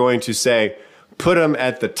case, we're going to say, put them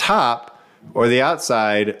at the top or the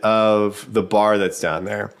outside of the bar that's down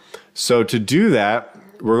there. So to do that,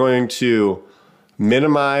 we're going to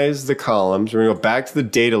minimize the columns. We're going to go back to the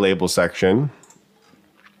data label section.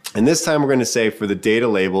 And this time we're going to say for the data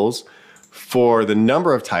labels, for the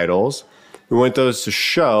number of titles, we want those to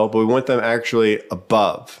show, but we want them actually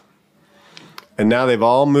above. And now they've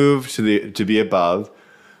all moved to be above.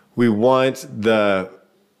 We want the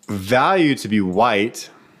value to be white,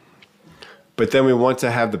 but then we want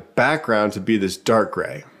to have the background to be this dark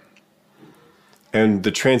gray. And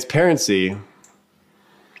the transparency,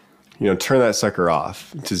 you know, turn that sucker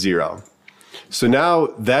off to 0. So now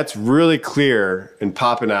that's really clear and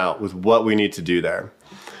popping out with what we need to do there.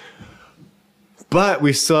 But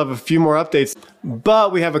we still have a few more updates.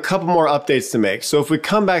 but we have a couple more updates to make. So if we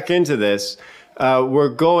come back into this, we're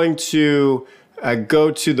going to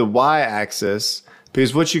go to the y-axis,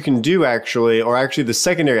 because what you can do actually, or actually the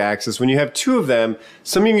secondary axis, when you have two of them,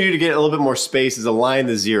 something you can do to get a little bit more space is align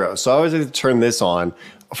the zeros. So I always like to turn this on.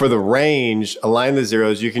 For the range, align the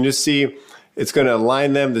zeros. You can just see it's going to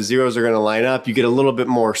align them. The zeros are going to line up. You get a little bit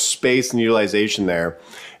more space and utilization there.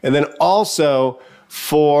 And then also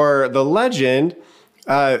for the legend,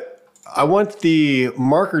 I want the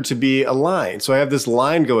marker to be aligned. So I have this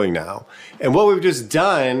line going now. And what we've just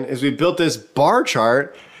done is we built this bar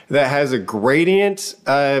chart that has a gradient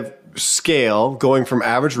scale going from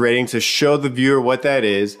average rating to show the viewer what that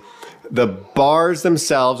is. The bars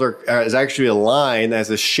themselves is actually a line that has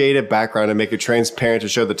a shaded background to make it transparent to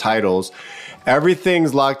show the titles.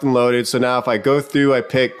 Everything's locked and loaded. So now if I go through, I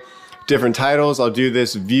pick different titles. I'll do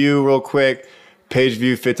this view real quick. Page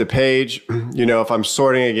view fit to page. You know, if I'm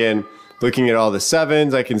sorting again, looking at all the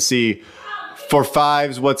 7s, I can see for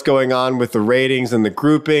 5s what's going on with the ratings and the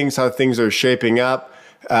groupings, how things are shaping up.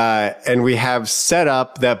 And we have set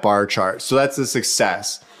up that bar chart. So that's a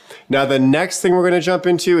success. Now, the next thing we're going to jump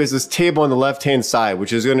into is this table on the left-hand side,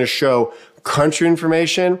 which is going to show country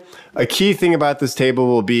information. A key thing about this table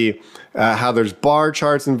will be how there's bar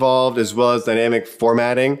charts involved, as well as dynamic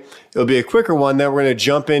formatting. It'll be a quicker one. Then we're going to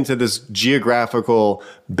jump into this geographical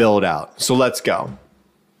build out. So let's go.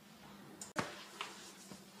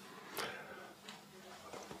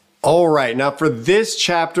 All right, now for this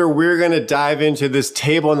chapter, we're going to dive into this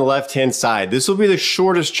table on the left-hand side. This will be the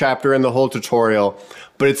shortest chapter in the whole tutorial,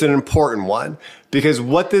 but it's an important one because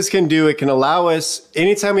what this can do, it can allow us,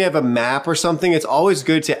 anytime we have a map or something, it's always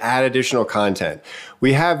good to add additional content.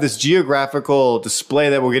 We have this geographical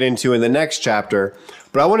display that we'll get into in the next chapter,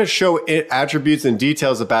 but I want to show it attributes and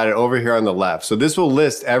details about it over here on the left. So this will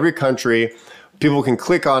list every country. People can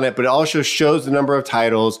click on it, but it also shows the number of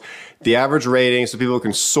titles, the average rating, so people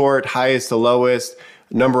can sort highest to lowest,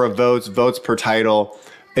 number of votes, votes per title.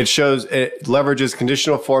 It shows, it leverages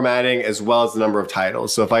conditional formatting as well as the number of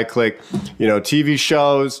titles. So if I click, you know, TV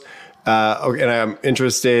shows, and I'm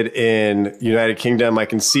interested in United Kingdom, I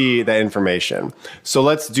can see that information. So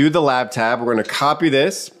let's do the lab tab. We're going to copy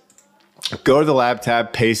this, go to the lab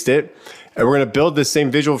tab, paste it, and we're going to build the same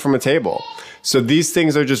visual from a table. So these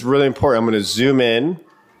things are just really important. I'm going to zoom in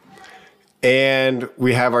and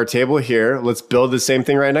we have our table here. Let's build the same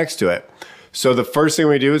thing right next to it. So the first thing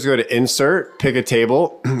we do is go to insert, pick a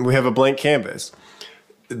table. We have a blank canvas.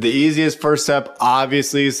 The easiest first step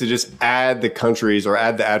obviously is to just add the countries or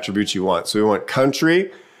add the attributes you want. So we want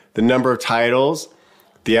country, the number of titles,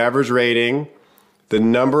 the average rating, the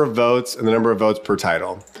number of votes, and the number of votes per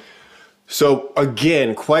title. So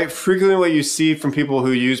again, quite frequently what you see from people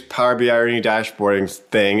who use Power BI or any dashboarding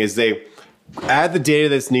thing is they add the data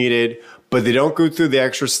that's needed, but they don't go through the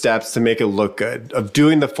extra steps to make it look good, of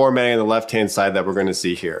doing the formatting on the left-hand side that we're going to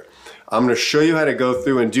see here. I'm going to show you how to go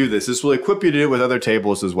through and do this. This will equip you to do it with other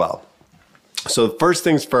tables as well. So the first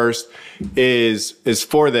things first is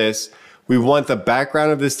for this, we want the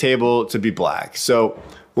background of this table to be black. So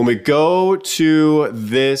when we go to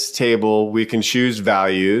this table, we can choose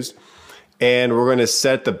values. And we're going to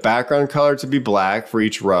set the background color to be black for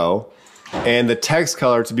each row and the text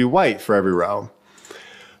color to be white for every row.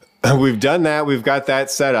 We've done that. We've got that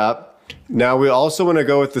set up. Now we also want to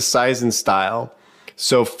go with the size and style.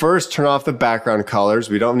 So first turn off the background colors.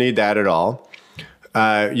 We don't need that at all.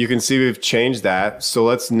 You can see we've changed that. So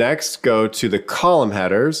let's next go to the column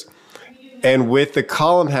headers. And with the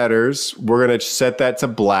column headers, we're going to set that to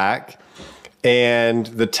black and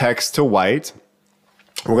the text to white.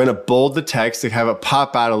 We're going to bold the text to have it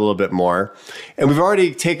pop out a little bit more. And we've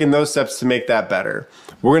already taken those steps to make that better.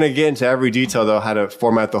 We're going to get into every detail though, how to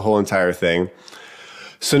format the whole entire thing.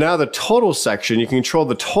 So now the total section, you can control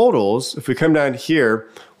the totals. If we come down here,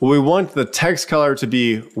 well, we want the text color to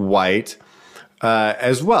be white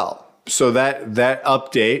as well. So that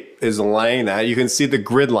update is aligning that. You can see the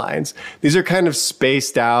grid lines. These are kind of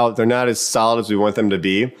spaced out. They're not as solid as we want them to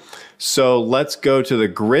be. So let's go to the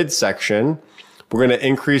grid section. We're going to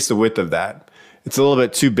increase the width of that. It's a little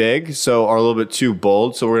bit too big, so or a little bit too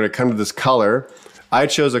bold. So we're going to come to this color. I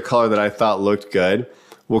chose a color that I thought looked good.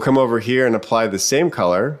 We'll come over here and apply the same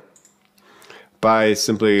color by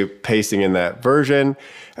simply pasting in that version.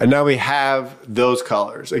 And now we have those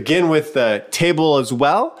colors. Again, with the table as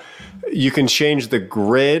well, you can change the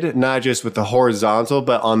grid, not just with the horizontal,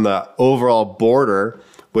 but on the overall border,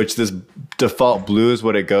 which this default blue is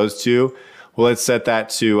what it goes to. Well, let's set that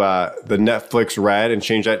to the Netflix red and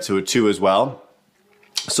change that to a 2 as well.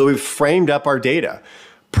 So we've framed up our data,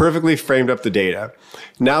 perfectly framed up the data.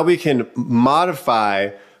 Now we can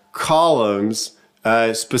modify columns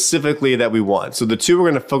specifically that we want. So the two we're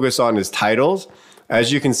going to focus on is titles.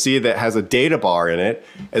 As you can see, that has a data bar in it,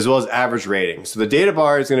 as well as average rating. So the data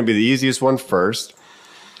bar is going to be the easiest one first.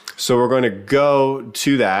 So we're going to go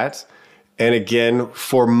to that. And again,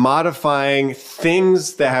 for modifying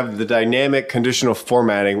things that have the dynamic conditional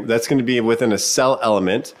formatting, that's going to be within a cell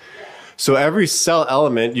element. So every cell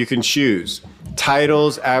element you can choose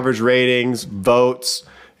titles, average ratings, votes.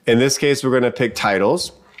 In this case, we're going to pick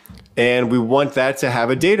titles, and we want that to have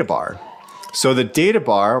a data bar. So the data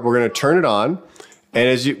bar, we're going to turn it on. And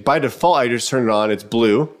as you, by default, I just turn it on, it's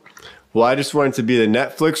blue. Well, I just want it to be the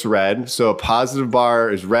Netflix red. So a positive bar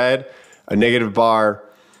is red, a negative bar,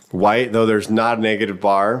 white, though there's not a negative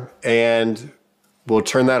bar. And we'll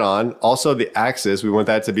turn that on. Also the axis, we want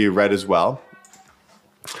that to be red as well.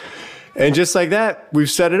 And just like that, we've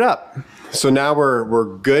set it up. So now we're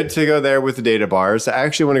good to go there with the data bars. I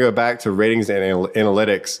actually want to go back to ratings and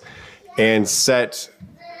analytics and set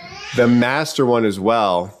the master one as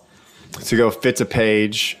well to go fit to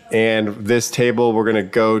page. And this table, we're going to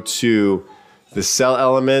go to the cell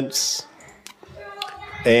elements,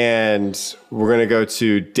 and we're going to go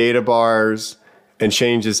to data bars and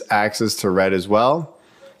change this axis to red as well.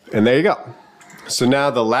 And there you go. So now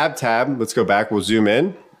the lab tab, let's go back, we'll zoom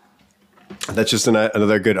in. That's just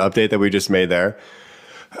another good update that we just made there.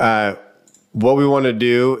 What we want to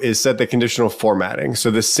do is set the conditional formatting.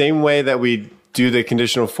 So the same way that we do the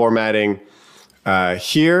conditional formatting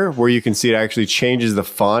here, where you can see it actually changes the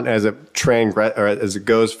font as it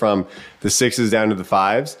goes from the 6s down to the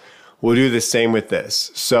 5s. We'll do the same with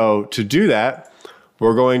this. So to do that,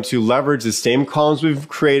 we're going to leverage the same columns we've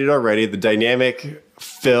created already, the dynamic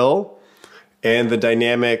fill and the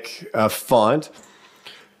dynamic font.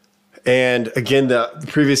 And again, the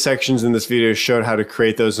previous sections in this video showed how to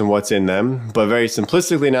create those and what's in them. But very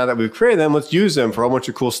simplistically, now that we've created them, let's use them for a whole bunch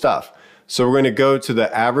of cool stuff. So we're going to go to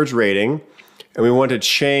the average rating, and we want to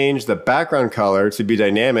change the background color to be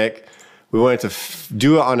dynamic. We want it to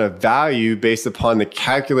do it on a value based upon the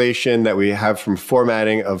calculation that we have from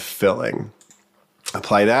formatting of filling.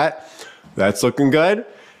 Apply that. That's looking good.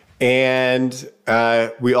 And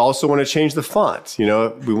we also want to change the font. You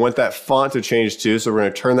know, we want that font to change too. So we're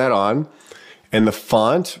going to turn that on. And the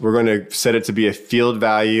font, we're going to set it to be a field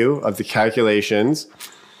value of the calculations.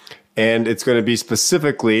 And it's going to be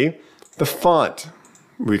specifically the font.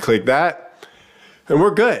 We click that. And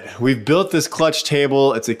we're good. We've built this clutch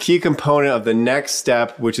table. It's a key component of the next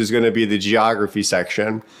step, which is going to be the geography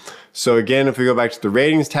section. So again, if we go back to the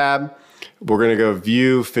ratings tab, we're going to go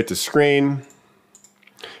view, fit to screen.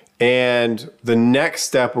 And the next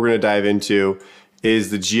step we're going to dive into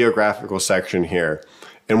is the geographical section here.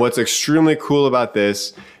 And what's extremely cool about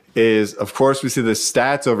this is, of course, we see the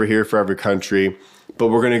stats over here for every country, but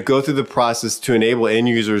we're going to go through the process to enable end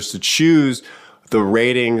users to choose the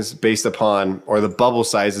ratings based upon, or the bubble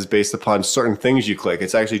sizes based upon certain things you click.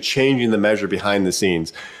 It's actually changing the measure behind the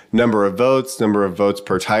scenes. Number of votes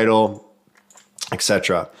per title,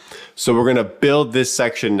 etc. So we're gonna build this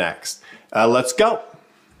section next. Let's go.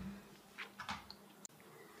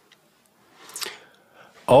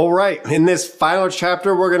 All right, in this final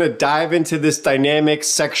chapter, we're gonna dive into this dynamic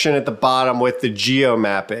section at the bottom with the geo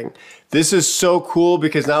mapping. This is so cool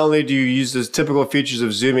because not only do you use those typical features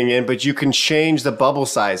of zooming in, but you can change the bubble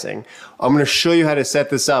sizing. I'm going to show you how to set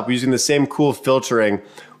this up using the same cool filtering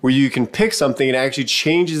where you can pick something and it actually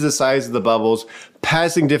changes the size of the bubbles,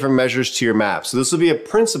 passing different measures to your map. So this will be a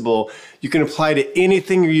principle you can apply to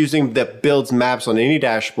anything you're using that builds maps on any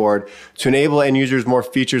dashboard to enable end users more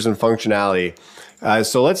features and functionality.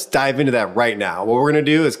 So let's dive into that right now. What we're going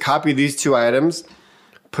to do is copy these two items,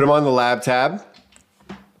 put them on the lab tab.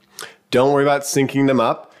 Don't worry about syncing them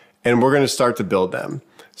up, and we're going to start to build them.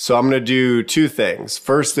 So I'm going to do two things.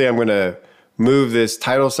 Firstly, I'm going to move this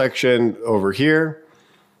title section over here.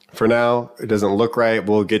 For now, it doesn't look right.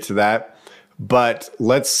 We'll get to that. But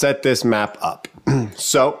let's set this map up.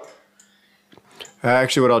 So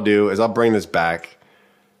actually what I'll do is I'll bring this back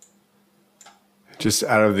just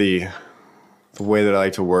out of the way that I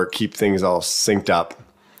like to work, keep things all synced up.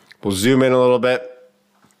 We'll zoom in a little bit,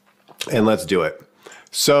 and let's do it.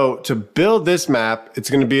 So to build this map, it's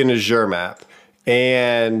going to be an Azure map.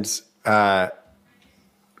 And to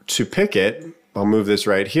pick it, I'll move this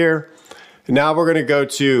right here. Now we're going to go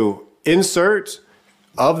to Insert.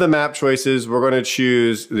 Of the map choices, we're going to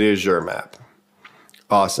choose the Azure map.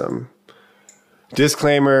 Awesome.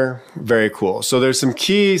 Disclaimer, very cool. So there's some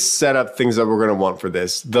key setup things that we're going to want for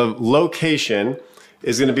this. The location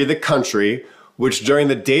is going to be the country, which during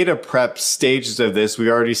the data prep stages of this,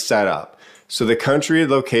 we already set up. So the country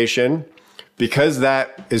location, because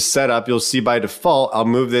that is set up, you'll see by default, I'll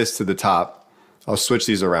move this to the top. I'll switch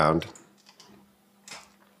these around.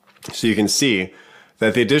 So you can see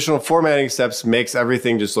that the additional formatting steps makes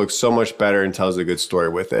everything just look so much better and tells a good story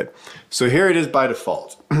with it. So here it is by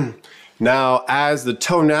default. Now, as the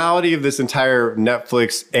tonality of this entire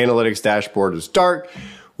Netflix analytics dashboard is dark,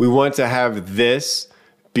 we want to have this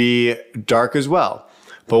be dark as well.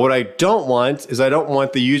 But what I don't want is I don't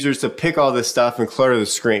want the users to pick all this stuff and clutter the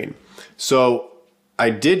screen. So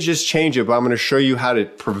I did just change it, but I'm going to show you how to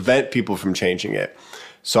prevent people from changing it.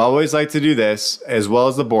 So I always like to do this, as well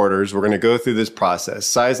as the borders. We're going to go through this process.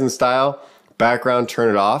 Size and style, background, turn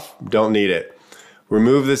it off. Don't need it.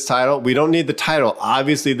 Remove this title. We don't need the title.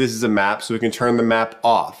 Obviously, this is a map, so we can turn the map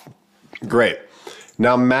off. Great.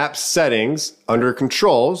 Now, map settings, under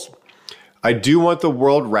controls, I do want the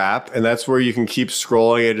world wrap, and that's where you can keep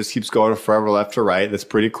scrolling. It just keeps going forever left to right. That's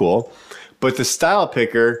pretty cool. But the style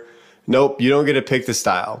picker, nope, you don't get to pick the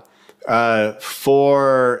style.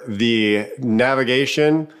 For the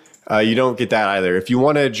navigation, you don't get that either. If you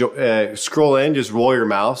want to scroll in, just roll your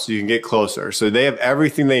mouse so you can get closer. So they have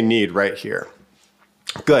everything they need right here.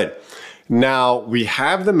 Good. Now we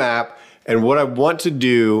have the map, and what I want to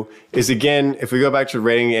do is, again, if we go back to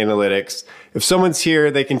rating analytics, if someone's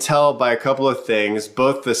here, they can tell by a couple of things,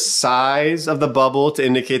 both the size of the bubble to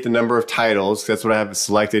indicate the number of titles. That's what I have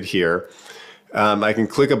selected here. I can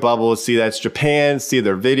click a bubble, see that's Japan, see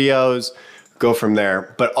their videos, go from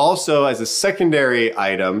there. But also as a secondary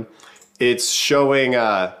item, it's showing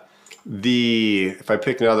if I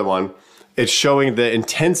pick another one, it's showing the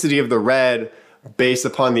intensity of the red based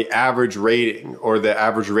upon the average rating, or the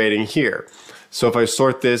average rating here. So if I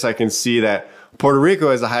sort this, I can see that Puerto Rico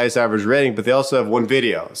has the highest average rating, but they also have one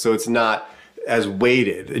video. So it's not as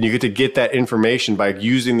weighted, and you get that information by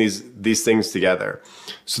using these things together.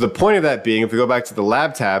 So the point of that being, if we go back to the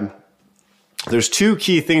lab tab, there's two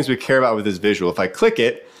key things we care about with this visual. If I click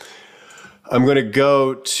it, I'm going to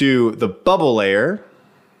go to the bubble layer,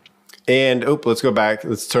 and let's go back.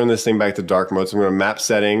 Let's turn this thing back to dark mode. So I'm going to map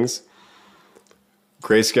settings,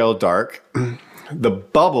 grayscale dark. The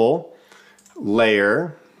bubble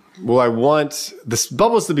layer, well, I want this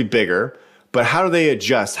bubbles to be bigger, but how do they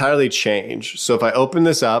adjust? How do they change? So if I open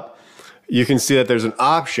this up, you can see that there's an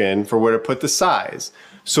option for where to put the size.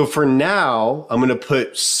 So for now, I'm going to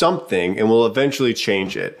put something, and we'll eventually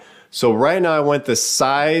change it. So right now I want the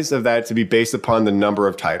size of that to be based upon the number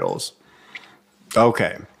of titles.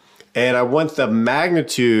 Okay. And I want the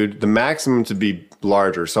magnitude, the maximum, to be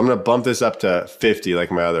larger. So I'm going to bump this up to 50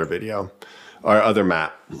 like my other video or other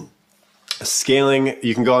map. Scaling,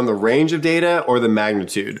 you can go on the range of data or the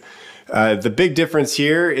magnitude. The big difference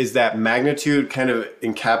here is that magnitude kind of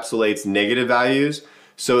encapsulates negative values.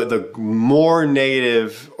 So the more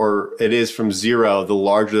negative or it is from 0, the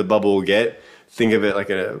larger the bubble will get. Think of it like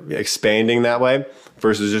expanding that way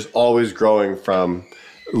versus just always growing from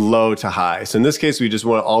low to high. So in this case, we just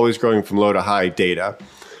want always growing from low to high data.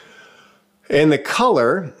 And the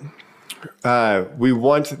color, we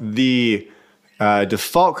want the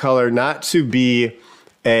default color not to be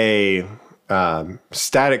a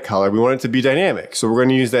static color. We want it to be dynamic. So we're going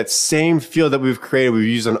to use that same field that we've created, we've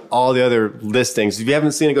used on all the other listings. If you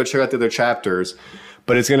haven't seen it, go check out the other chapters.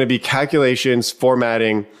 But it's going to be calculations,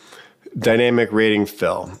 formatting, dynamic rating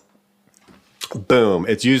fill. Boom.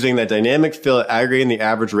 It's using that dynamic fill, aggregating the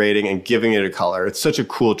average rating and giving it a color. It's such a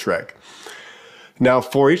cool trick. Now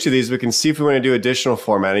for each of these, we can see if we want to do additional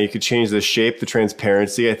formatting. You could change the shape, the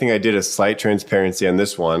transparency. I think I did a slight transparency on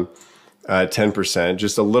this one, 10%,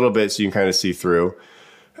 just a little bit so you can kind of see through.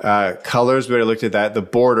 Colors, we already looked at that. The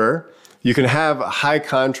border, you can have high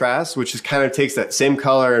contrast, which is kind of takes that same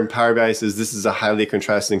color, and Power BI says this is a highly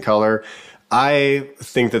contrasting color. I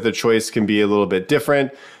think that the choice can be a little bit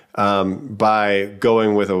different by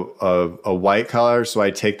going with a white color. So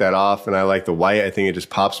I take that off and I like the white. I think it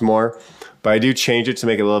just pops more. But I do change it to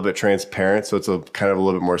make it a little bit transparent, so it's kind of a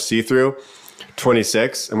little bit more see-through.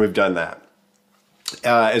 26, and we've done that.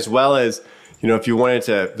 As well as, if you wanted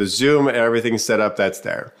to, the zoom and everything set up, that's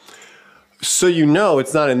there. So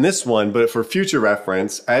it's not in this one, but for future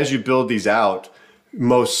reference, as you build these out,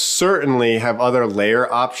 most certainly have other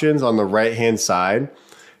layer options on the right-hand side.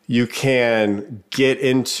 You can get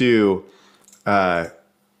into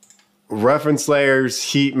reference layers,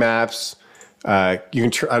 heat maps. You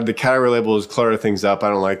can the category labels clutter things up. I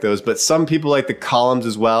don't like those, but some people like the columns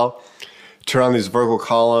as well. Turn on these vertical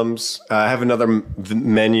columns. I have another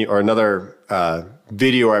menu or another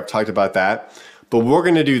video where I've talked about that. But we're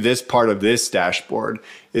going to do this part of this dashboard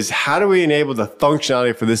is how do we enable the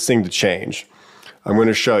functionality for this thing to change? I'm going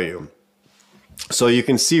to show you. So you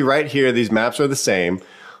can see right here, these maps are the same,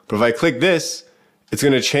 But if I click this, it's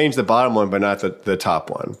going to change the bottom one, but not the top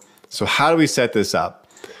one. So how do we set this up?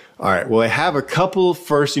 All right, well, I have a couple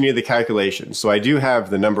first you need the calculations. So I do have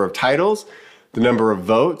the number of titles, the number of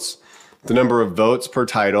votes per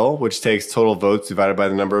title, which takes total votes divided by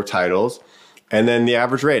the number of titles, and then the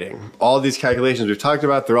average rating. All these calculations we've talked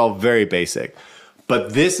about, they're all very basic.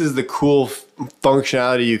 But this is the cool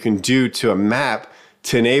functionality you can do to a map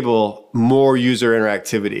to enable more user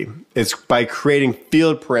interactivity. It's by creating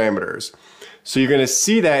field parameters. So you're going to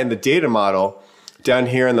see that in the data model down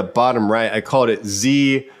here in the bottom right. I called it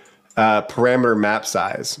Z parameter map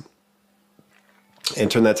size. And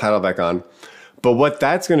turn that title back on. But what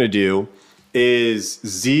that's going to do is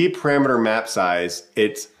Z parameter map size.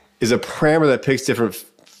 It is a parameter that picks different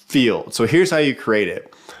fields. So here's how you create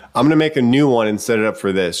it. I'm going to make a new one and set it up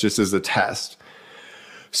for this just as a test.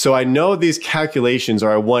 So I know these calculations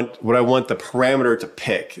are what I want the parameter to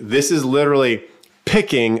pick. This is literally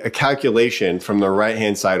picking a calculation from the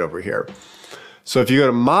right-hand side over here. So if you go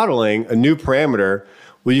to modeling, a new parameter,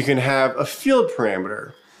 well, you can have a field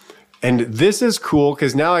parameter. And this is cool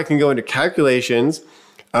because now I can go into calculations.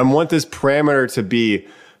 I want this parameter to be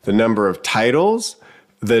the number of titles,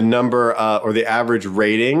 the number or the average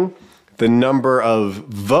rating, the number of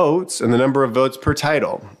votes, and the number of votes per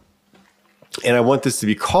title. And I want this to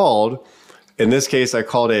be called, in this case, I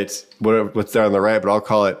called it, what's there on the right, but I'll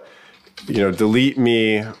call it, delete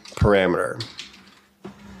me parameter.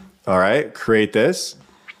 All right, create this.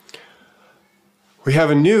 We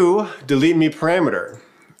have a new delete me parameter.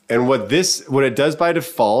 And what it does by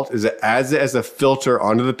default is it adds it as a filter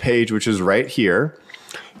onto the page, which is right here.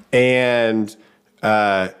 And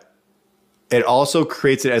it also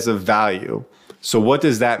creates it as a value. So what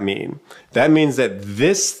does that mean? That means that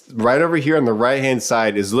this right over here on the right-hand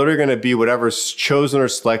side is literally going to be whatever's chosen or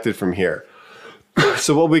selected from here.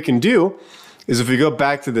 So what we can do is if we go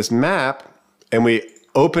back to this map and we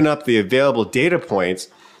open up the available data points,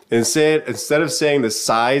 instead of saying the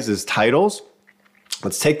size is titles,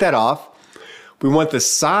 let's take that off. We want the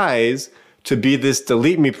size to be this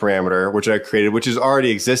delete me parameter, which I created, which is already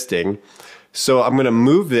existing. So I'm going to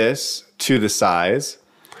move this to the size,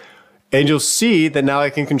 and you'll see that now I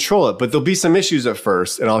can control it, but there'll be some issues at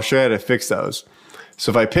first, and I'll show you how to fix those.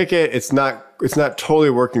 So if I pick it, it's not totally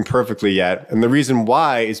working perfectly yet. And the reason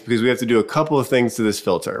why is because we have to do a couple of things to this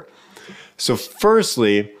filter. So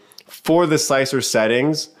firstly, for the slicer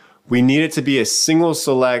settings, we need it to be a single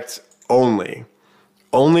select only.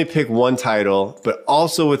 Only pick one title, but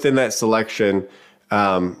also within that selection,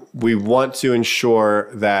 we want to ensure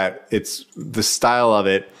that the style of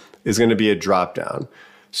it is going to be a drop down.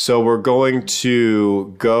 So we're going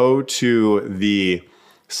to go to the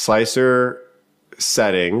slicer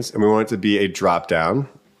settings and we want it to be a drop down.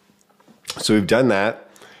 So we've done that.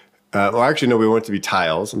 Well, actually, no, we want it to be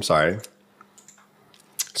tiles. I'm sorry.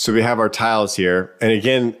 So we have our tiles here. And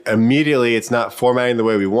again, immediately it's not formatting the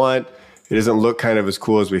way we want. It doesn't look kind of as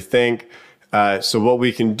cool as we think. So what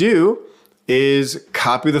we can do is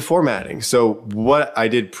copy the formatting. So what I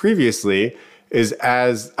did previously is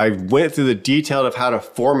as I went through the detail of how to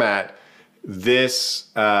format this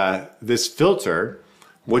filter,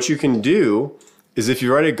 what you can do is if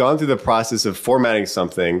you've already gone through the process of formatting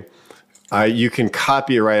something, you can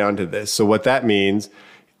copy it right onto this. So what that means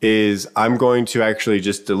is I'm going to actually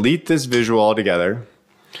just delete this visual altogether.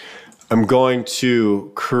 I'm going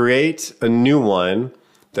to create a new one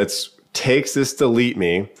that takes this delete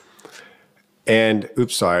me and,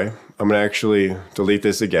 oops, sorry. I'm going to actually delete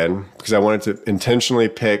this again because I wanted to intentionally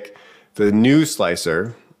pick the new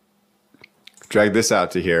slicer, drag this out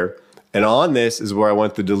to here. And on this is where I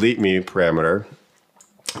want the delete me parameter.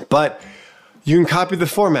 But you can copy the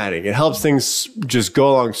formatting. It helps things just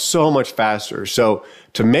go along so much faster. So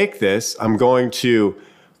to make this, I'm going to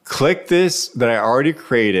click this that I already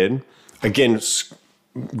created. Again,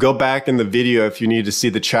 go back in the video if you need to see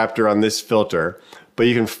the chapter on this filter. But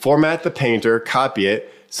you can format the painter, copy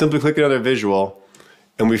it, simply click another visual,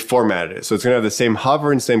 and we formatted it. So it's going to have the same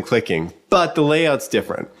hover and same clicking, but the layout's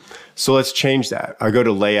different. So let's change that. I go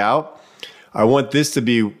to layout. I want this to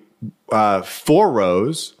be 4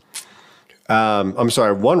 rows. I'm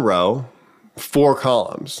sorry, 1 row, 4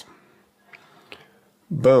 columns.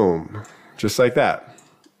 Boom, just like that.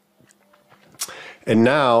 And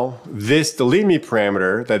now this delete me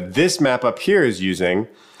parameter that this map up here is using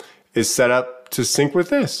is set up to sync with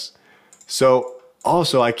this. So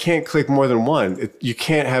also I can't click more than one. You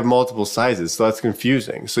can't have multiple sizes, so that's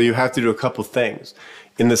confusing. So you have to do a couple things.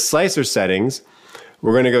 In the slicer settings,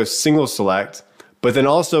 we're going to go single select, but then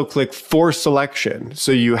also click force selection.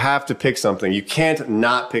 So you have to pick something. You can't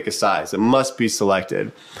not pick a size. It must be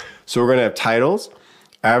selected. So we're going to have titles,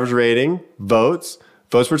 average rating, votes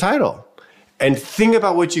per title. And think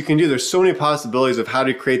about what you can do. There's so many possibilities of how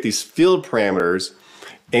to create these field parameters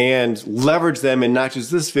and leverage them in not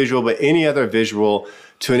just this visual, but any other visual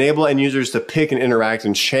to enable end users to pick and interact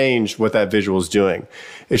and change what that visual is doing.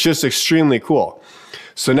 It's just extremely cool.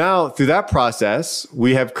 So now through that process,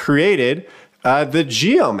 we have created the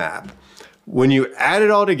geo map. When you add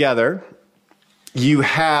it all together, you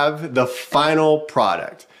have the final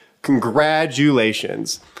product.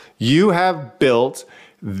 Congratulations. You have built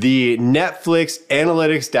the Netflix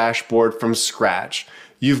analytics dashboard from scratch.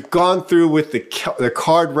 You've gone through with the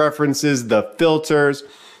card references, the filters.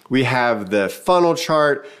 We have the funnel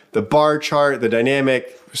chart, the bar chart, the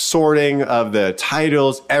dynamic sorting of the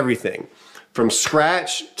titles, everything. From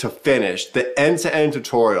scratch to finish, the end-to-end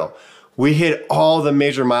tutorial. We hit all the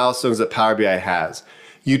major milestones that Power BI has.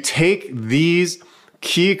 You take these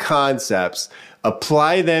key concepts,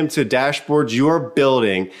 apply them to dashboards you're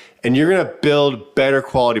building, and you're gonna build better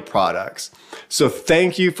quality products. So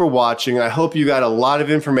thank you for watching. I hope you got a lot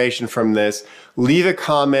of information from this. Leave a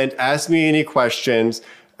comment, ask me any questions,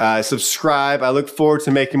 subscribe. I look forward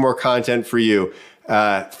to making more content for you.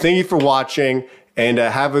 Thank you for watching, and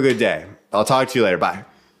have a good day. I'll talk to you later. Bye.